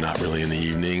afternoon, not really in the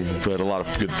evening, but a lot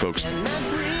of good folks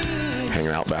hanging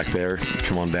out back there.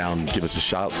 Come on down, give us a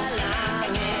shout,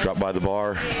 drop by the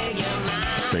bar,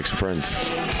 make some friends.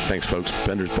 Thanks, folks.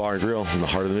 Bender's Bar and Grill in the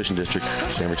heart of the Mission District,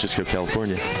 San Francisco,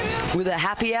 California. With a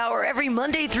happy hour every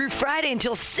Monday through Friday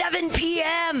until 7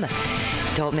 p.m.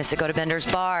 Don't miss it. Go to Bender's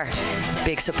Bar.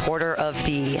 Big supporter of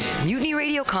the Mutiny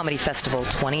Radio Comedy Festival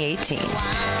 2018.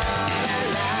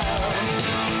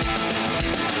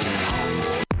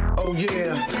 Oh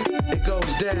yeah, it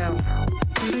goes down.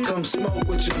 Come smoke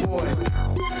with your boy,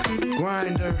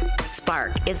 Grinder.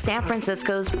 Spark is San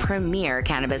Francisco's premier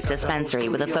cannabis dispensary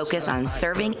with a focus on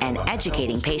serving and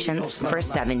educating patients for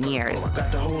 7 years.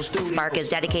 Spark is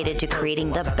dedicated to creating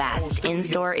the best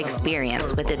in-store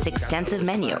experience with its extensive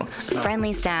menu,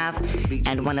 friendly staff,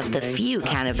 and one of the few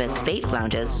cannabis vape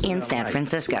lounges in San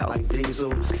Francisco.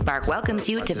 Spark welcomes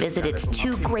you to visit its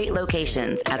 2 great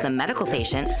locations as a medical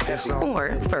patient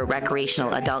or for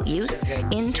recreational adult use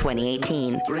in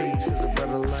 2018.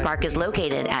 Spark is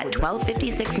located at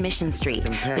 1256 Mission Street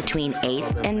between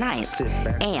 8th and 9th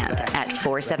and at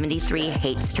 473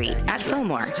 Haight Street at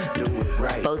Fillmore.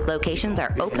 Both locations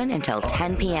are open until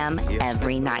 10 p.m.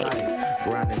 every night.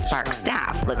 Spark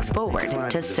staff looks forward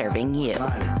to serving you.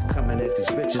 Coming at these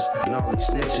bitches and all these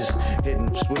snitches,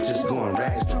 hitting switches, going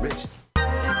rags to riches.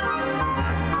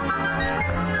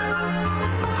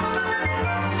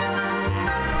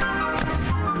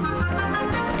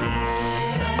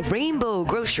 Rainbow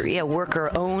Grocery, a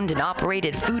worker-owned and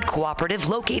operated food cooperative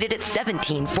located at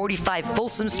 1745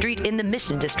 Folsom Street in the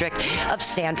Mission District of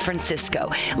San Francisco.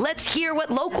 Let's hear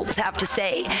what locals have to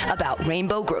say about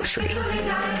Rainbow Grocery.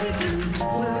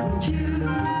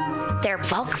 Their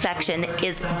bulk section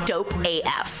is dope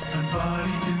AF.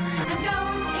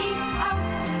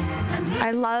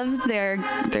 I love their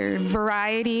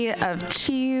variety of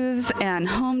cheese and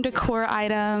home decor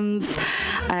items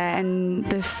and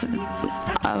this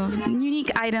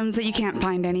unique items that you can't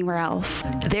find anywhere else.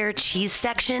 Their cheese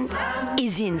section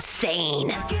is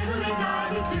insane.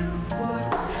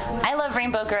 I love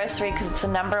Rainbow Grocery because it's the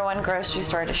 #1 grocery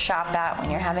store to shop at when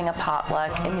you're having a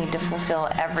potluck and need to fulfill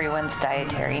everyone's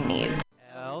dietary needs.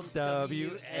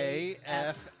 LWAFLMOYT.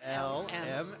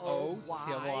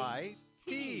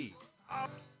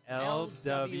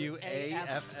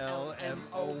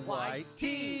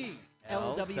 LWAFLMOYT.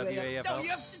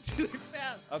 LWAFL.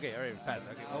 Okay, all right, fast.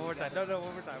 Okay, one more time. No,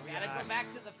 one more time. We gotta go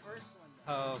back to the first one.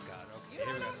 Oh God. Okay. You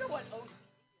don't know what OC is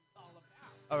all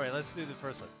about. All right, let's do the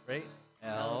first one. Right?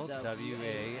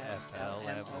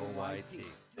 LWAFLMOYT. Do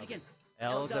it again.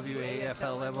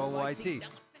 LWAFLMOYT.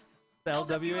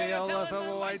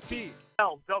 LWAFLMOYT.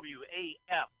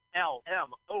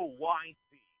 LWAFLMOYT.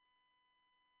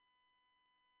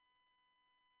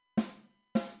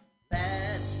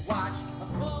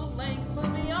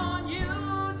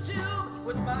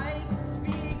 Mike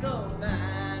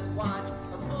Spiegelman. Watch a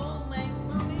full-length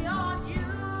movie on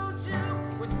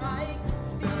YouTube with Mike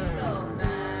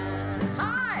Spiegelman.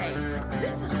 Hi,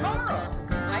 this is Carl.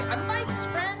 I'm Mike's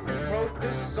friend who wrote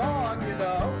this song, you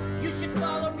know. You should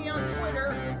follow me on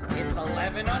Twitter. It's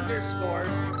 11 underscores.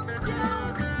 You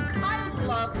know, I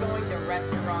love going to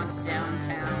restaurants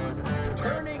downtown,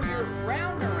 turning your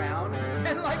frown around,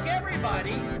 and like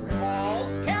everybody,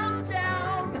 Paul's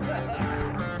Countdown.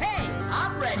 Hey,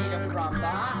 I'm ready to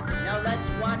rumba. Now let's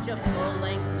watch a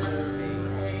full-length movie.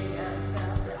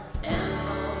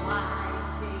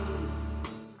 M-O-I-T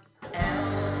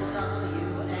L-W-A-F-L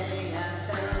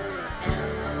M-O-I-T Let's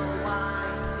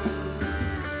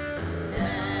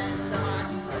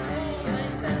watch a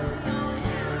full-length movie on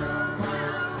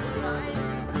YouTube. Mike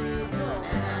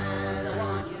Spiegelman. Let's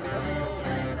watch a full-length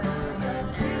movie on YouTube. Mike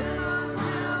Spiegelman. Watch a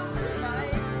full-length movie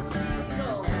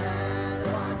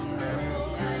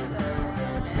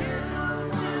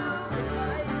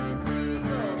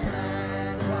on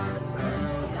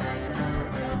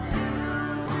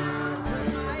YouTube. Mike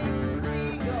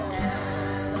Spiegelman.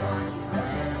 Watch a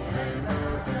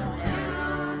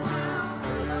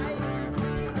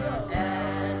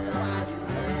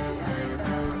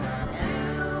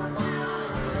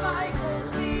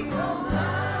full-length movie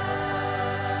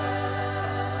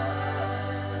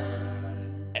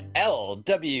on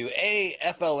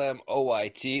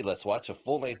LWAFLMOYT. Let's watch a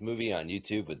full-length movie on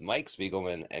YouTube with Mike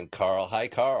Spiegelman and Carl. Hi,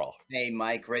 Carl. Hey,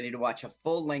 Mike, ready to watch a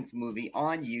full-length movie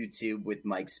on YouTube with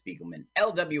Mike Spiegelman.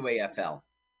 LWAFLMOYT.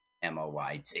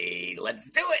 Let's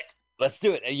do it. Let's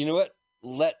do it. And you know what?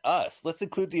 Let's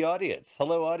include the audience.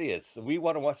 Hello, audience. We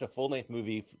want to watch a full-length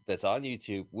movie that's on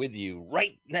YouTube with you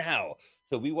right now.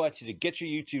 So we want you to get your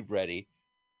YouTube ready.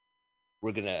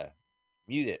 We're going to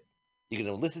mute it. You're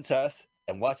going to listen to us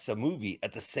and watch the movie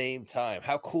at the same time.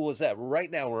 How cool is that?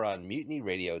 Right now, we're on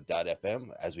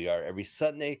MutinyRadio.fm, as we are every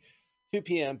Sunday, 2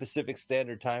 p.m. Pacific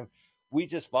Standard Time. We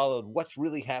just followed What's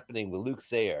Really Happening with Luke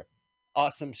Sayer.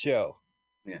 Awesome show.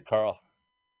 Yeah. Carl,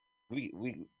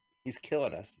 he's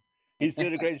killing us. He's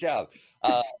doing a great job.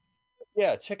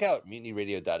 Yeah, check out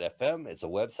MutinyRadio.fm. It's a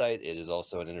website. It is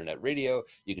also an internet radio.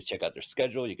 You can check out their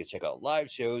schedule. You can check out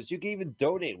live shows. You can even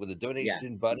donate with a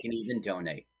donation button. You can even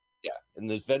donate. Yeah, and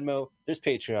there's Venmo, there's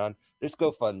Patreon, there's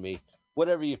GoFundMe,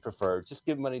 whatever you prefer. Just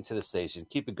give money to the station.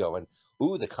 Keep it going.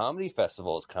 Ooh, the comedy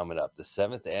festival is coming up, the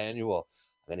 7th annual.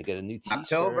 I'm going to get a new t-shirt.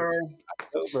 October.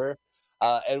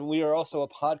 And we are also a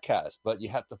podcast, but you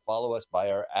have to follow us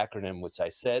by our acronym, which I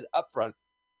said up front,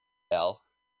 LWAFLMOYT.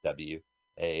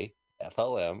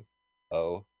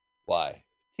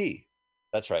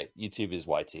 That's right. YouTube is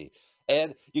YT.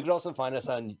 And you can also find us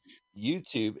on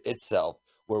YouTube itself,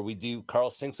 where we do, Carl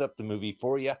syncs up the movie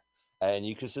for you, and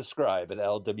you can subscribe at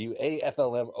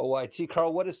LWAFLMOYT.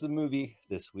 Carl, what is the movie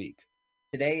this week?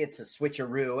 Today it's a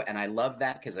switcheroo, and I love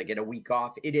that because I get a week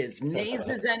off. It is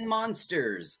Mazes and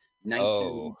Monsters,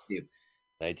 1982.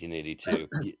 1982.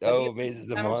 Oh, Mazes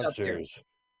and Monsters.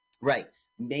 Right.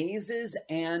 Mazes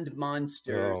and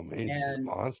Monsters. Oh, Mazes and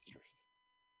Monsters.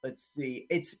 Let's see.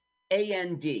 It's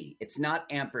A-N-D. It's not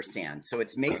ampersand. So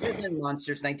it's Mazes and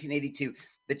Monsters, 1982.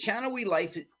 The channel we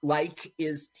like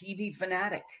is TV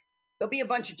Fanatic. There'll be a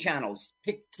bunch of channels.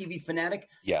 Pick TV Fanatic.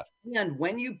 Yeah. And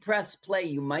when you press play,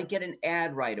 you might get an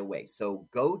ad right away. So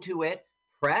go to it,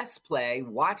 press play,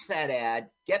 watch that ad,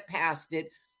 get past it,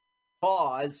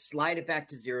 pause, slide it back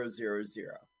to 000.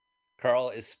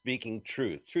 Carl is speaking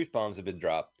truth. Truth bombs have been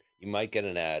dropped. You might get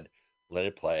an ad. Let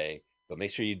it play. But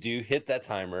make sure you do hit that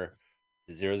timer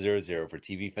to 000 for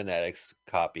TV Fanatic's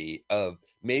copy of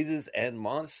Mazes and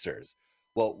Monsters.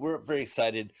 Well, we're very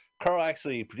excited. Carl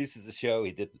actually produces the show.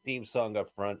 He did the theme song up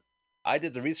front. I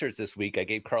did the research this week. I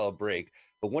gave Carl a break.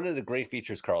 But one of the great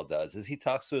features Carl does is he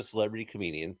talks to a celebrity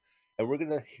comedian. And we're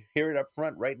going to hear it up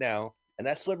front right now. And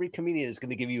that celebrity comedian is going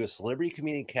to give you a celebrity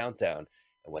comedian countdown.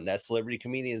 And when that celebrity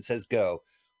comedian says go,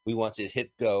 we want you to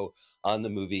hit go on the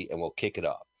movie and we'll kick it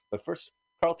off. But first,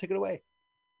 Carl, take it away.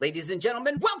 Ladies and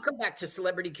gentlemen, welcome back to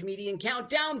Celebrity Comedian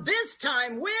Countdown, this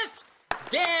time with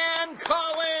Dan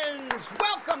Collins.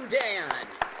 Welcome, Dan.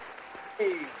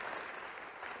 Hey.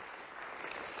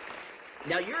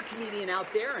 Now, you're a comedian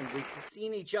out there, and we've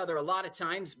seen each other a lot of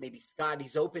times, maybe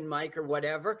Scotty's open mic or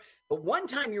whatever. But one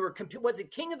time you were, was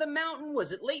it King of the Mountain?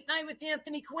 Was it Late Night with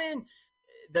Anthony Quinn?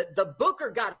 The booker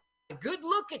got a good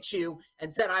look at you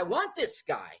and said, I want this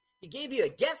guy. He gave you a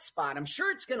guest spot. I'm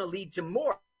sure it's going to lead to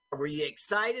more. Were you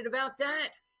excited about that?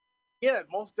 Yeah,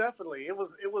 most definitely. It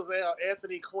was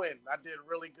Anthony Quinn. I did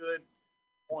really good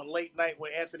on Late Night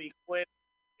with Anthony Quinn,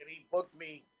 and he booked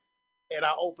me, and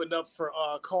I opened up for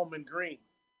Coleman Green.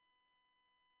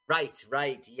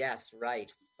 Right. Yes,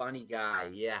 right. Funny guy.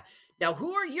 Yeah. Now,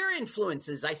 who are your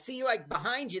influences? I see you like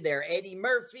behind you there, Eddie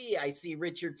Murphy. I see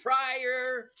Richard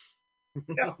Pryor.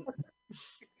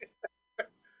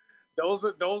 Those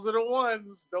are the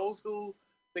ones.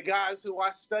 The guys who I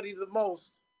study the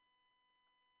most.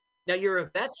 Now, you're a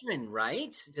veteran,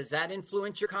 right? Does that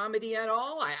influence your comedy at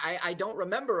all? I don't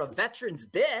remember a veteran's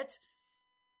bit.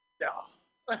 No,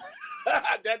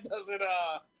 that doesn't.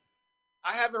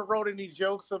 I haven't wrote any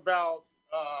jokes about.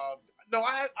 No,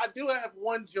 I do have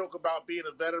one joke about being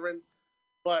a veteran,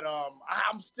 but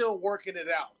I'm still working it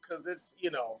out because it's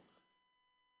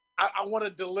I want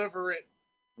to deliver it.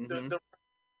 Mm-hmm.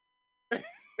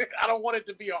 I don't want it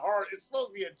to be a horror. It's supposed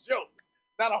to be a joke,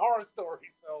 not a horror story.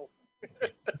 So.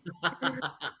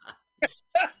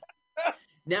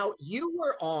 Now, you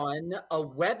were on a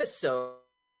webisode.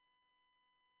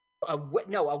 A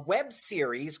web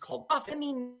series called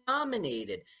Emmy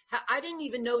Nominated. I didn't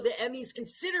even know the Emmys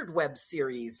considered web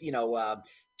series. Tell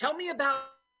me about.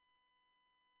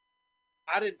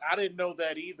 I didn't know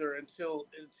that either until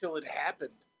it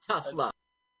happened. Tough luck.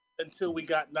 Until we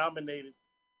got nominated.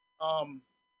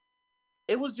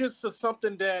 It was just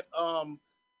something that I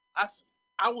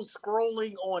was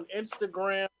scrolling on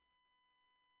Instagram,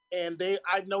 and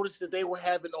I noticed that they were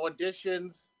having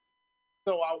auditions.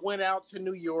 So I went out to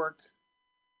New York,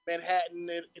 Manhattan,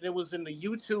 and it was in the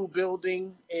U2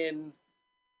 building in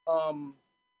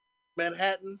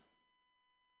Manhattan,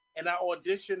 and I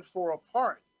auditioned for a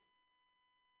part.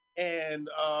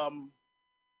 And I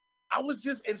was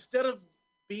just, instead of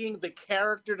being the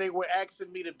character they were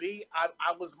asking me to be, I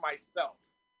was myself.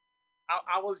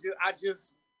 I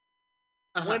just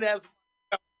went as,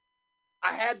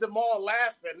 I had them all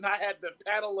laughing. I had the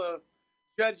panel of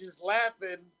judges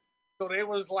laughing. So they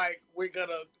was like, we're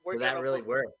gonna that really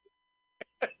worked.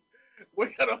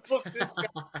 We're gonna book this guy.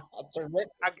 I got the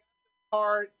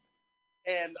part,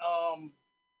 and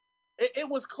it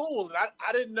was cool. And I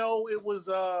didn't know it was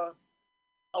a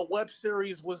web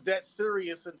series was that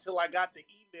serious until I got the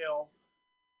email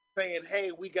saying,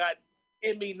 "Hey, we got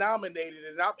Emmy nominated,"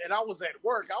 and I was at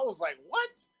work. I was like,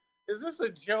 "What? Is this a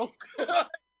joke?"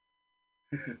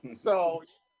 So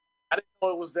I didn't know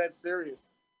it was that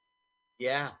serious.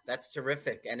 Yeah, that's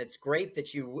terrific, and it's great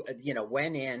that you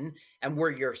went in and were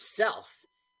yourself,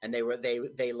 and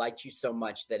they liked you so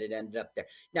much that it ended up there.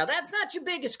 Now, that's not your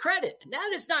biggest credit. That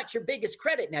is not your biggest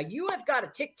credit. Now, you have got a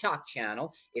TikTok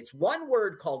channel. It's one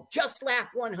word called Just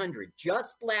Laugh 100.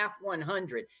 Just Laugh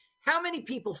 100. How many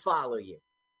people follow you?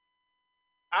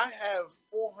 I have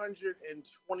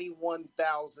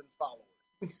 421,000 followers.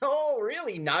 Oh,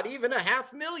 really? Not even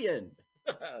 500,000.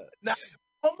 Now,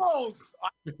 almost.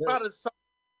 By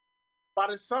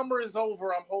the summer is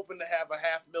over, I'm hoping to have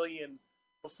 500,000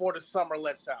 before the summer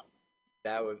lets out.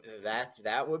 That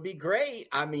would be great.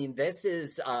 I mean, this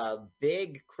is a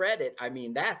big credit. I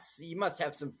mean, you must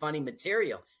have some funny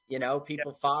material.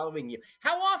 People following you.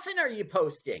 How often are you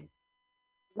posting?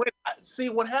 See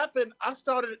what happened. I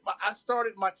started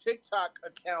my TikTok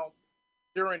account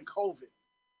during COVID,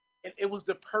 and it was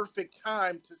the perfect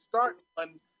time to start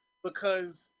one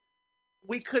because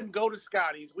we couldn't go to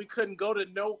Scotty's. We couldn't go to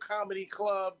no comedy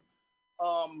club.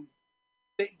 The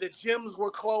gyms were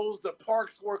closed. The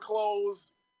parks were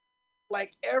closed.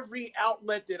 Like every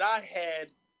outlet that I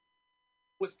had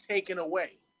was taken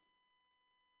away.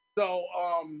 So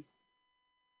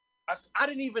I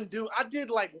didn't even I did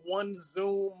like one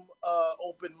Zoom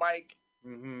open mic.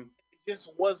 Mm-hmm. It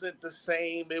just wasn't the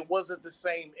same. It wasn't the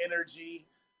same energy.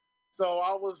 So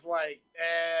I was like,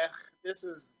 this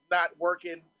is not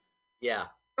working. Yeah.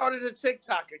 Started a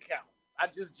TikTok account. I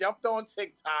just jumped on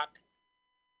TikTok.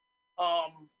 I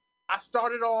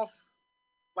started off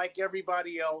like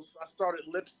everybody else. I started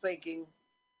lip syncing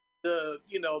the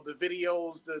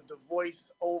videos, the voice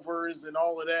overs and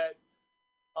all of that.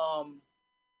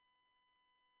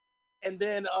 And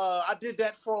then I did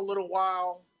that for a little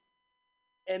while.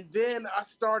 And then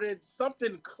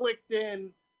something clicked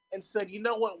in and said, you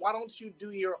know what, why don't you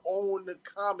do your own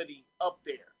comedy up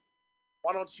there?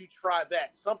 Why don't you try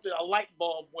that? A light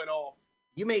bulb went off.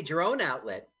 You made your own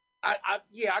outlet. I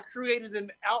created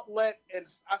an outlet and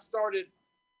I started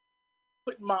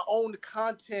putting my own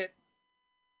content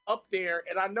up there,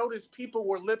 and I noticed people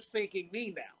were lip syncing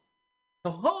me now.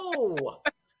 Oh,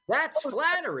 that's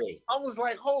flattery. I was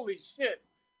like, holy shit.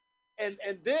 And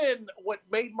then what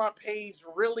made my page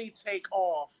really take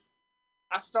off,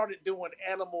 I started doing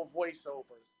animal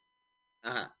voiceovers.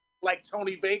 Uh-huh. Like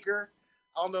Tony Baker.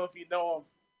 I don't know if you know him.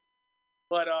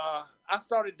 But I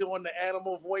started doing the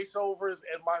animal voiceovers,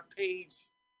 and my page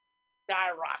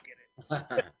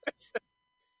skyrocketed.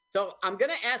 So I'm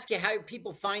going to ask you how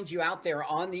people find you out there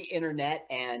on the internet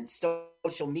and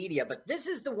social media, but this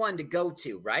is the one to go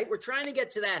to, right? We're trying to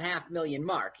get to that 500,000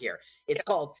 mark here. It's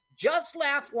called Just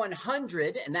Laugh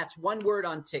 100, and that's one word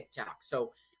on TikTok.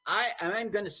 So I'm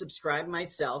going to subscribe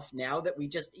myself now that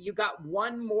you got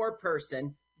one more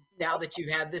person now that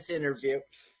you've had this interview.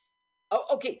 Oh,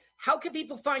 okay. How can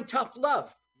people find Tough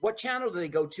Love? What channel do they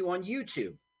go to on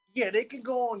YouTube? Yeah, they can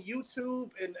go on YouTube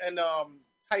and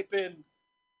type in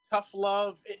Tough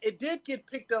Love. It did get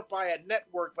picked up by a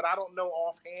network, but I don't know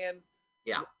offhand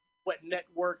what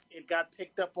network it got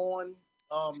picked up on.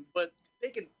 But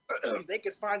they can they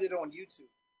can find it on YouTube.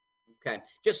 Okay.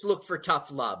 Just look for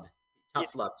Tough Love.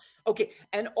 Tough Love. Okay.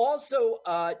 And also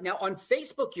now on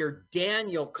Facebook, you're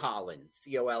Daniel Collins,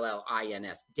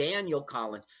 Collins, Daniel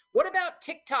Collins. What about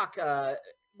TikTok?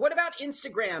 What about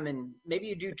Instagram? And maybe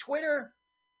you do Twitter?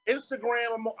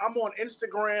 Instagram, I'm on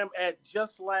Instagram at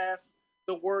Just Laugh,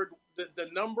 the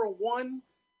number 1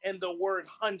 and the word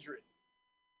 100.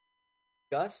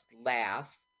 Just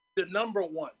Laugh. The number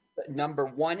 1. Number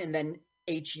 1 and then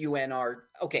HUNR.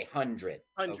 Okay, 100.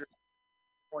 100.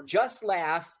 Okay. Just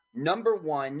Laugh, number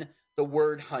 1, the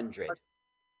word 100.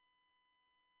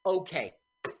 Okay.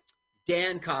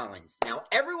 Dan Collins. Now,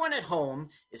 everyone at home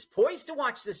is poised to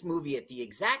watch this movie at the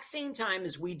exact same time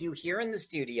as we do here in the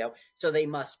studio, so they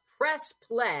must press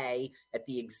play at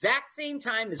the exact same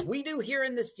time as we do here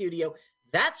in the studio.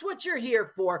 That's what you're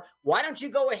here for. Why don't you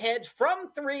go ahead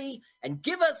from 3 and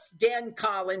give us, Dan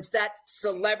Collins, that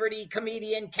celebrity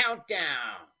comedian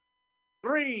countdown?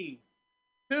 3,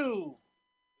 2,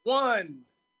 1,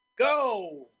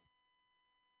 go.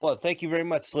 Well, thank you very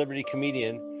much, celebrity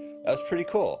comedian. That was pretty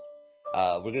cool.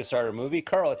 We're going to start our movie.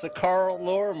 Carl, it's a Carl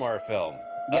Lorrimar film.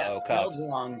 Yes,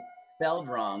 spelled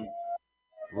wrong.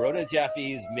 Rhoda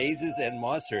Jaffe's Mazes and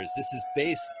Monsters. This is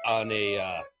based on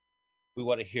we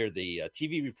want to hear the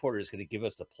TV reporter is going to give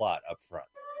us the plot up front.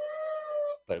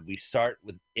 But we start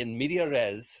with in media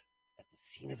res at the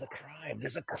scene of the crime.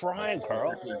 There's a crime,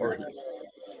 Carl.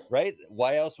 Right?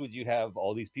 Why else would you have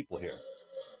all these people here?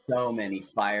 So many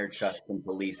fire trucks and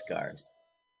police cars.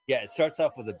 Yeah, it starts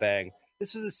off with a bang.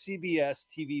 This was a CBS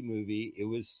TV movie. It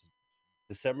was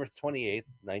December 28th,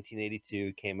 1982.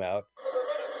 It came out.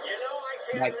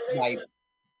 My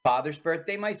father's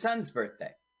birthday, my son's birthday.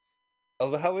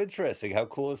 Oh, how interesting. How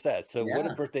cool is that? So what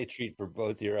a birthday treat for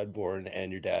both your unborn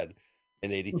and your dad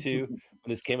in 82 when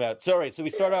this came out. Sorry, so we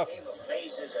start off.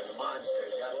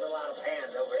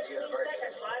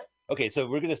 Okay, so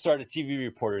we're going to start a TV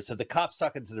reporter. So the cop's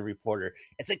talking to the reporter.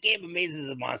 It's a game of mazes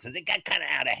and monsters. It got kind of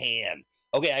out of hand.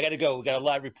 Okay, I got to go. We got a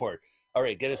live report. All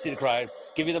right, get to see the crime.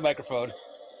 Give me the microphone.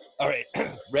 All right,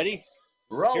 ready?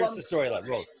 Roll. Here's the storyline.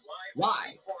 Roll.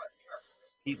 Live.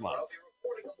 Piedmont.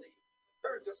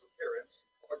 Third disappearance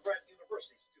of a Grant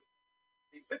University student,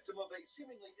 the victim of a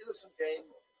seemingly innocent game,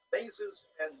 Mazes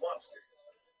and Monsters.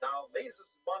 Now, Mazes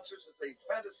and Monsters is a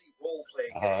fantasy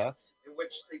role-playing game in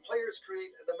which the players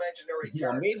create an imaginary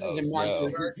character. Mazes and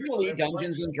Monsters is really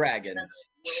Dungeons and Dragons.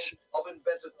 Of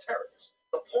invented terrors.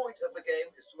 The point of the game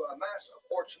is to amass a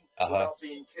fortune without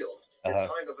being killed. It's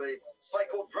kind of a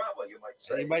psychodrama, you might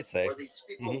say. You might say. Where these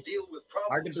people deal with problems.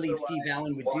 Hard to believe Steve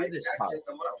Allen would do this part.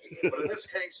 But in this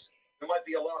case, there might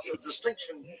be a loss of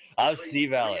distinction I'm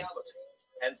Steve Allen. reality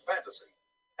and fantasy,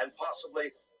 and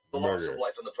possibly the loss of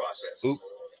life in the process. Oop.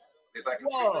 Be back in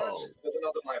 3 minutes with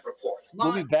another live report.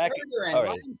 We'll be back. All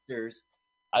right. Monsters.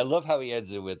 I love how he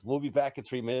ends it with, we'll be back in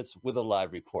 3 minutes with a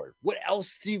live report. What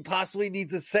else do you possibly need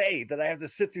to say that I have to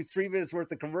sit through 3 minutes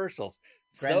worth of commercials?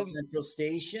 Grand Central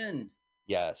Station.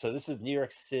 Yeah, so this is New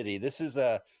York City. This is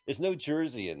there's no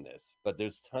Jersey in this, but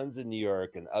there's tons in New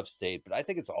York and upstate, but I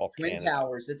think it's all Twin Canada.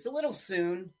 Towers. It's a little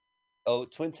soon. Oh,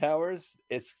 Twin Towers?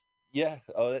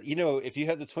 Oh, you know, if you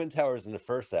have the Twin Towers in the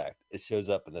first act, it shows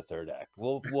up in the third act.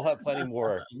 We'll have plenty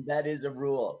more. That is a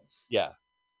rule. Yeah.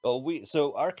 Oh,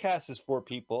 so our cast is 4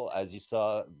 people. As you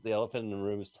saw, the elephant in the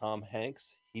room is Tom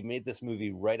Hanks. He made this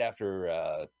movie right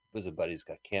after Bosom Buddies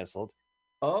got canceled.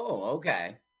 Oh,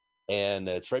 okay. And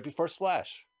it's right before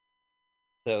Splash.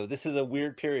 So this is a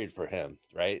weird period for him,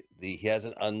 right? He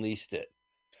hasn't unleashed it.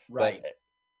 Right. But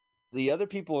the other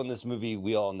people in this movie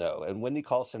we all know, and Wendy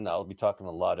Carlson I'll be talking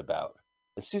a lot about.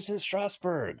 And Susan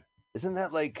Strasberg. Isn't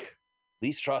that like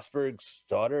Lee Strasberg's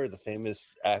daughter, the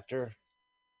famous actor?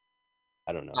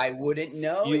 I don't know. I wouldn't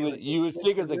know. You would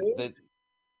figure that.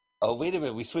 Oh, wait a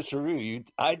minute. We switched the room.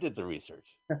 I did the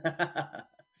research.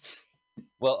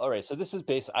 Well, all right. So this is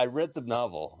based. I read the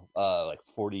novel like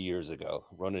 40 years ago.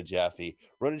 Rhoda Jaffe.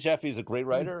 Rhoda Jaffe is a great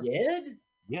writer. You did?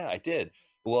 Yeah, I did.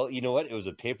 Well, you know what? It was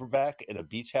a paperback in a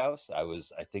beach house. I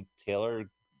think Taylor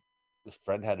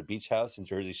friend had a beach house in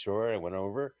Jersey Shore. I went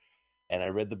over, and I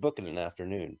read the book in an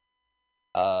afternoon.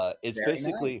 It's Very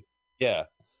basically yeah.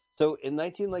 So in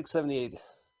 1978,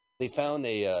 they found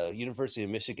a University of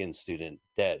Michigan student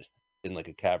dead in like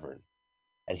a cavern,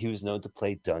 and he was known to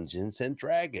play Dungeons and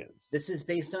Dragons. This is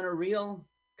based on a real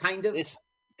kind of. It's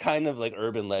kind of like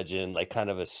urban legend, like kind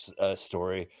of a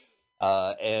story.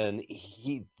 And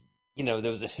he,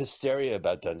 there was a hysteria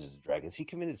about Dungeons and Dragons. He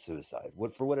committed suicide,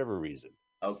 for whatever reason.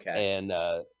 Okay. And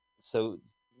so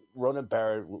Ronan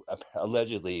Barrett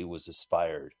allegedly was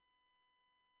inspired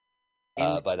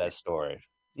by that story.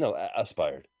 No,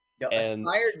 aspired. No, and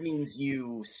aspired means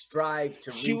you strive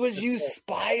to. She was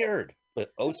inspired, but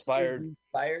aspired.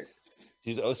 Inspired.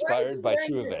 She's inspired by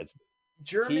true events.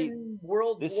 German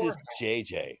World This War. is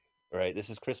JJ, right?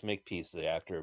 This is Chris Makepeace, the actor